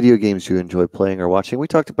 What video games do you enjoy playing or watching? We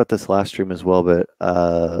talked about this last stream as well, but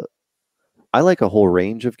I like a whole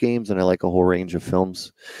range of games and I like a whole range of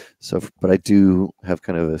films. So, but I do have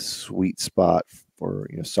kind of a sweet spot or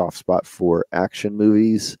soft spot for action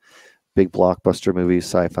movies, big blockbuster movies,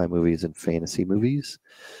 sci-fi movies, and fantasy movies.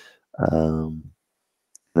 And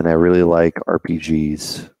I really like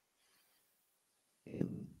RPGs.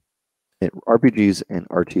 And RPGs and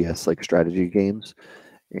RTS, like strategy games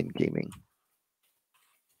and gaming.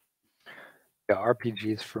 Yeah,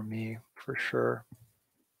 RPGs for me, for sure.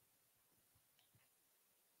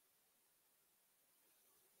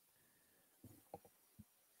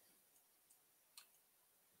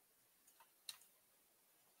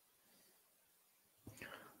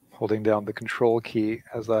 Holding down the control key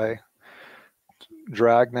as I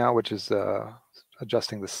drag now, which is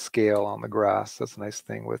adjusting the scale on the grass. That's a nice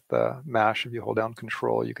thing with MASH. If you hold down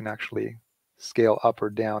control, you can actually scale up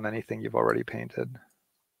or down anything you've already painted.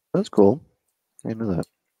 That's cool. I know that.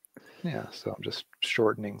 Yeah, so I'm just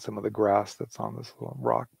shortening some of the grass that's on this little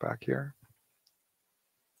rock back here.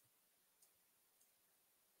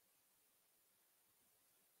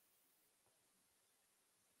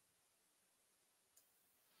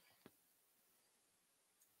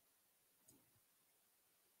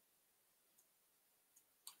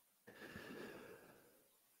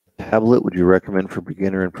 Tablet would you recommend for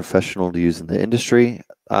beginner and professional to use in the industry?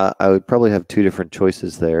 I would probably have two different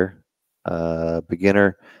choices there.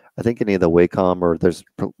 Beginner, I think any of the Wacom, or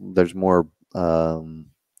there's more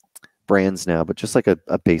brands now, but just like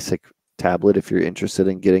a basic tablet, if you're interested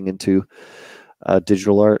in getting into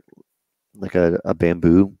digital art, like a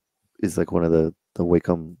Bamboo is like one of the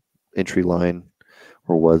Wacom entry line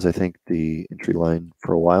or was, I think, the entry line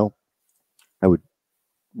for a while. I would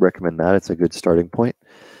recommend that. It's a good starting point.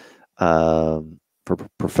 For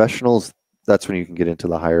professionals, that's when you can get into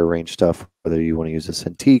the higher range stuff, whether you want to use a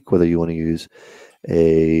Cintiq, whether you want to use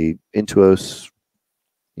a Intuos,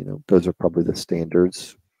 those are probably the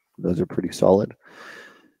standards. Those are pretty solid.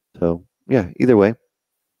 So yeah, either way.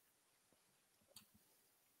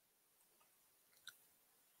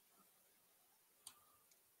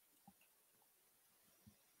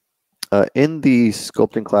 In the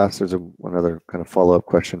sculpting class, there's another kind of follow-up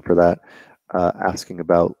question for that, asking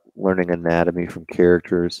about learning anatomy from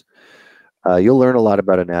characters. You'll learn a lot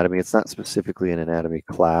about anatomy. It's not specifically an anatomy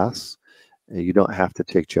class. You don't have to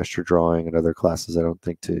take gesture drawing and other classes, I don't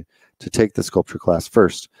think, to take the sculpture class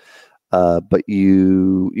first. But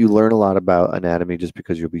you learn a lot about anatomy just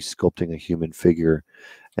because you'll be sculpting a human figure.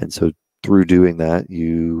 And so through doing that,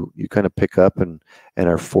 you kind of pick up and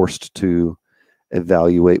are forced to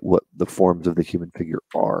evaluate what the forms of the human figure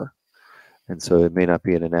are. And so it may not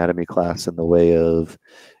be an anatomy class in the way of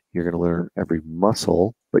you're going to learn every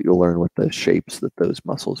muscle, but you'll learn what the shapes that those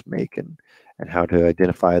muscles make and how to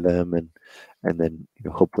identify them and then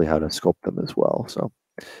hopefully how to sculpt them as well. So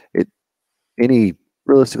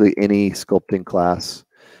realistically any sculpting class,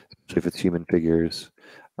 especially if it's human figures,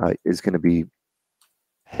 is going to be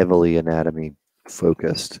heavily anatomy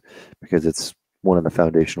focused because it's one of the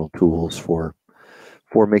foundational tools for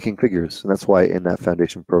making figures. And that's why in that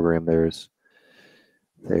foundation program there's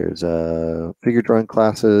figure drawing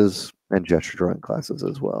classes and gesture drawing classes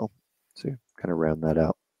as well. So you kind of round that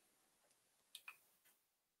out.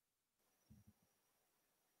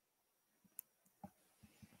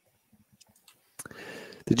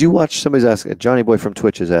 Did you watch, somebody's asking, Johnny Boy from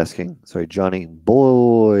Twitch is asking, sorry, Johnny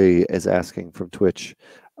Boy is asking from Twitch,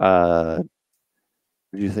 what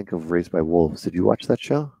did you think of Raised by Wolves? Did you watch that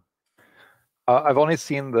show? I've only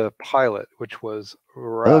seen the pilot, which was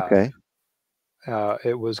rad. Okay.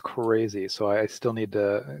 It was crazy, so I still need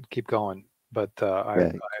to keep going. But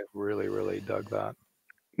I really, really dug that.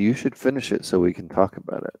 You should finish it so we can talk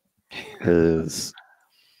about it, because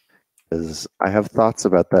I have thoughts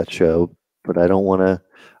about that show, but I don't want to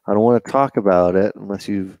talk about it unless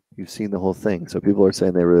you've seen the whole thing. So people are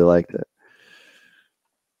saying they really liked it.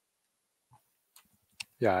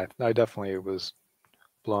 Yeah, I definitely was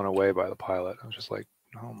blown away by the pilot. I was just like,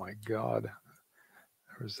 oh my god.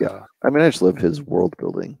 I mean, I just love his world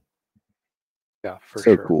building. Yeah, for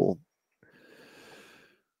sure. So cool.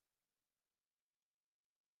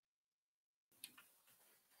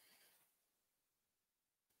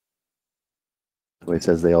 Somebody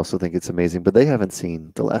says they also think it's amazing, but they haven't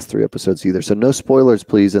seen the last 3 episodes either. So no spoilers,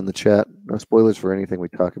 please, in the chat. No spoilers for anything we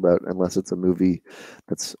talk about unless it's a movie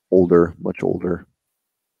that's older, much older.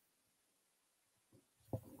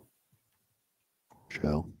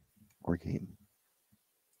 Show or game.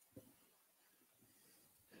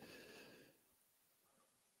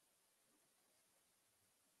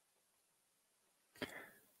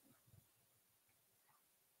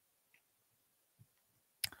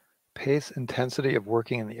 Pace, intensity of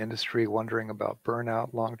working in the industry, wondering about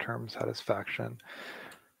burnout, long-term satisfaction.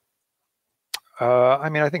 I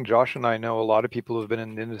mean, I think Josh and I know a lot of people who've been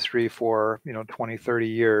in the industry for 20, 30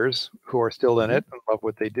 years who are still in it and love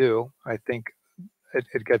what they do. I think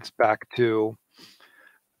it gets back to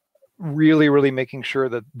really, really making sure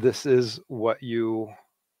that this is what you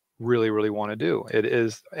really, really want to do. It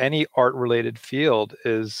is, any art related field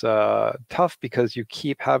is tough because you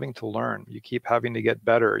keep having to learn, you keep having to get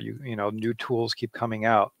better, new tools keep coming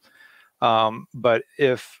out. But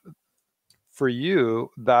if for you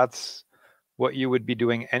that's what you would be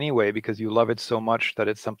doing anyway because you love it so much that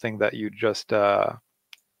it's something that you just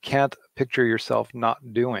can't picture yourself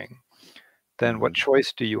not doing, then what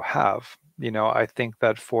choice do you have? I think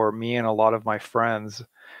that for me and a lot of my friends,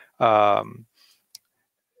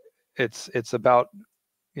 it's about,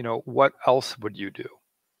 what else would you do?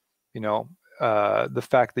 The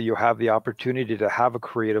fact that you have the opportunity to have a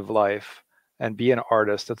creative life and be an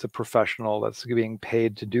artist that's a professional that's being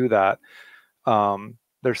paid to do that.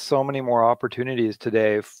 There's so many more opportunities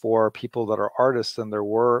today for people that are artists than there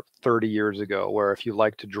were 30 years ago, where if you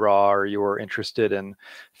like to draw or you were interested in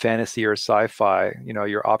fantasy or sci-fi,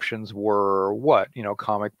 your options were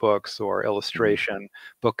comic books or illustration,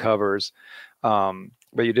 book covers.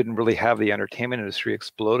 But you didn't really have the entertainment industry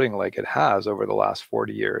exploding like it has over the last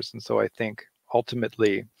 40 years. And so I think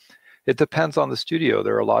ultimately it depends on the studio.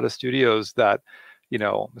 There are a lot of studios that,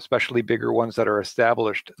 especially bigger ones that are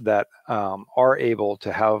established, that are able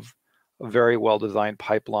to have very well designed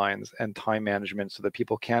pipelines and time management so that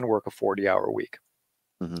people can work a 40-hour week.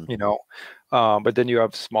 But then you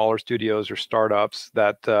have smaller studios or startups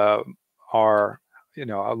that are,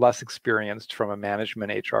 less experienced from a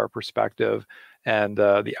management HR perspective, and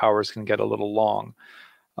the hours can get a little long.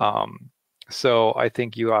 So I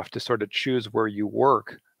think you have to sort of choose where you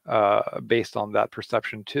work based on that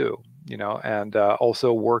perception too, and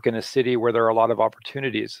also work in a city where there are a lot of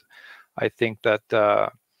opportunities. I think that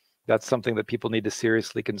that's something that people need to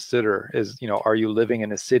seriously consider is, are you living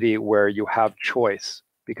in a city where you have choice?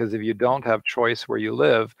 Because if you don't have choice where you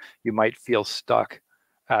live, you might feel stuck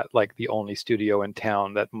at like the only studio in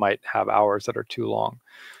town that might have hours that are too long.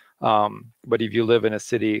 But if you live in a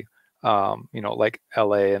city, like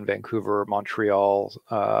LA and Vancouver, Montreal,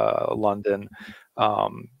 London,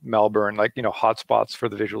 Melbourne, like, hotspots for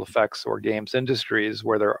the visual effects or games industries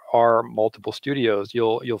where there are multiple studios,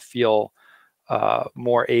 you'll feel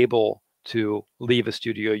more able to leave a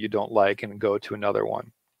studio you don't like and go to another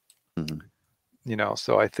one. Mm-hmm.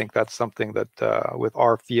 So I think that's something that with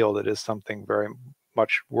our field, it is something very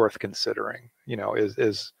much worth considering,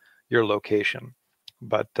 is your location.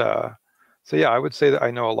 But so yeah, I would say that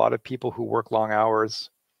I know a lot of people who work long hours,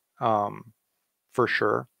 for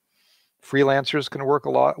sure. Freelancers can work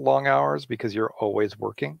a lot long hours because you're always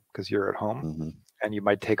working because you're at home, Mm-hmm. and you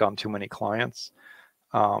might take on too many clients.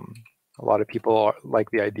 A lot of people like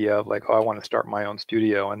the idea of like, oh, I want to start my own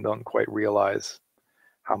studio, and don't quite realize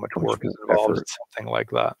how much work is involved in something like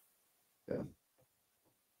that. Yeah.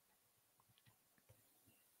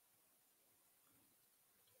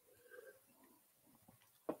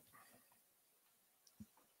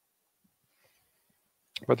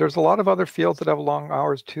 But there's a lot of other fields that have long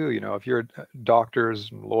hours too. If you're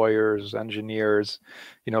doctors, lawyers, engineers,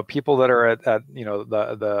 people that are at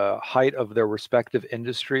the height of their respective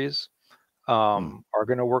industries, are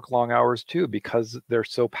going to work long hours too because they're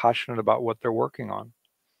so passionate about what they're working on,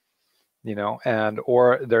 and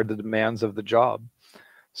or they're the demands of the job.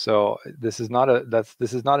 So this is not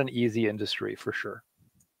an easy industry for sure,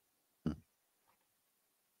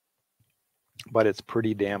 but it's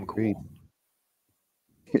pretty damn cool.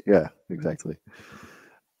 Yeah, exactly.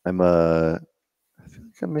 I feel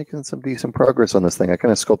like I'm making some decent progress on this thing. I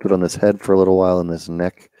kind of sculpted on this head for a little while and this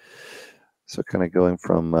neck. So kind of going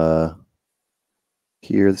from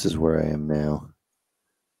here, this is where I am now.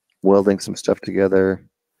 Welding some stuff together,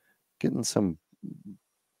 getting some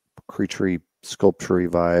creaturey, sculpture-y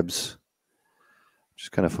vibes. Which is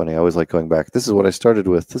kind of funny. I always like going back. This is what I started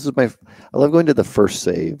with. I love going to the first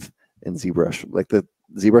save in ZBrush. Like the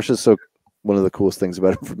ZBrush is so, one of the coolest things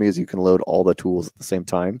about it for me is you can load all the tools at the same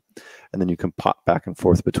time, and then you can pop back and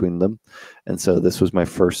forth between them. And so this was my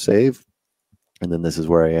first save, and then this is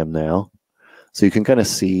where I am now. So you can kind of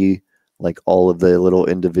see like all of the little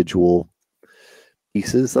individual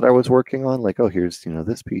pieces that I was working on. Like, oh, here's,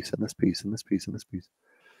 this piece and this piece and this piece and this piece,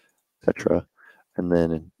 etc. And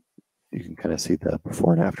then you can kind of see the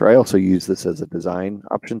before and after. I also use this as a design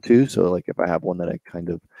option too. So like if I have one that I kind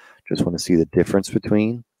of just want to see the difference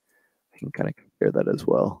between, I can kind of compare that as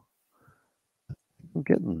well.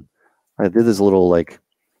 I did this little like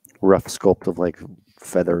rough sculpt of like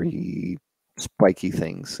feathery, spiky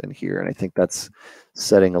things in here. And I think that's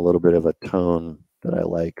setting a little bit of a tone that I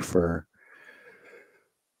like for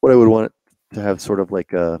what I would want to have, sort of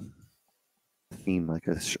like a theme, like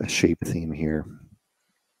a shape theme here.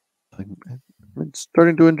 I'm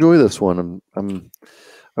starting to enjoy this one.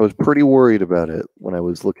 I was pretty worried about it when I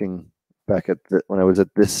was looking back at when I was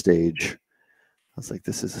at this stage. I was like,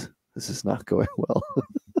 this is not going well.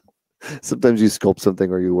 Sometimes you sculpt something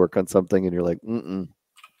or you work on something and you're like,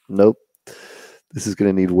 nope, this is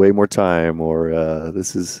going to need way more time, or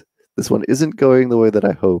this one isn't going the way that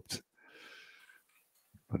I hoped.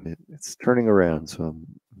 But it's turning around, so I'm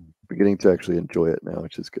beginning to actually enjoy it now,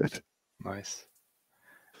 which is good. Nice.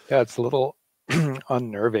 Yeah, it's a little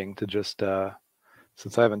unnerving to just,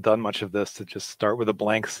 since I haven't done much of this, to just start with a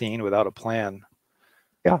blank scene without a plan.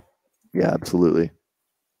 Yeah, absolutely.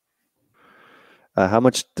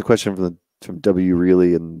 The question from W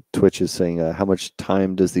Really and Twitch is saying, how much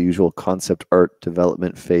time does the usual concept art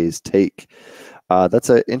development phase take? That's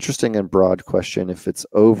an interesting and broad question. If it's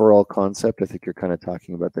overall concept, I think you're kind of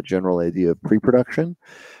talking about the general idea of pre-production.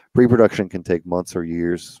 Pre-production can take months or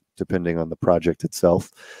years, depending on the project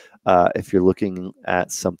itself. If you're looking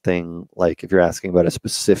at something like, if you're asking about a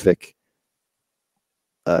specific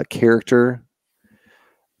character,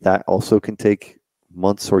 that also can take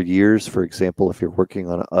months or years. For example, if you're working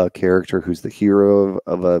on a character who's the hero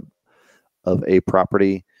of a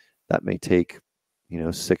property, that may take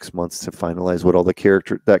 6 months to finalize what all that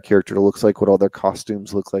character looks like, what all their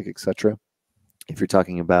costumes look like, etc. If you're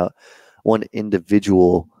talking about one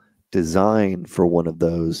individual design for one of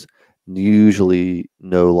those, usually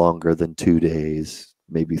no longer than 2 days,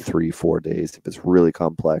 maybe 3-4 days if it's really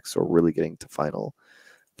complex or really getting to final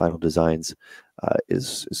designs,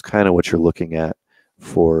 is kind of what you're looking at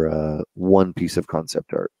for one piece of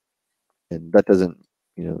concept art. And that doesn't,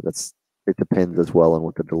 it depends as well on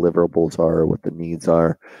what the deliverables are, what the needs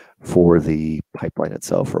are for the pipeline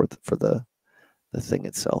itself, or for the thing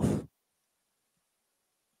itself.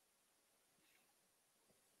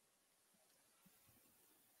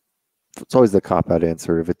 It's always the cop-out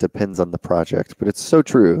answer if it depends on the project, but it's so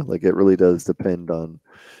true. Like, it really does depend on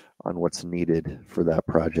what's needed for that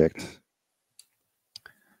project.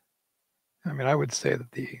 I mean, I would say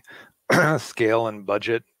that the scale and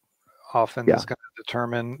budget often is going to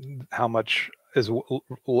determine how much is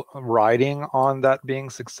riding on that being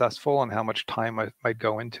successful and how much time might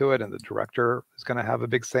go into it, and the director is going to have a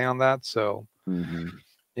big say on that. So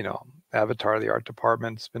Avatar, the art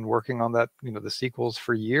department's been working on that, the sequels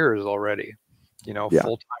for years already,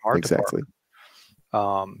 full-time art department.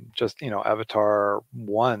 Just Avatar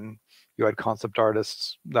 1, you had concept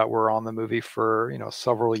artists that were on the movie for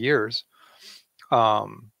several years,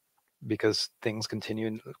 because things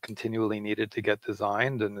continually needed to get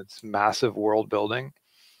designed, and it's massive world building.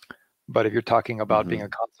 But if you're talking about being a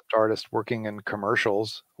concept artist working in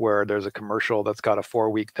commercials, where there's a commercial that's got a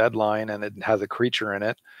 4-week deadline and it has a creature in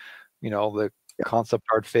it, the concept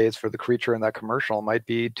art phase for the creature in that commercial might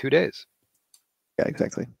be 2 days. Yeah,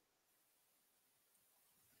 exactly.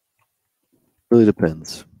 Really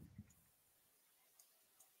depends.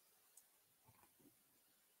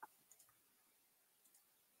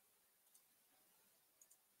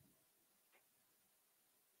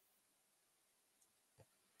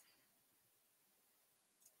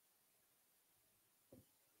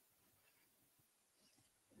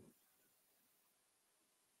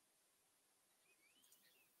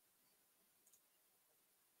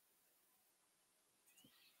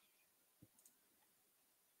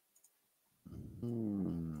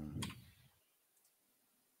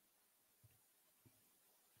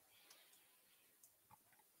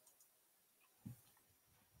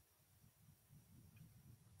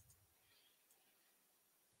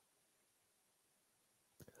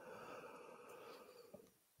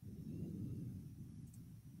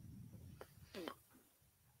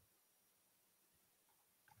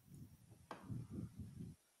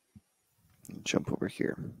 Jump over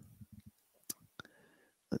here.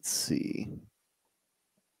 Let's see.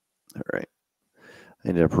 All right. I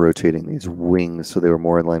ended up rotating these wings so they were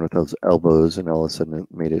more in line with those elbows, and all of a sudden it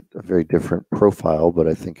made it a very different profile, but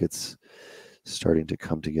I think it's starting to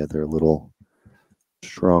come together a little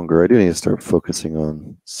stronger. I do need to start focusing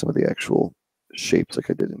on some of the actual shapes like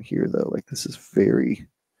I did in here, though. Like, this is very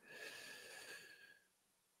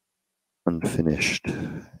unfinished.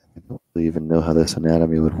 I don't really even know how this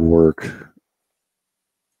anatomy would work.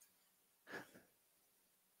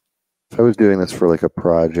 If I was doing this for like a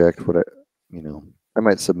project, would I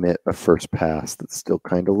might submit a first pass that still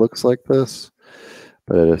kind of looks like this,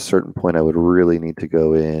 but at a certain point I would really need to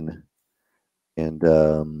go in and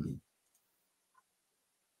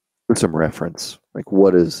with some reference, like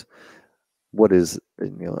what is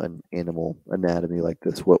an animal anatomy like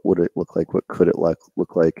this? What would it look like? What could it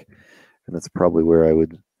look like? And that's probably where I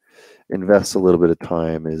would invest a little bit of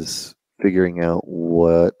time, is figuring out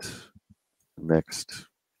what next,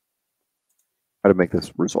 how to make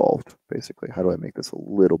this resolved, basically. How do I make this a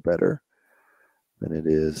little better than it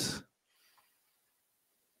is?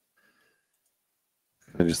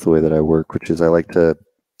 And just the way that I work, which is I like to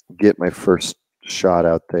get my first shot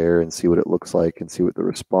out there and see what it looks like and see what the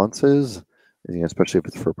response is, especially if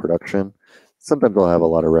it's for production. Sometimes I'll have a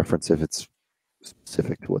lot of reference if it's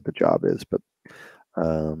specific to what the job is, but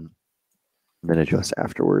then adjust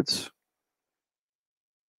afterwards.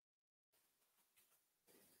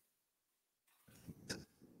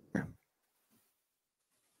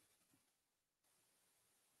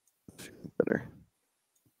 Better.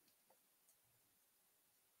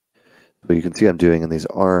 What you can see I'm doing in these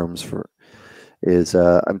arms is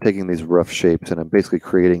I'm taking these rough shapes and I'm basically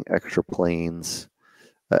creating extra planes,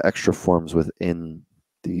 extra forms within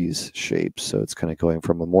these shapes. So it's kind of going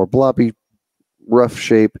from a more blobby, rough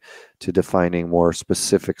shape to defining more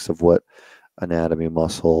specifics of what anatomy,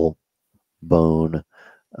 muscle, bone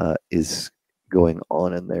is going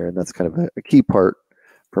on in there. And that's kind of a key part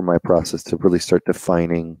for my process to really start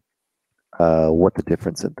defining what the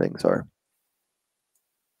difference in things are.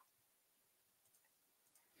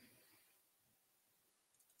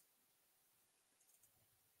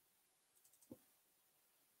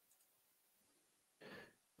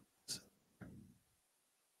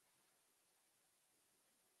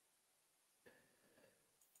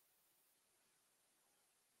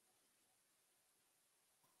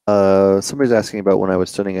 Somebody's asking about when I was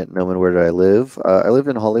studying at Gnomon, where did I live? I lived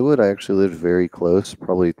in Hollywood. I actually lived very close,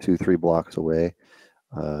 probably 2, 3 blocks away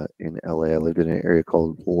in LA. I lived in an area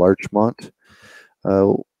called Larchmont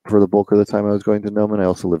uh, for the bulk of the time I was going to Gnomon. I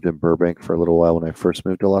also lived in Burbank for a little while when I first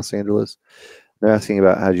moved to Los Angeles. They're asking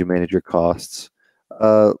about how do you manage your costs.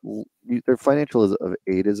 Their financial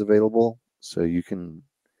aid is available, so you can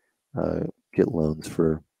get loans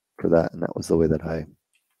for that, and that was the way that I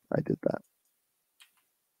did that.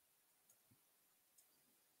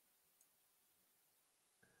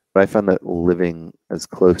 But I found that living as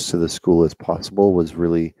close to the school as possible was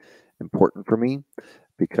really important for me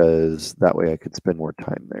because that way I could spend more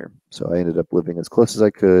time there. So I ended up living as close as I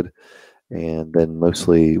could, and then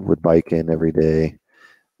mostly would bike in every day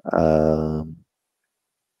to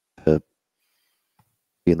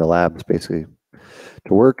be in the labs, basically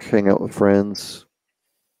to work, hang out with friends,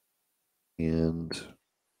 and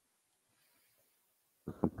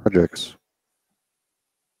projects.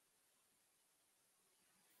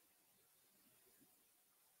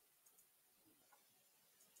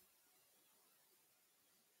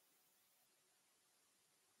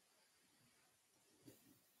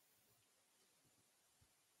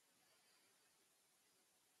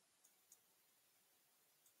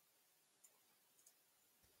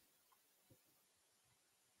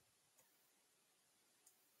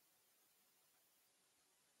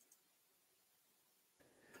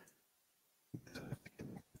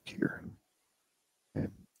 Here. I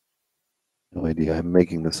have no idea. I'm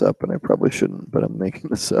making this up, and I probably shouldn't, but I'm making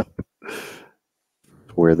this up.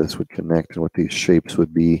 Where this would connect and what these shapes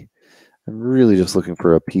would be. I'm really just looking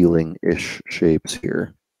for appealing-ish shapes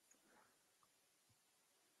here.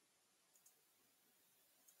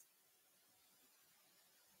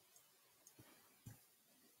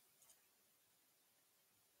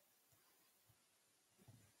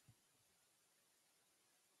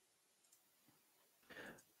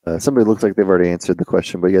 Somebody looks like they've already answered the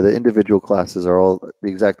question, but yeah, the individual classes are all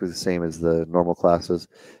exactly the same as the normal classes.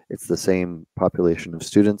 It's the same population of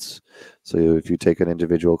students. So if you take an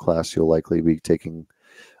individual class, you'll likely be taking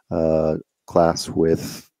a class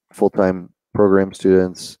with full-time program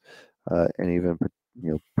students and even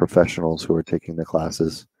professionals who are taking the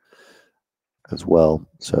classes as well.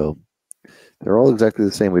 So they're all exactly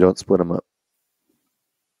the same. We don't split them up.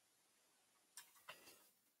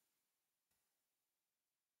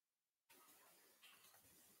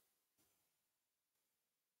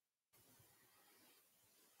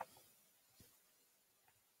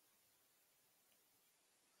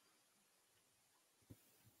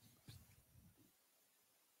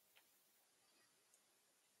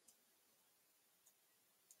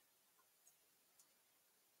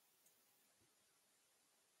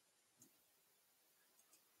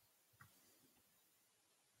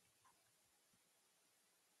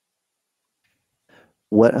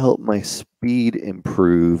 What helped my speed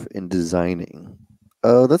improve in designing?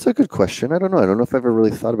 That's a good question. I don't know. I don't know if I've ever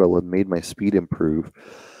really thought about what made my speed improve.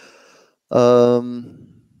 Time.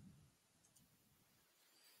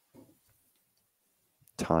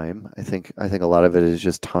 I think a lot of it is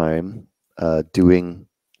just time. Doing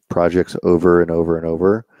projects over and over and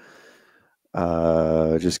over.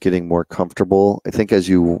 Just getting more comfortable. I think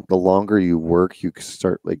the longer you work, you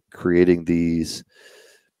start like creating these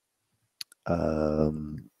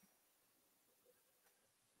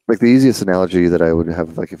like the easiest analogy that I would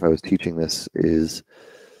have, like if I was teaching this, is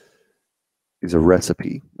a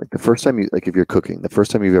recipe. Like the first time if you're cooking, the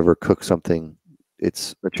first time you've ever cooked something,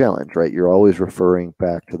 it's a challenge, right? You're always referring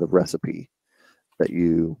back to the recipe that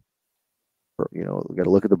you got to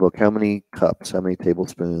look at the book. How many cups? How many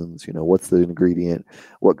tablespoons? What's the ingredient?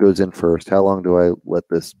 What goes in first? How long do I let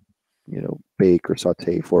this, bake or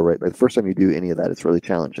saute for? Right. Like the first time you do any of that, it's really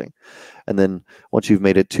challenging. And then once you've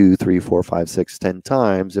made it 2, 3, 4, 5, 6, 10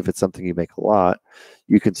 times, if it's something you make a lot,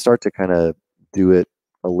 you can start to kind of do it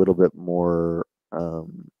a little bit more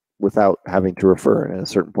without having to refer. And at a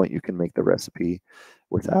certain point, you can make the recipe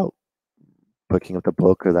without picking up the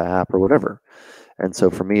book or the app or whatever. And so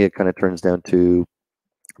for me, it kind of turns down to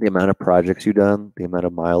the amount of projects you've done, the amount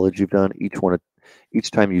of mileage you've done.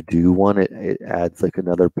 Each time you do one, it adds like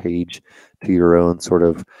another page to your own sort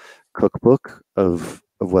of cookbook of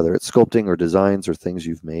whether it's sculpting or designs or things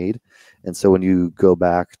you've made. And so when you go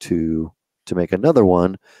back to make another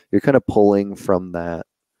one, you're kind of pulling from that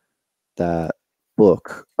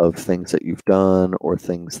book of things that you've done or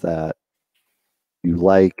things that you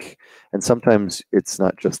like. And sometimes it's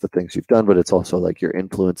not just the things you've done, but it's also like your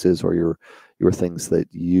influences or your things that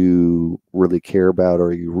you really care about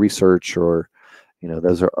or you research, or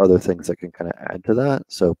those are other things that can kind of add to that.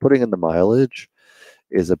 So putting in the mileage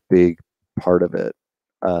is a big part of it.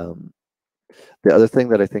 Um, the other thing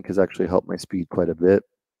that I think has actually helped my speed quite a bit,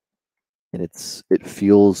 and it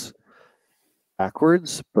feels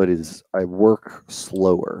backwards, but is I work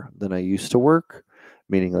slower than I used to work,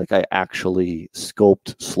 meaning like I actually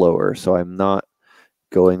sculpt slower. So I'm not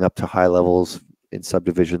going up to high levels in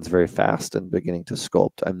subdivisions very fast and beginning to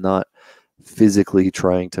sculpt. I'm not physically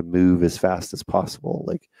trying to move as fast as possible,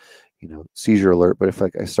 like, seizure alert. But if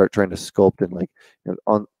like I start trying to sculpt and like,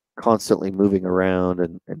 on constantly moving around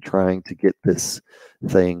and trying to get this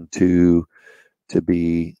thing to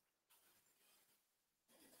be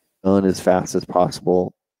done as fast as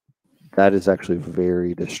possible, that is actually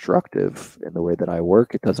very destructive in the way that I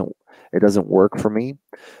work. It doesn't work for me.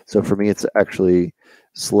 So for me, it's actually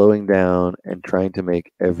slowing down and trying to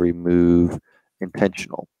make every move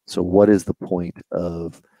intentional. So what is the point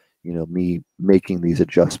of, me making these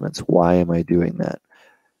adjustments? Why am I doing that?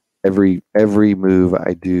 Every move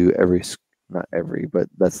I do, not every, but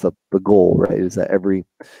that's the goal, right? Is that every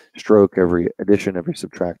stroke, every addition, every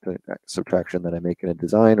subtraction that I make in a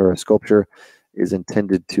design or a sculpture is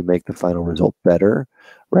intended to make the final result better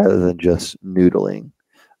rather than just noodling.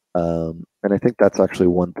 And I think that's actually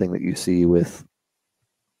one thing that you see with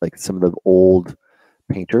like some of the old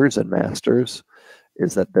painters and masters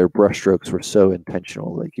is that their brushstrokes were so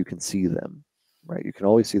intentional, like you can see them, right? You can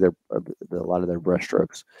always see a lot of their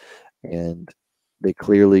brushstrokes, and they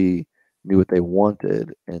clearly knew what they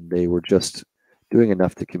wanted, and they were just doing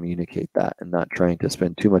enough to communicate that and not trying to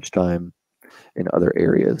spend too much time in other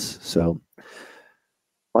areas. So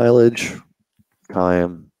mileage,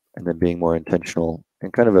 time, and then being more intentional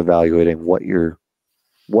and kind of evaluating what you're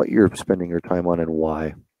spending your time on and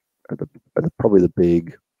why are probably the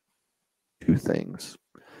big two things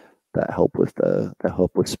that help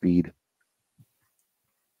with speed. At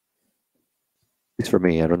least for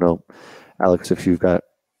me. I don't know, Alex, if you've got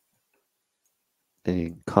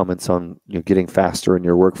any comments on getting faster in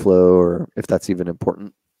your workflow, or if that's even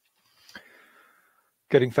important.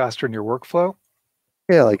 Getting faster in your workflow?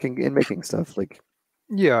 Yeah, like in making stuff. Like,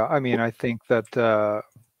 yeah, I mean, I think that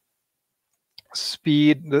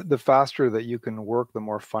speed, the faster that you can work, the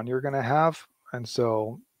more fun you're going to have. And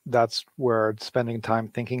so that's where spending time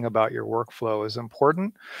thinking about your workflow is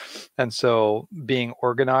important. And so being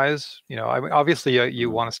organized, I mean, obviously you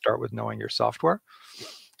want to start with knowing your software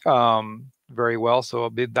very well. So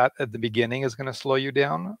that at the beginning is going to slow you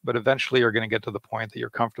down, but eventually you're going to get to the point that you're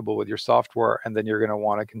comfortable with your software, and then you're going to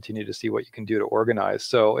want to continue to see what you can do to organize.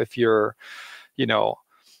 So if you're,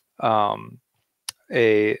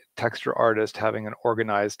 a texture artist, having an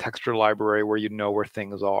organized texture library where you know where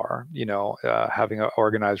things are, having an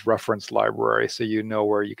organized reference library so you know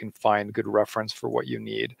where you can find good reference for what you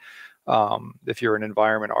need. If you're an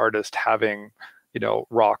environment artist, having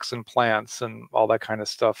rocks and plants and all that kind of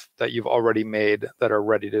stuff that you've already made that are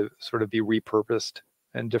ready to sort of be repurposed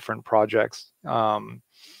in different projects.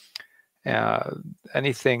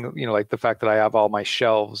 Anything, like the fact that I have all my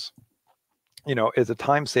shelves, is a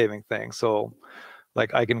time-saving thing. So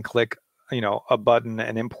like I can click, a button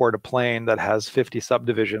and import a plane that has 50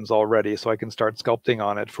 subdivisions already, so I can start sculpting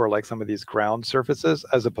on it for like some of these ground surfaces,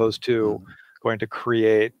 as opposed to going to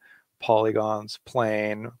create polygons,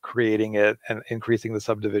 plane, creating it and increasing the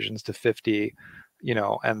subdivisions to 50,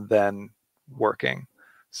 and then working.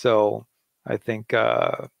 So I think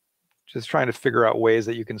just trying to figure out ways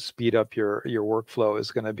that you can speed up your workflow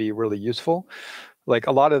is going to be really useful. Like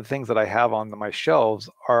a lot of the things that I have on my shelves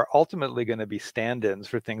are ultimately going to be stand-ins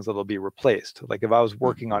for things that'll be replaced. Like if I was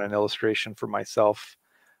working on an illustration for myself,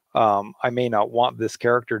 I may not want this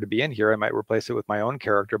character to be in here. I might replace it with my own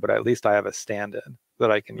character, but at least I have a stand-in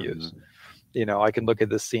that I can use. I can look at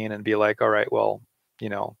this scene and be like, all right, well,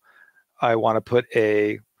 I want to put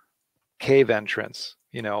a cave entrance,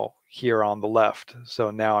 here on the left.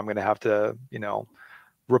 So now I'm going to have to,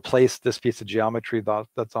 replace this piece of geometry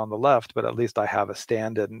that's on the left, but at least I have a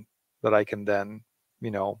stand-in that I can then,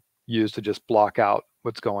 use to just block out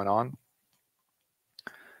what's going on.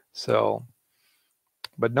 So,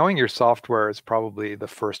 but knowing your software is probably the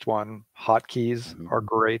first one. Hotkeys are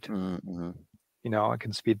great. It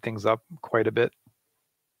can speed things up quite a bit.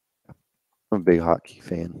 I'm a big hotkey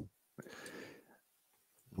fan.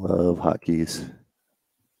 Love hotkeys.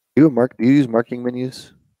 Do you use marking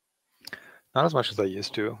menus? Not as much as I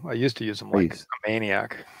used to. I used to use them like a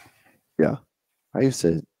maniac. Yeah. I used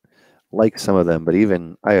to like some of them, but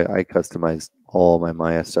even I customized all my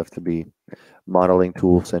Maya stuff to be modeling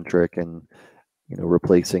tool centric and,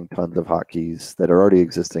 replacing tons of hotkeys that are already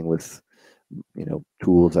existing with,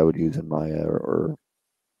 tools I would use in Maya or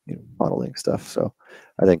modeling stuff. So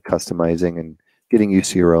I think customizing and getting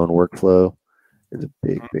used to your own workflow is a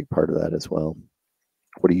big part of that as well.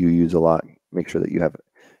 What do you use a lot? Make sure that you have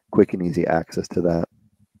quick and easy access to that.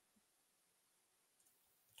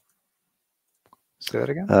 Say that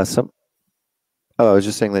again. I was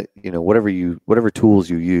just saying that, whatever tools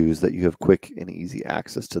you use, that you have quick and easy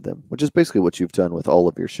access to them, which is basically what you've done with all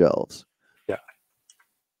of your shelves. Yeah.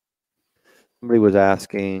 Somebody was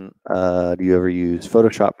asking, do you ever use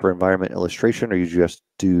Photoshop for environment illustration, or you just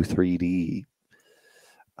do 3D?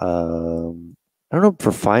 I don't know.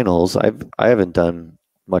 For finals, I haven't done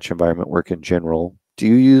much environment work in general.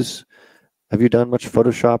 Have you done much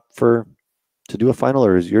Photoshop to do a final,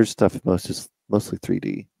 or is your stuff mostly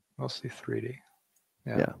 3D? Mostly 3D.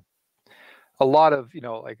 Yeah. A lot of,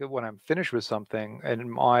 like when I'm finished with something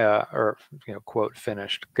and Maya, or, quote,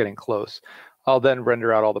 finished, getting close, I'll then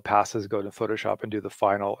render out all the passes, go to Photoshop and do the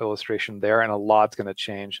final illustration there. And a lot's going to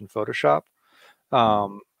change in Photoshop.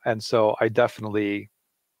 And so I definitely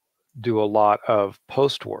do a lot of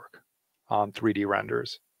post work on 3D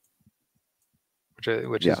renders,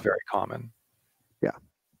 which is very common. Yeah.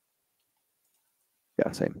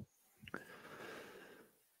 Yeah, same.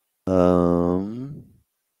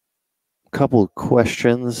 Couple of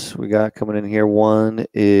questions we got coming in here. One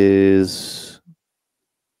is,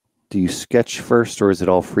 do you sketch first, or is it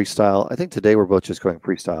all freestyle? I think today we're both just going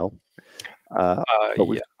freestyle.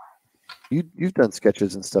 You've done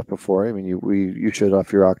sketches and stuff before. I mean, you showed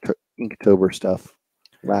off your Inktober stuff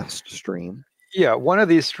last stream. Yeah, one of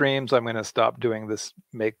these streams I'm going to stop doing this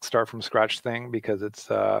start from scratch thing, because it's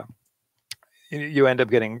you end up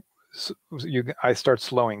getting I start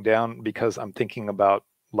slowing down because I'm thinking about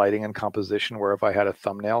lighting and composition, where if I had a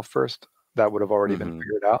thumbnail first, that would have already been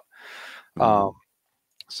figured out.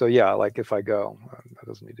 So yeah, like if I go, that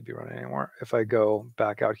doesn't need to be running anymore. If I go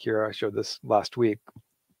back out here, I showed this last week.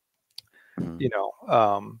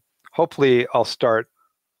 Hopefully I'll start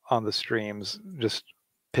on the streams just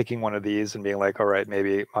picking one of these and being like, all right,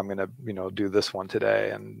 maybe I'm gonna do this one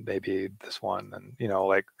today, and maybe this one, and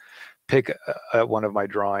like pick one of my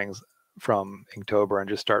drawings from Inktober and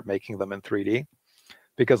just start making them in 3D.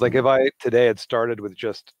 Because like if I today had started with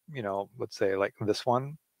just, let's say like this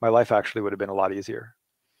one, my life actually would have been a lot easier.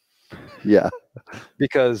 Yeah.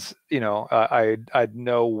 Because, I'd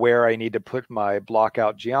know where I need to put my block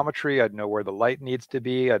out geometry. I'd know where the light needs to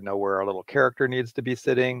be. I'd know where our little character needs to be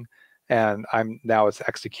sitting. And now it's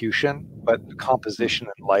execution, but composition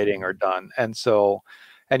and lighting are done. And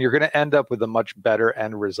you're going to end up with a much better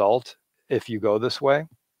end result if you go this way.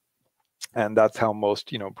 And that's how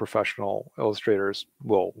most, professional illustrators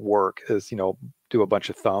will work, is, do a bunch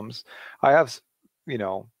of thumbs. I have,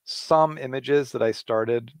 some images that I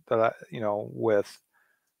started that with,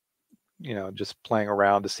 just playing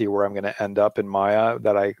around to see where I'm going to end up in Maya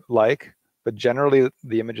that I like. But generally,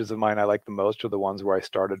 the images of mine I like the most are the ones where I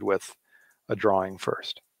started with a drawing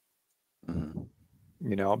first.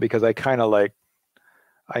 Because I kind of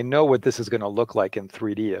I know what this is going to look like in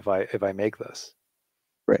 3D if I make this.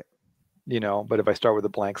 Right. But if I start with a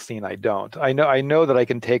blank scene, I don't. I know that I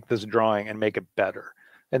can take this drawing and make it better.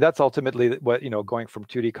 And that's ultimately what, going from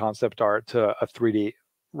 2D concept art to a 3D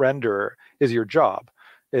render is your job,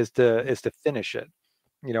 is to finish it.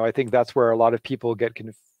 I think that's where a lot of people get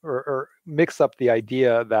or mix up the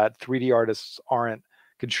idea that 3D artists aren't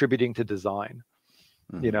contributing to design,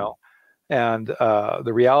 and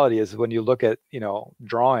the reality is, when you look at,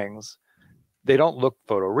 drawings, they don't look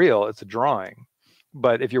photoreal. It's a drawing.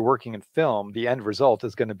 But if you're working in film, the end result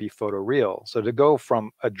is going to be photoreal. So to go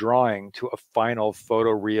from a drawing to a final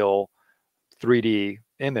photoreal 3D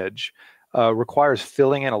image requires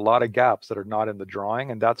filling in a lot of gaps that are not in the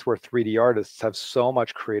drawing. And that's where 3D artists have so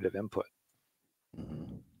much creative input.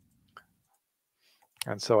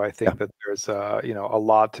 And so I think that there's a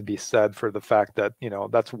lot to be said for the fact that,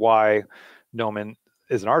 that's why Gnomon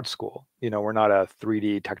is an art school. We're not a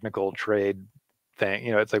 3D technical trade thing.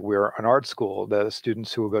 It's like we're an art school. The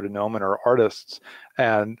students who will go to Gnomon are artists,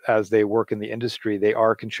 and as they work in the industry, they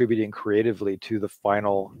are contributing creatively to the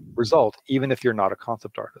final result, even if you're not a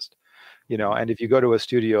concept artist. And if you go to a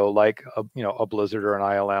studio like a Blizzard or an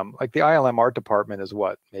ILM, like the ILM art department is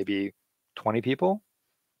what, maybe 20 people,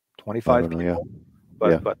 25 people,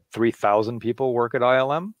 but 3,000 people work at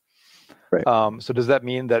ILM. Right. So does that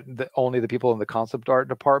mean that only the people in the concept art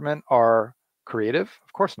department are creative?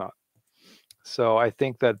 Of course not. So I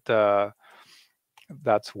think that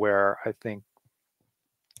that's where I think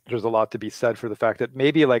there's a lot to be said for the fact that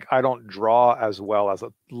maybe like I don't draw as well as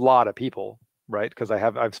a lot of people, right? Because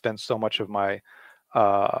I've spent so much of my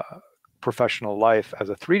professional life as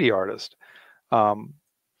a 3D artist.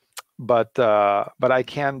 But I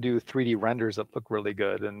can do 3D renders that look really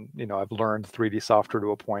good, and I've learned 3D software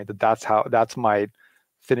to a point that that's my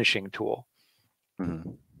finishing tool.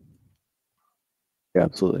 Mm-hmm. Yeah,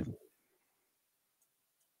 absolutely.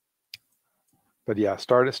 But yeah,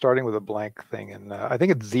 starting with a blank thing, and I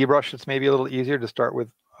think it's ZBrush. It's maybe a little easier to start with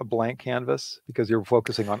a blank canvas because you're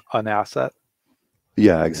focusing on an asset.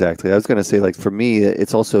 Yeah, exactly. I was going to say, like, for me,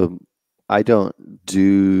 it's also, I don't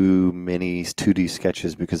do many 2D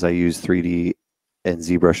sketches because I use 3D and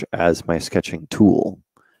ZBrush as my sketching tool.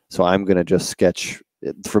 So I'm going to just sketch.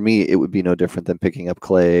 For me, it would be no different than picking up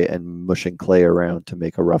clay and mushing clay around to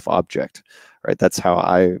make a rough object, right? That's how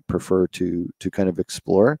I prefer to kind of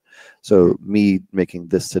explore. So me making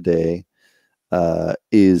this today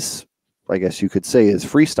is, I guess you could say, is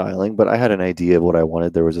freestyling, but I had an idea of what I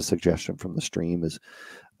wanted. There was a suggestion from the stream,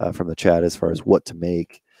 from the chat, as far as what to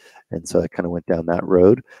make, and so I kind of went down that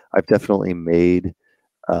road. I've definitely made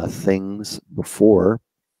things before.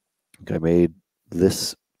 I made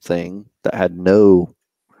this thing that had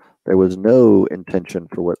there was no intention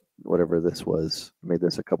for whatever this was. I made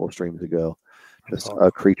this a couple of streams ago, just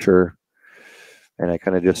a creature. And I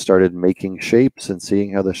kind of just started making shapes and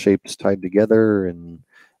seeing how the shapes tied together, and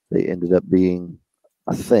they ended up being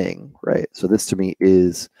a thing, right? So this to me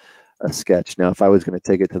is a sketch. Now, if I was going to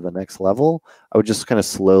take it to the next level, I would just kind of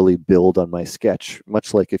slowly build on my sketch,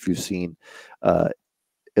 much like if you've seen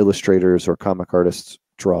illustrators or comic artists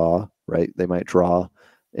draw, right? They might draw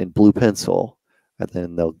in blue pencil, and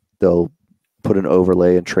then they'll put an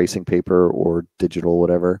overlay in tracing paper or digital,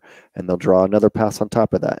 whatever, and they'll draw another pass on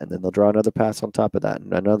top of that, and then they'll draw another pass on top of that,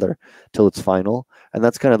 and another till it's final. And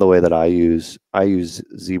that's kind of the way that I use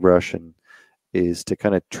ZBrush, and is to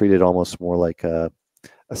kind of treat it almost more like a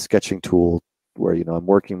sketching tool, where I'm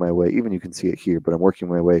working my way. Even you can see it here, but I'm working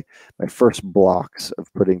my way. My first blocks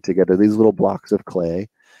of putting together these little blocks of clay,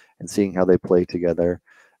 and seeing how they play together,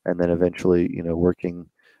 and then eventually working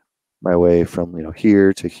my way from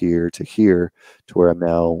here to here to here, to where I'm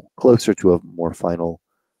now closer to a more final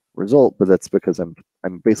result. But that's because I'm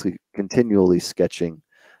basically continually sketching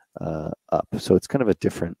up. So it's kind of a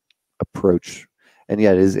different approach, and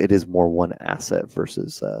yeah, it is more one asset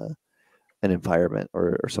versus an environment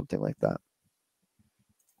or something like that.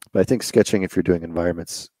 But I think sketching, if you're doing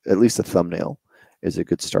environments, at least a thumbnail is a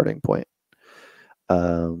good starting point.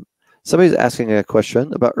 Somebody's asking a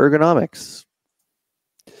question about ergonomics.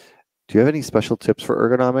 Do you have any special tips for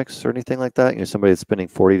ergonomics or anything like that? Somebody that's spending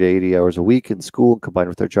 40 to 80 hours a week in school combined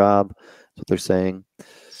with their job. That's what they're saying.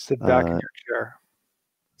 Sit back in your chair.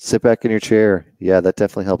 Sit back in your chair. Yeah, that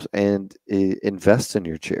definitely helps. And invest in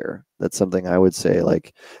your chair. That's something I would say.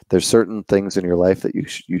 Like, there's certain things in your life that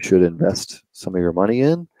you should invest some of your money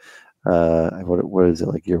in. What is it,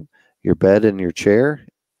 like your bed and your chair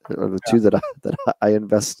are the two that I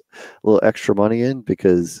invest a little extra money in,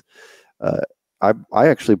 because I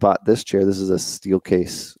actually bought this chair. This is a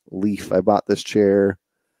Steelcase Leaf. I bought this chair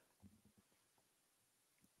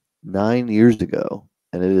 9 years ago,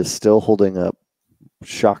 and it is still holding up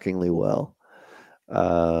shockingly well.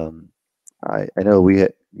 I know I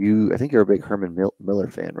think you're a big Herman Miller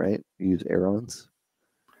fan, right? You use Aarons?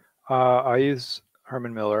 I use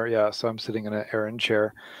Herman Miller, yeah. So I'm sitting in an Aeron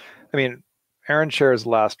chair. I mean, Aeron chairs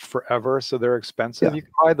last forever, so they're expensive. Yeah. You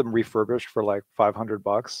can buy them refurbished for like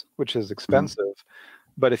 $500, which is expensive.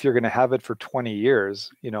 Mm-hmm. But if you're going to have it for 20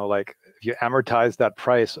 years, like if you amortize that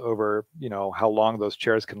price over, how long those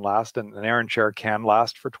chairs can last, and an Aeron chair can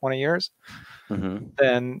last for 20 years, mm-hmm.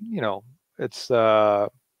 then, it's,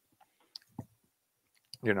 not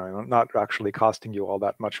actually costing you all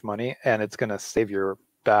that much money, and it's going to save your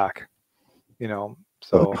back,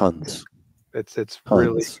 so tons. It's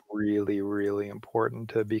really, really, really important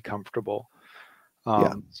to be comfortable.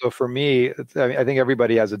 So for me, I think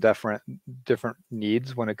everybody has a different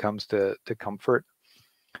needs when it comes to comfort.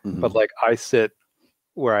 Mm-hmm. But like, I sit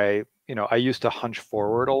where I used to hunch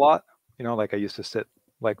forward a lot, like I used to sit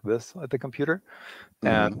like this at the computer.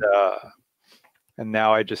 Mm-hmm. And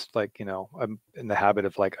now I just I'm in the habit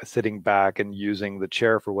of like sitting back and using the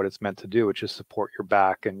chair for what it's meant to do, which is support your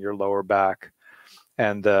back and your lower back.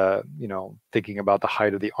 And, thinking about the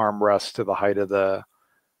height of the armrest to the height of the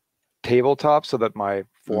tabletop, so that my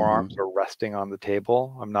forearms mm-hmm. are resting on the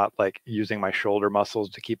table. I'm not like using my shoulder muscles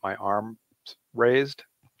to keep my arms raised.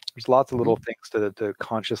 There's lots of little mm-hmm. things to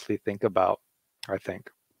consciously think about, I think.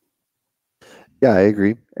 Yeah, I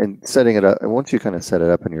agree. And setting it up, and once you kind of set it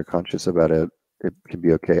up and you're conscious about it, it can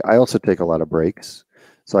be okay. I also take a lot of breaks.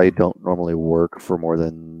 So I don't normally work for more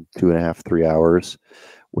than 2.5, 3 hours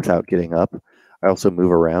without getting up. I also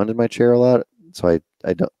move around in my chair a lot, so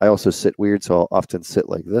I also sit weird. So I'll often sit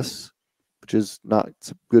like this, which is not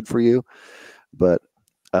good for you. But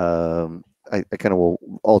I kind of will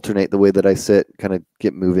alternate the way that I sit, kind of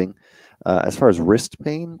get moving. As far as wrist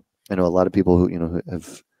pain, I know a lot of people who who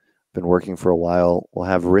have been working for a while will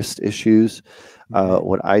have wrist issues.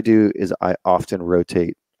 What I do is I often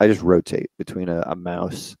rotate. I just rotate between a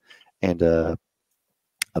mouse and a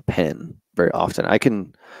pen very often. I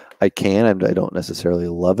don't necessarily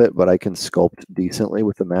love it, but I can sculpt decently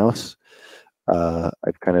with the mouse.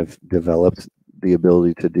 I've kind of developed the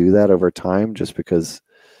ability to do that over time, just because,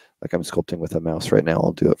 like, I'm sculpting with a mouse right now.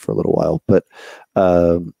 I'll do it for a little while, but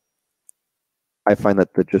I find that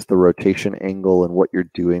just the rotation angle and what you're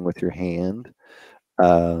doing with your hand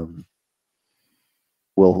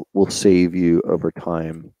will save you over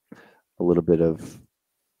time a little bit of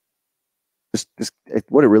just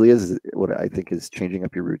what it really is what I think is changing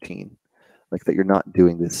up your routine, like that you're not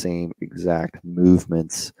doing the same exact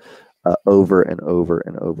movements over and over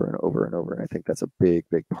and over and over and over. And I think that's a big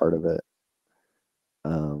part of it.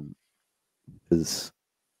 Is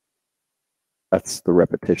that's the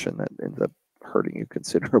repetition that ends up hurting you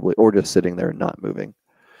considerably, or just sitting there and not moving.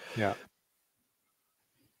 Yeah.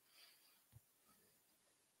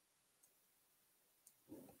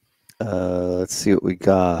 Let's see what we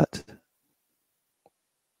got.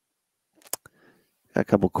 A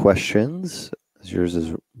couple questions. Yours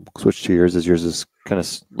is switch to yours as yours is kind of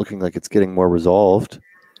looking like it's getting more resolved.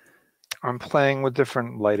 I'm playing with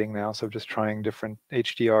different lighting now, so I'm just trying different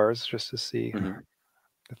HDRs just to see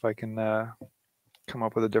if I can come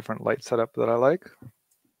up with a different light setup that I like.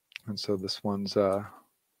 And so this one's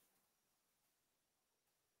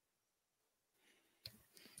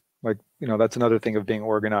like, that's another thing of being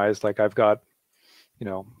organized. Like, I've got,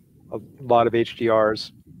 a lot of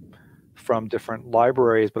HDRs from different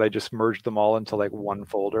libraries, but I just merged them all into like one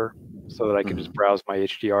folder so that I can just browse my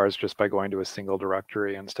HDRs just by going to a single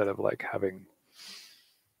directory instead of like having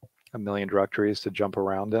a million directories to jump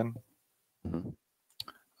around in.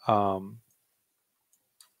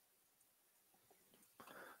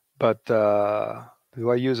 But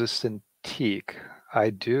do I use a Cintiq?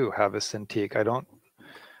 I do have a Cintiq. I don't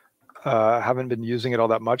haven't been using it all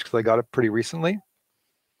that much because I got it pretty recently.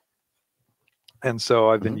 And so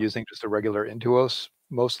I've been using just a regular Intuos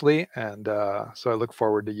mostly. And so I look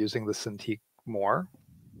forward to using the Cintiq more.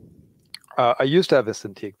 I used to have a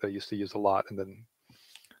Cintiq that I used to use a lot, and then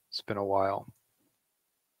it's been a while.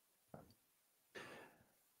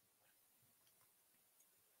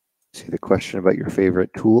 See the question about your favorite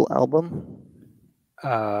Tool album?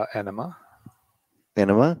 Enema.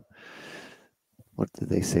 Enema? What did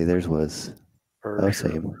they say theirs was? Oh,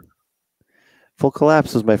 same. Full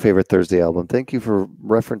Collapse was my favorite Thursday album. Thank you for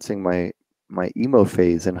referencing my emo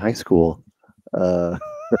phase in high school.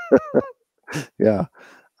 Yeah.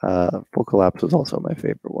 Full Collapse was also my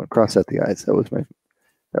favorite one. Cross at the Eyes. That was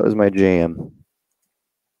my jam.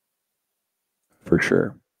 For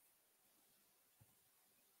sure.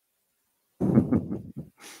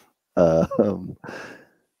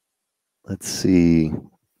 Let's see.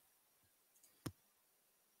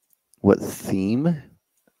 What theme?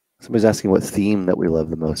 Somebody's asking what theme that we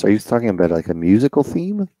love the most. Are you talking about like a musical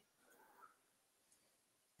theme?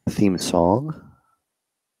 A theme song?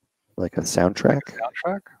 Like a soundtrack?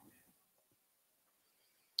 Soundtrack?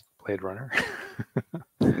 Blade Runner.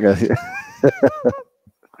 Let's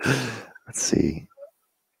see.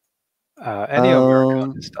 Ennio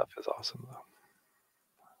Morricone's stuff is awesome, though.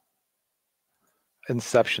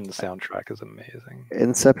 Inception soundtrack is amazing.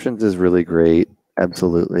 Inception is really great.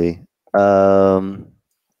 Absolutely. I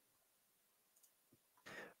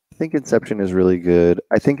think Inception is really good.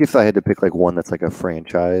 I think if I had to pick like one that's like a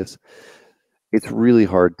franchise, it's really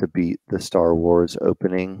hard to beat the Star Wars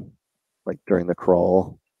opening, like during the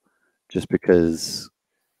crawl, just because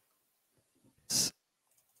I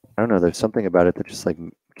don't know, there's something about it that just like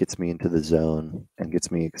gets me into the zone and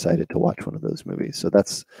gets me excited to watch one of those movies. So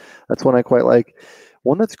that's one I quite like.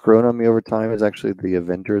 One that's grown on me over time is actually the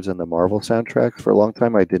Avengers and the Marvel soundtracks. For a long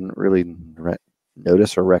time, I didn't really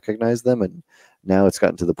notice or recognize them, and now it's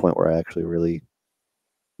gotten to the point where I actually really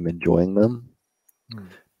am enjoying them.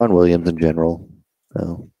 John Williams in general,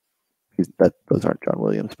 no, those aren't John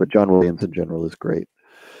Williams, but John Williams in general is great.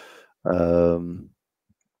 What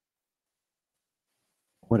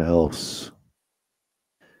else?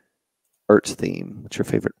 Art theme. What's your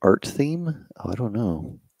favorite art theme? Oh, I don't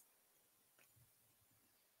know.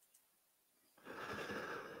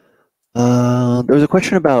 There was a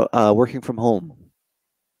question about working from home.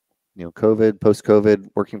 COVID, post-COVID,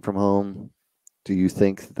 working from home. Do you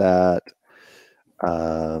think that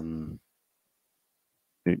that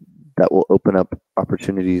will open up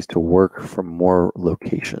opportunities to work from more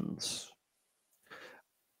locations?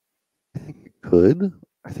 I think it could.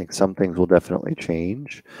 I think some things will definitely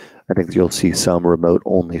change. I think you'll see some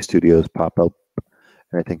remote-only studios pop up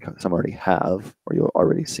and I think some already have, or you're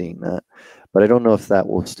already seeing that. But I don't know if that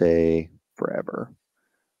will stay forever.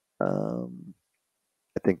 I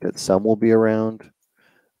think that some will be around,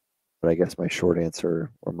 but I guess my short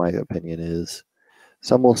answer, or my opinion, is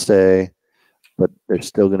some will stay, but there's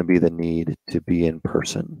still going to be the need to be in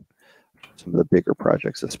person. Some of the bigger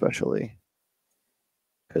projects, especially,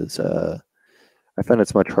 because I find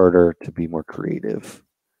it's much harder to be more creative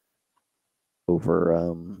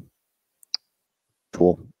over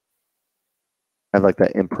tool. I like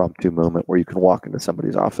that impromptu moment where you can walk into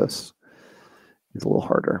somebody's office. It's a little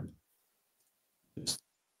harder. Just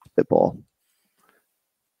spitball.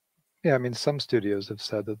 Yeah, I mean, some studios have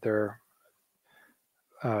said that they're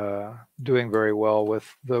doing very well with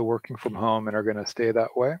the working from home and are going to stay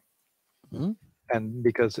that way. Mm-hmm. And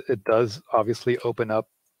because it does obviously open up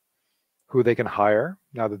who they can hire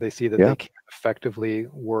now that they see that Yeah. they can effectively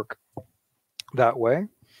work that way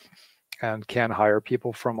and can hire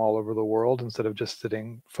people from all over the world instead of just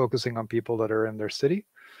focusing on people that are in their city.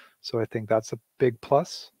 So I think that's a big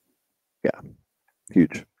plus. Yeah,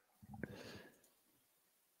 huge.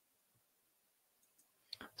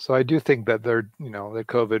 So I do think that that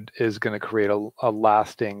COVID is going to create a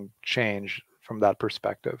lasting change from that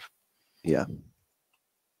perspective. Yeah.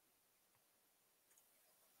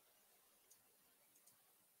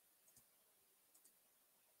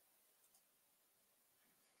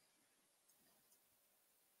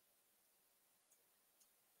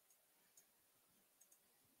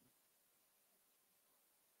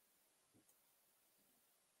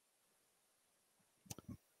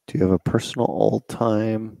 Do you have a personal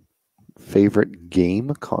all-time favorite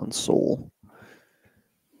game console?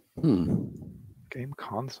 Game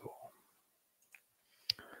console.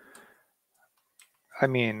 I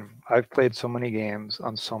mean, I've played so many games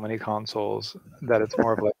on so many consoles that it's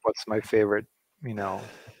more of like, what's my favorite,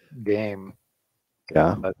 game?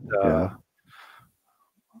 Yeah. But Yeah.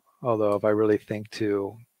 although if I really think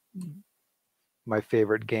to my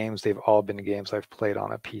favorite games, they've all been games I've played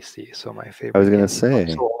on a PC. So my favorite I was gonna game say.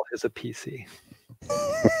 console is a PC.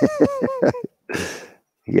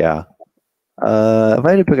 Yeah. If I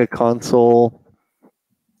had to pick a console,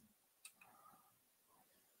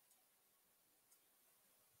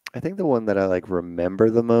 I think the one that I like remember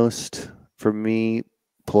the most for me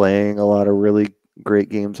playing a lot of really great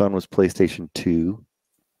games on was PlayStation 2.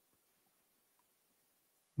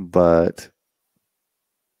 But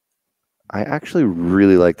I actually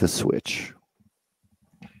really like the Switch.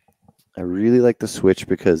 I really like the Switch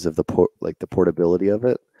because of the portability of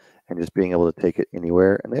it and just being able to take it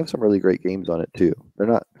anywhere. And they have some really great games on it too. They're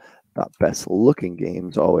not best looking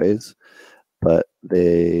games always, but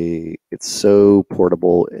it's so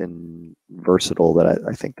portable and versatile that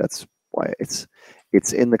I think that's why it's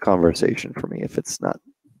in the conversation for me. If it's not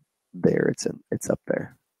there, it's up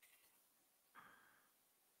there.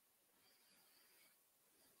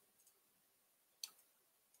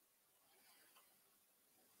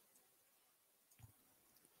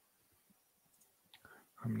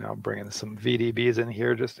 I'm now bringing some VDBs in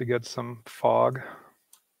here just to get some fog.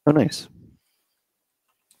 Oh, nice.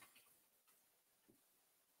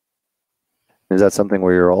 Is that something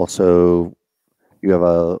where you have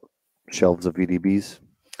a shelves of VDBs?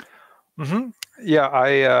 Mm-hmm. Yeah,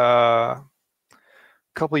 a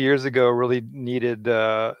couple of years ago really needed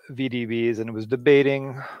VDBs and was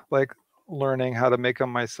debating like learning how to make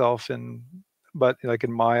them myself in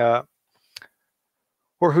Maya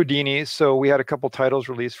or Houdini. So we had a couple titles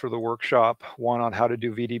released for the workshop, one on how to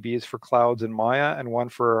do VDBs for clouds in Maya and one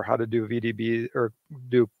for how to do VDB or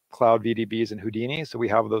do cloud VDBs in Houdini. So we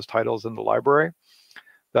have those titles in the library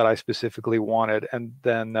that I specifically wanted. And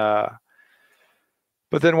then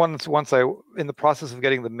but then once I, in the process of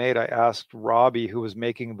getting them made, I asked Robbie, who was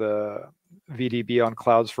making the VDB on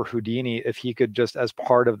clouds for Houdini, if he could just, as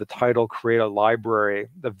part of the title, create a library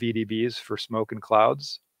of VDBs for smoke and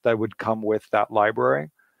clouds that would come with that library.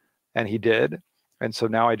 And he did. And so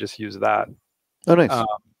now I just use that. Oh, nice.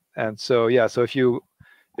 And so, yeah, so if you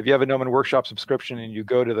have a Gnomon Workshop subscription and you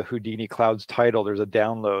go to the Houdini Clouds title, there's a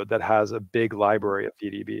download that has a big library of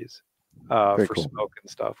VDBs for cool. smoke and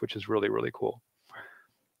stuff, which is really, really cool.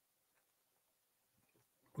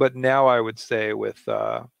 But now I would say with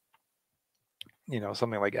something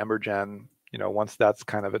like Emergen, once that's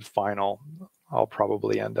kind of its final, I'll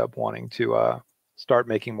probably end up wanting to start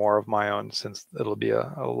making more of my own, since it'll be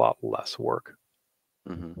a lot less work.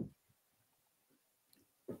 Mm-hmm.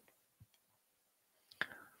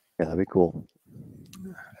 Yeah, that'd be cool.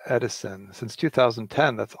 Edison, since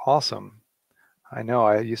 2010, that's awesome. I know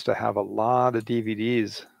I used to have a lot of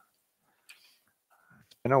DVDs.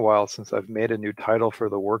 In a while since I've made a new title for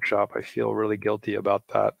the workshop. I feel really guilty about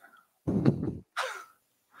that.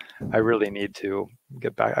 I really need to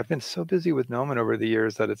get back. I've been so busy with Gnomon over the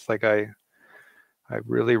years that it's like I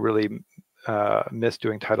really, really miss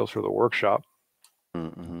doing titles for the workshop.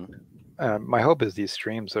 My hope is these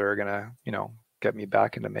streams are gonna, get me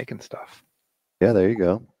back into making stuff. Yeah, there you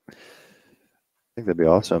go. I think that'd be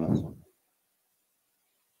awesome.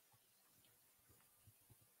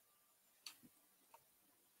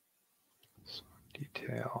 So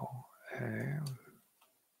detail A.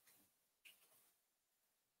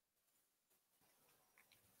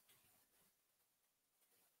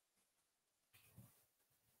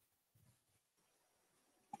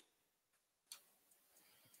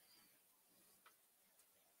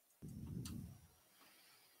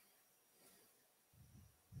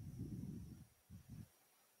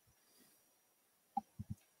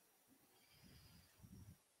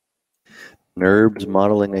 NURBS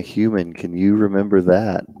modeling a human. Can you remember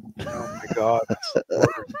that? Oh my God.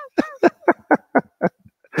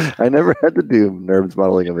 I never had to do NURBS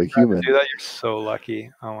modeling of a human. Do that? You're so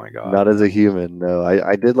lucky. Oh my God. Not as a human, no.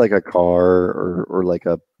 I did like a car or like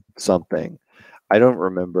a something. I don't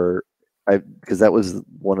remember. Because that was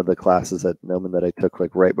one of the classes at Gnomon that I took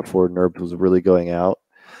like right before NURBS was really going out.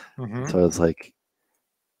 So I was like,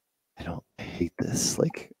 I hate this.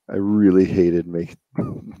 Like I really hated making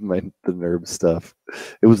the NURBS stuff.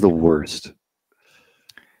 It was the worst.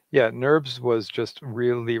 Yeah, NURBS was just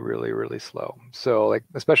really, really, really slow. So like,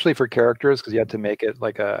 especially for characters, because you had to make it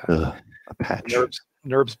like a patch.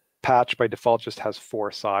 NURBS patch by default just has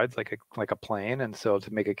 4 sides, like a plane, and so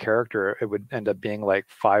to make a character, it would end up being like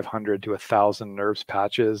 500 to 1,000 NURBS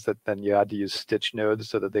patches that then you had to use stitch nodes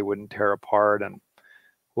so that they wouldn't tear apart. And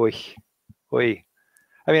oy.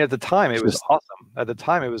 I mean, at the time it was awesome. At the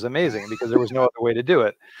time it was amazing because there was no other way to do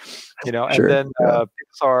it, Sure, and then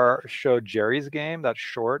Pixar showed Jerry's Game, that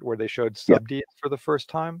short where they showed sub-Ds for the first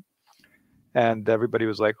time, and everybody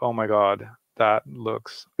was like, "Oh my God, that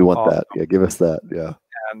looks we want awesome." that. Yeah, give us that. Yeah,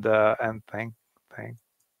 and thank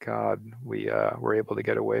God we were able to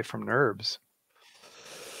get away from NURBS.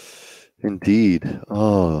 Indeed.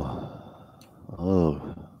 Oh.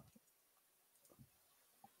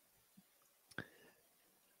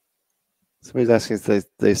 Somebody's asking,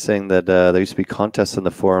 they're saying that there used to be contests in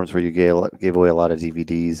the forums where you gave away a lot of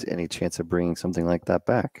DVDs. Any chance of bringing something like that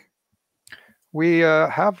back? We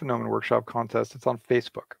have a Gnomon Workshop contest. It's on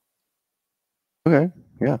Facebook. Okay,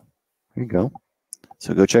 yeah, there you go.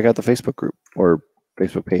 So go check out the Facebook group or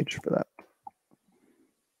Facebook page for that.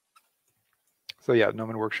 So yeah,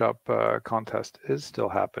 Gnomon Workshop contest is still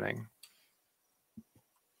happening.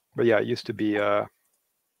 But yeah, it used to be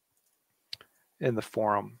in the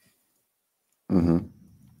forum. All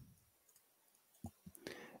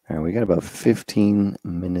right, we got about 15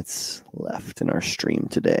 minutes left in our stream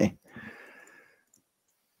today.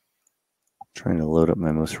 Trying to load up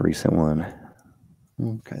my most recent one.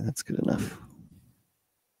 Okay, that's good enough.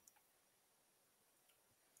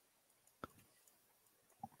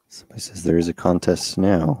 Somebody says there is a contest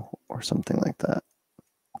now or something like that.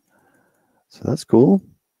 So that's cool.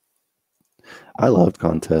 I loved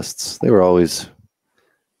contests. They were always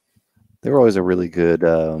a really good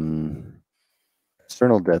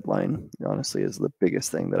external deadline, honestly, is the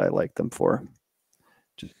biggest thing that I like them for.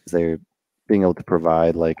 Just they're being able to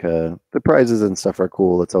provide like the prizes and stuff are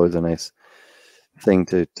cool. It's always a nice thing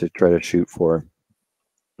to try to shoot for.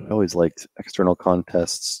 I always liked external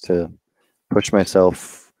contests to push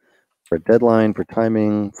myself for a deadline, for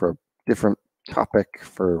timing, for a different topic,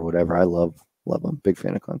 for whatever. I love them. Big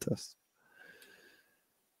fan of contests.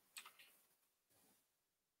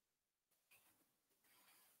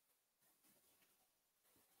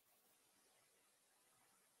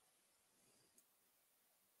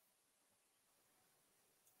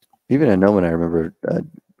 Even at Gnomon, I remember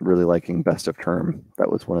really liking Best of Term. That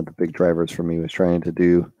was one of the big drivers for me, was trying to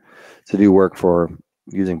do work for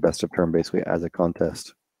using Best of Term basically as a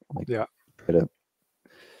contest. Like, try to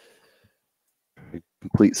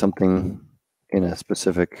complete something in a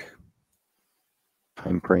specific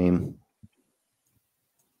time frame.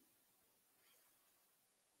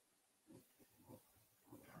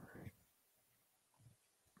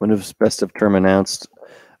 When is Best of Term announced?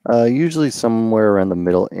 Usually somewhere around the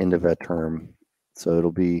middle end of that term. So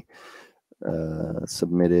it'll be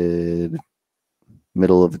submitted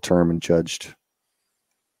middle of the term and judged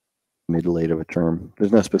mid-late of a term.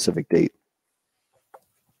 There's no specific date.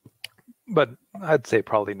 But I'd say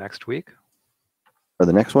probably next week. Or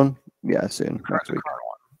the next one? Yeah, soon. Next week.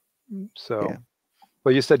 So, yeah.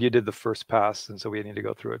 Well, you said you did the first pass, and so we need to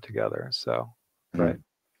go through it together. So, right.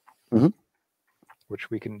 which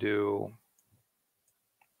we can do,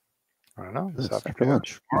 I don't know, this After afternoon.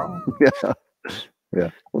 lunch. Yeah. Yeah,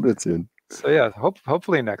 we'll do it soon. So yeah,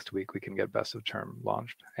 hopefully next week we can get best of term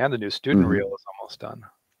launched, and the new student reel is almost done.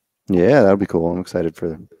 Yeah, that'll be cool. I'm excited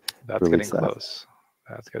for that's getting close.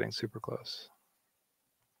 That's getting super close.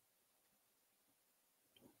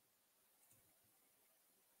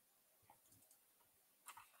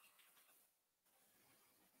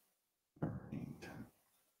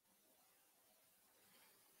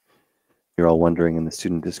 You're all wondering in the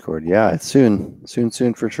student Discord. Yeah, it's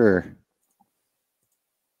soon for sure.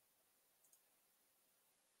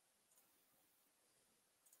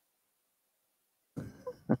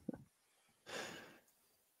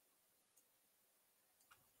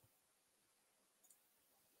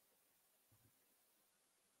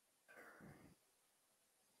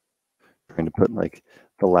 Trying to put like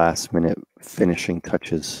the last minute finishing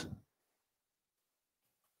touches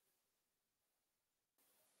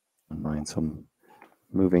on mine. So I'm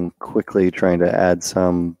moving quickly, trying to add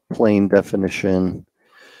some plain definition.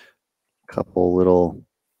 A couple little,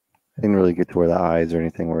 I didn't really get to where the eyes or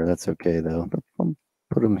anything where that's okay though. I'll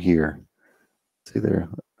put them here. See, they're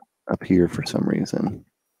up here for some reason.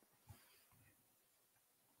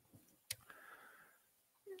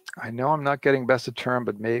 I know I'm not getting best of term,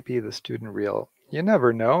 but maybe the student reel. You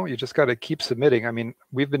never know. You just got to keep submitting. I mean,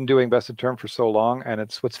 we've been doing best of term for so long, and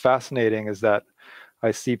it's what's fascinating is that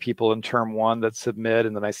I see people in term 1 that submit,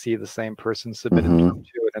 and then I see the same person submit in term 2.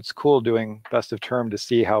 And it's cool doing best of term to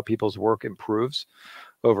see how people's work improves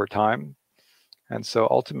over time. And so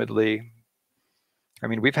ultimately, I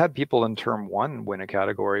mean, we've had people in term 1 win a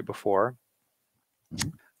category before.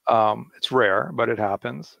 It's rare, but it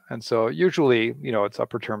happens. And so usually, you know, it's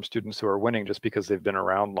upper term students who are winning just because they've been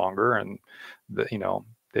around longer and, you know,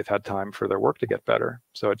 they've had time for their work to get better.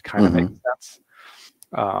 So it kind of makes sense.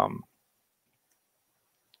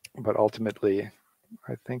 But ultimately,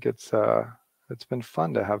 I think it's been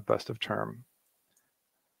fun to have best of term.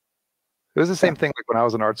 It was the same thing like when I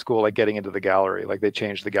was in art school, like getting into the gallery. Like they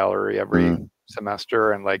changed the gallery every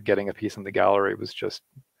semester, and like getting a piece in the gallery was just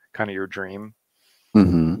kind of your dream.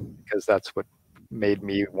 Because that's what made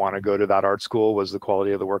me want to go to that art school, was the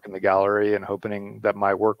quality of the work in the gallery and hoping that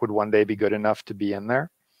my work would one day be good enough to be in there.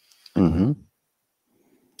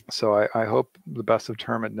 So I hope the best of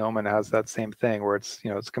term at Gnomon has that same thing where it's,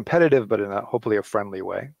 you know, it's competitive, but in a hopefully a friendly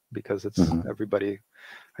way, because it's everybody,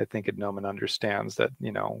 I think at Gnomon understands that,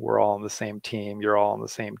 you know, we're all on the same team. You're all on the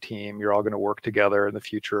same team. You're all going to work together in the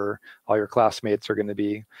future. All your classmates are going to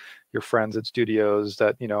be your friends at studios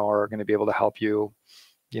that, you know, are going to be able to help you,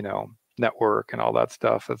 you know, network and all that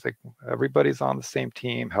stuff. It's like everybody's on the same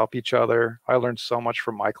team, help each other. I learned so much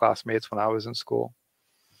from my classmates when I was in school.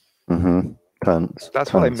 Tons.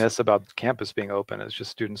 That's what I miss about campus being open, is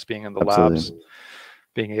just students being in the labs,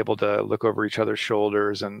 being able to look over each other's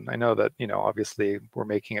shoulders. And I know that, you know, obviously we're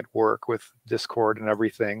making it work with Discord and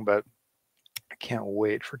everything, but I can't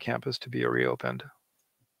wait for campus to be reopened.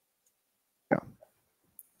 Yeah.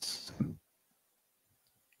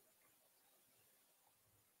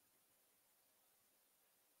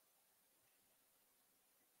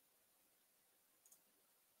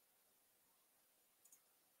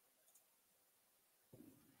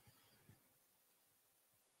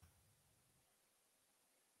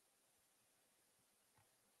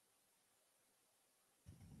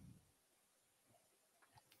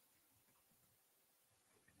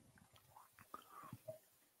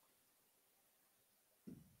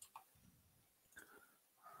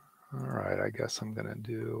 All right, I guess I'm going to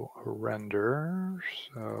do a render.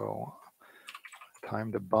 So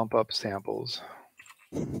time to bump up samples.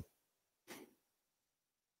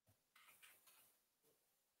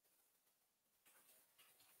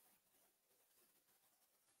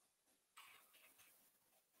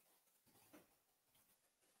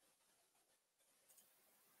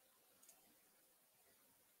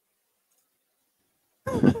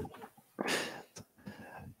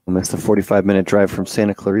 I missed the 45-minute drive from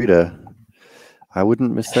Santa Clarita. I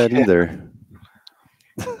wouldn't miss that either.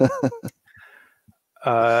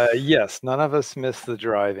 Yes, none of us miss the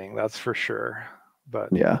driving, that's for sure. But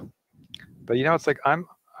yeah, but you know, it's like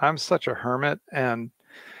I'm such a hermit, and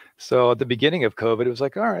so at the beginning of COVID, it was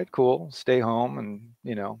like, all right, cool, stay home, and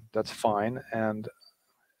you know, that's fine. And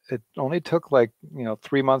it only took like, you know,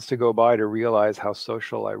 3 months to go by to realize how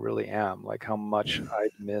social I really am, like how much I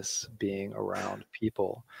miss being around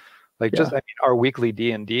people. Like just, I mean, our weekly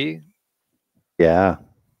D&D. Yeah.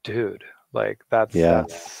 Dude, like that's,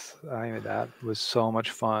 I mean, that was so much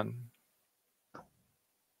fun.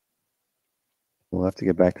 We'll have to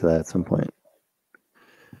get back to that at some point.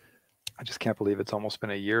 I just can't believe it's almost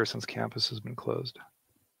been a year since campus has been closed.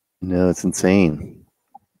 No, it's insane.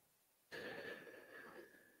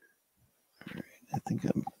 I think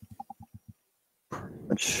I'm pretty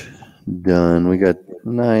much done. We got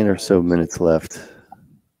 9 or so minutes left.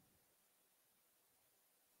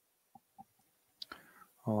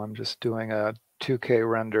 Well, I'm just doing a 2K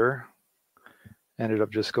render. Ended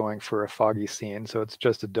up just going for a foggy scene, so it's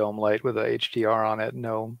just a dome light with a HDR on it,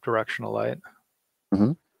 no directional light.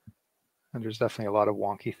 Mm-hmm. And there's definitely a lot of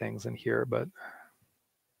wonky things in here, but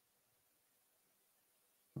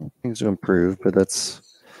things to improve, but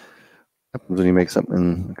that's happens when you make something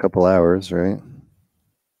in a couple hours, right?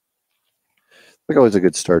 Like always a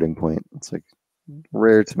good starting point. It's like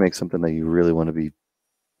rare to make something that you really want to be,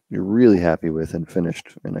 you're really happy with and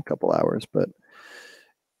finished in a couple hours, but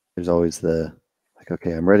there's always the like,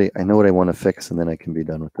 okay, I'm ready. I know what I want to fix, and then I can be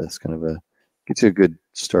done with this. Kind of a gets you a good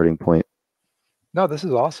starting point. no, this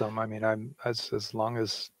is awesome. I mean, I'm as long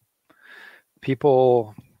as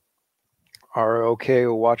people are okay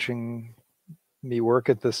watching me work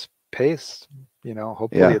at this pace,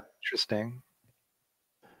 hopefully it's interesting.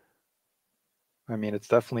 I mean, it's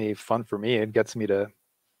definitely fun for me. It gets me to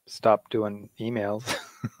stop doing emails.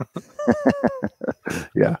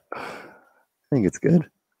 Yeah, I think it's good.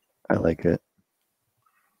 I like it.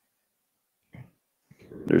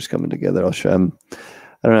 They're just coming together. I'll show them.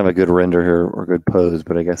 I don't have a good render here or good pose,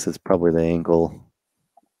 but I guess it's probably the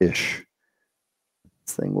angle-ish.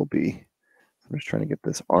 This thing will be. I'm just trying to get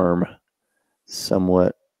this arm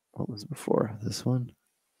somewhat. What was before this one?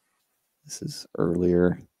 This is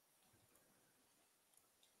earlier.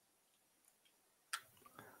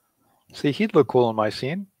 See, he'd look cool in my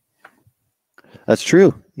scene. That's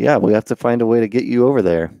true. Yeah, we have to find a way to get you over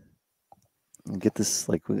there and get this.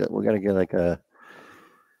 Like we got to get like a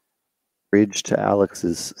bridge to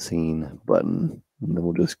Alex's scene button, and then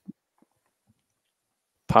we'll just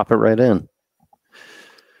pop it right in.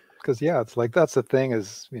 Because yeah, it's like that's the thing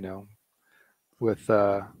is, with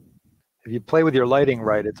if you play with your lighting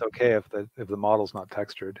right, it's okay if the model's not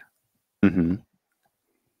textured. Mm-hmm.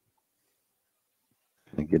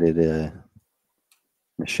 Get it in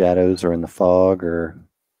the shadows or in the fog or.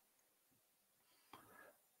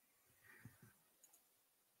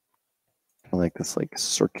 I like this like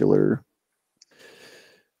circular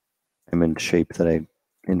diamond shape that I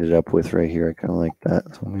ended up with right here. I kind of like that.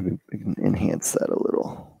 So maybe we can enhance that a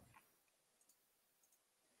little.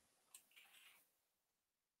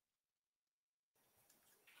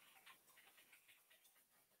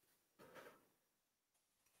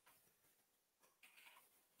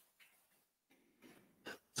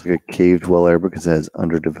 It's like a cave dweller because it has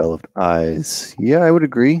underdeveloped eyes. Yeah, I would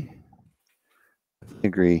agree. I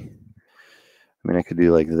agree. I mean, I could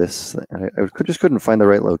do like this. Just couldn't find the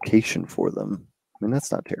right location for them. I mean,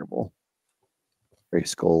 that's not terrible. Very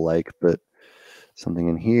skull-like, but something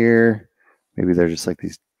in here. Maybe they're just like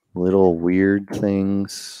these little weird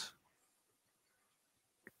things.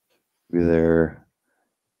 Maybe they're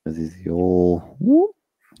the old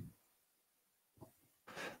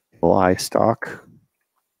eye stalk.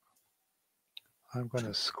 I'm going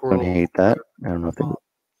to scroll. Don't hate that. I don't know if they. Let's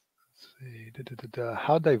see.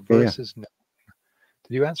 How diverse is Gnomon?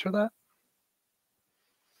 Did you answer that?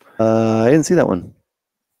 I didn't see that one.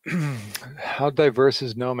 How diverse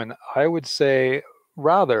is Gnomon? I would say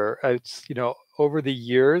rather it's over the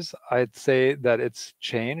years I'd say that it's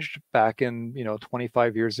changed. Back in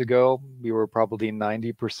 25 years ago we were probably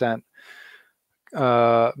 90%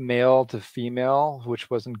 male to female, which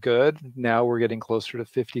wasn't good. Now we're getting closer to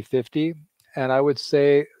 50-50. And I would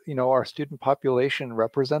say, our student population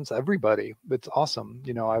represents everybody. It's awesome.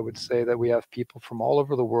 I would say that we have people from all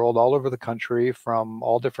over the world, all over the country, from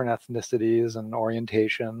all different ethnicities and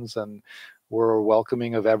orientations, and we're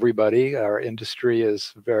welcoming of everybody. Our industry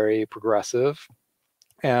is very progressive.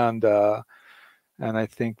 And I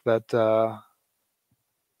think that,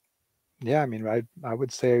 yeah, I mean, I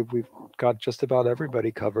would say we've got just about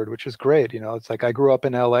everybody covered, which is great. It's like I grew up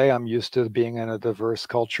in LA. I'm used to being in a diverse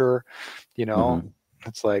culture.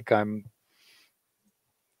 It's like I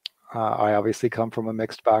obviously come from a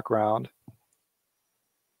mixed background.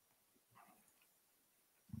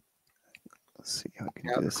 Let's see how I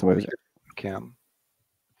can do this. Cam.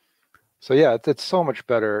 So yeah, it's so much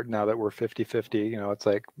better now that we're 50-50. It's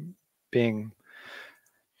like being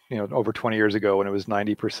over 20 years ago when it was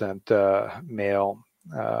 90% male,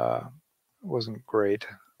 wasn't great.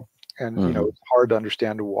 And, it's hard to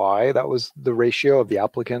understand why that was the ratio of the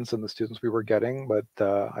applicants and the students we were getting. But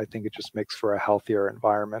I think it just makes for a healthier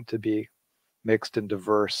environment to be mixed and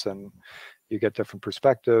diverse, and you get different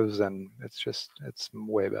perspectives, and it's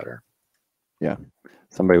way better. Yeah.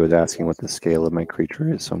 Somebody was asking what the scale of my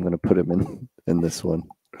creature is, so I'm going to put him in this one.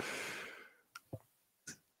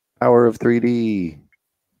 Power of 3D.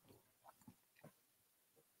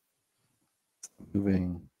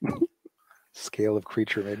 Moving. Scale of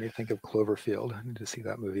creature made me think of Cloverfield. I need to see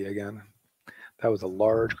that movie again. That was a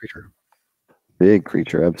large creature. Big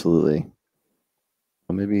creature, absolutely.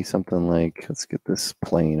 Well, maybe something like, let's get this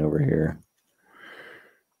plane over here.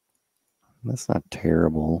 That's not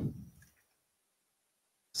terrible.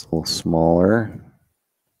 It's a little smaller.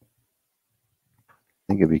 I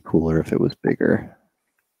think it'd be cooler if it was bigger.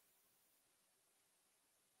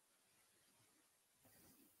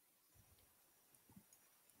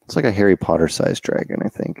 It's like a Harry Potter sized dragon, I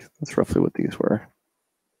think. That's roughly what these were.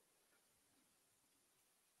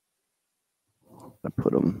 I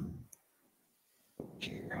put them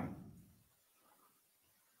here.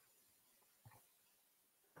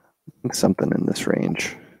 I think something in this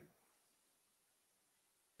range.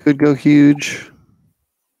 Could go huge.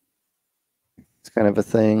 It's kind of a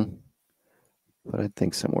thing. But I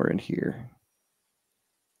think somewhere in here.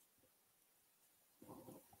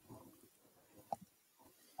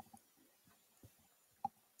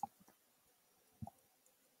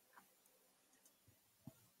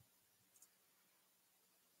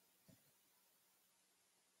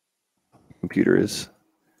 Computer is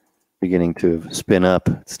beginning to spin up.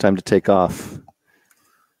 It's time to take off.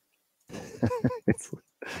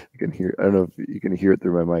 You can hear. I don't know if you can hear it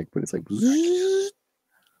through my mic, but it's like.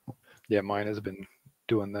 Yeah, mine has been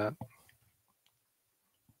doing that.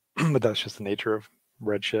 But that's just the nature of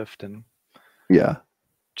Redshift and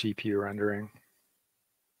GPU rendering.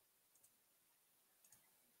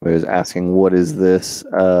 I was asking, what is this?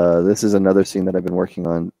 This is another scene that I've been working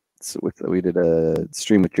on. We did a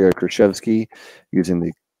stream with Jared Krashevsky using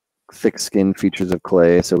the thick skin features of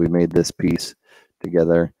clay. So we made this piece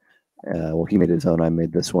together. Well, he made his own. I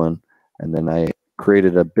made this one. And then I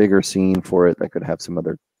created a bigger scene for it that could have some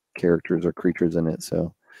other characters or creatures in it.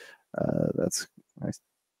 So that's nice.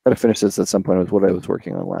 I got to finish this at some point. It was what I was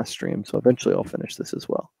working on last stream. So eventually I'll finish this as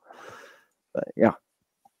well. But yeah.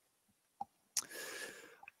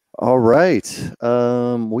 All right.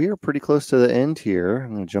 We are pretty close to the end here.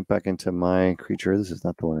 I'm going to jump back into my creature. This is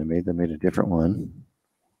not the one I made. I made a different one.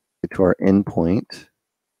 Get to our endpoint.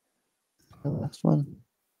 The last one.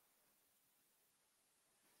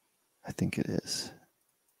 I think it is.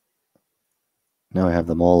 Now I have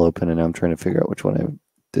them all open, and now I'm trying to figure out which one I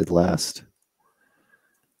did last.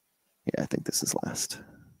 Yeah, I think this is last.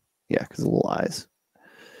 Yeah, because of the little eyes.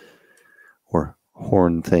 Or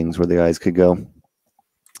horn things where the eyes could go.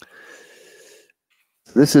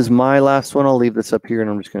 So this is my last one. I'll leave this up here, and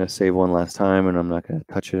I'm just going to save one last time, and I'm not going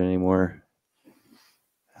to touch it anymore.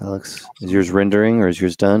 Alex, is yours rendering, or is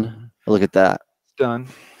yours done? Oh, look at that. It's done.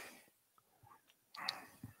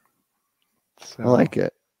 So I like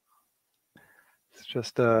it. It's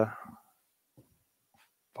just a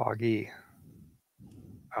foggy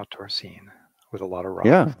outdoor scene with a lot of rock.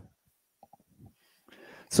 Yeah.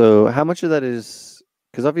 So how much of that is,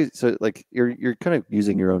 because obviously, so like you're kind of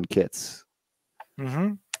using your own kits.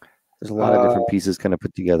 Mm-hmm. There's a lot of different pieces kind of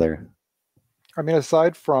put together. I mean,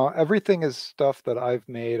 aside from everything is stuff that I've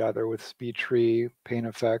made either with SpeedTree, Paint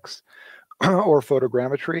Effects, or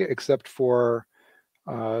photogrammetry, except for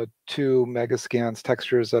 2 Megascans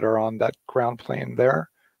textures that are on that ground plane there.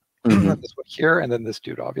 Mm-hmm. This one here, and then this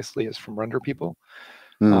dude obviously is from Render People.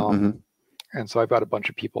 Mm-hmm. And so I've got a bunch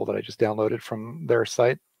of people that I just downloaded from their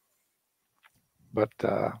site. But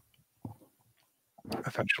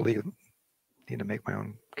eventually need to make my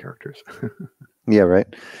own characters. Yeah, right.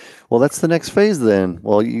 Well, that's the next phase then.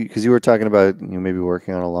 Well, because you were talking about maybe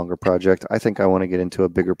working on a longer project. I think I want to get into a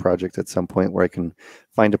bigger project at some point where I can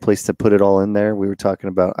find a place to put it all in there. We were talking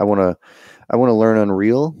about I want to learn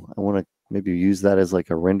Unreal. I want to maybe use that as like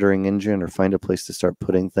a rendering engine or find a place to start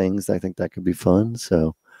putting things. I think that could be fun.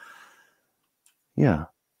 So yeah.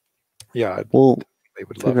 Yeah. We'll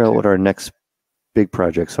figure out what our next big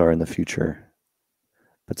projects are in the future.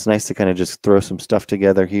 But it's nice to kind of just throw some stuff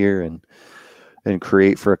together here and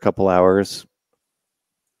create for a couple hours.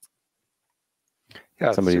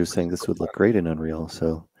 Yeah, somebody was saying this would look great in Unreal.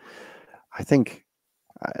 So I think,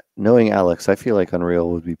 knowing Alex, I feel like Unreal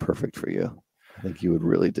would be perfect for you. I think you would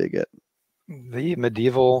really dig it. The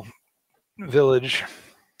medieval village,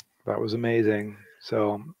 that was amazing.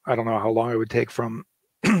 So I don't know how long it would take from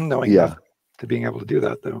knowing enough to being able to do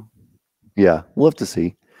that, though. Yeah, we'll have to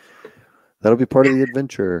see. That'll be part of the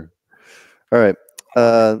adventure. All right.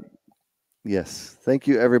 Yes. Thank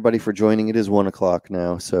you, everybody, for joining. It is 1 o'clock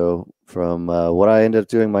now. So from what I ended up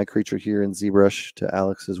doing, my creature here in ZBrush, to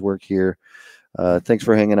Alex's work here, thanks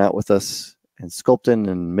for hanging out with us. sculpting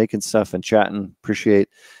and making stuff and chatting. Appreciate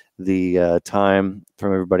the time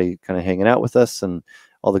from everybody kind of hanging out with us and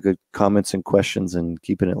all the good comments and questions and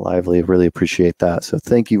keeping it lively. Really appreciate that. So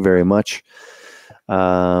thank you very much.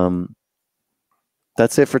 That's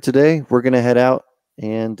it for today. We're going to head out,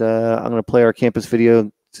 and I'm going to play our campus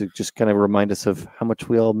video to just kind of remind us of how much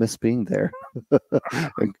we all miss being there.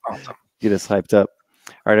 Awesome. Get us hyped up.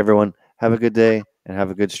 All right, everyone. Have a good day and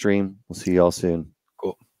have a good stream. We'll see you all soon.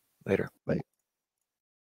 Cool. Later. Bye.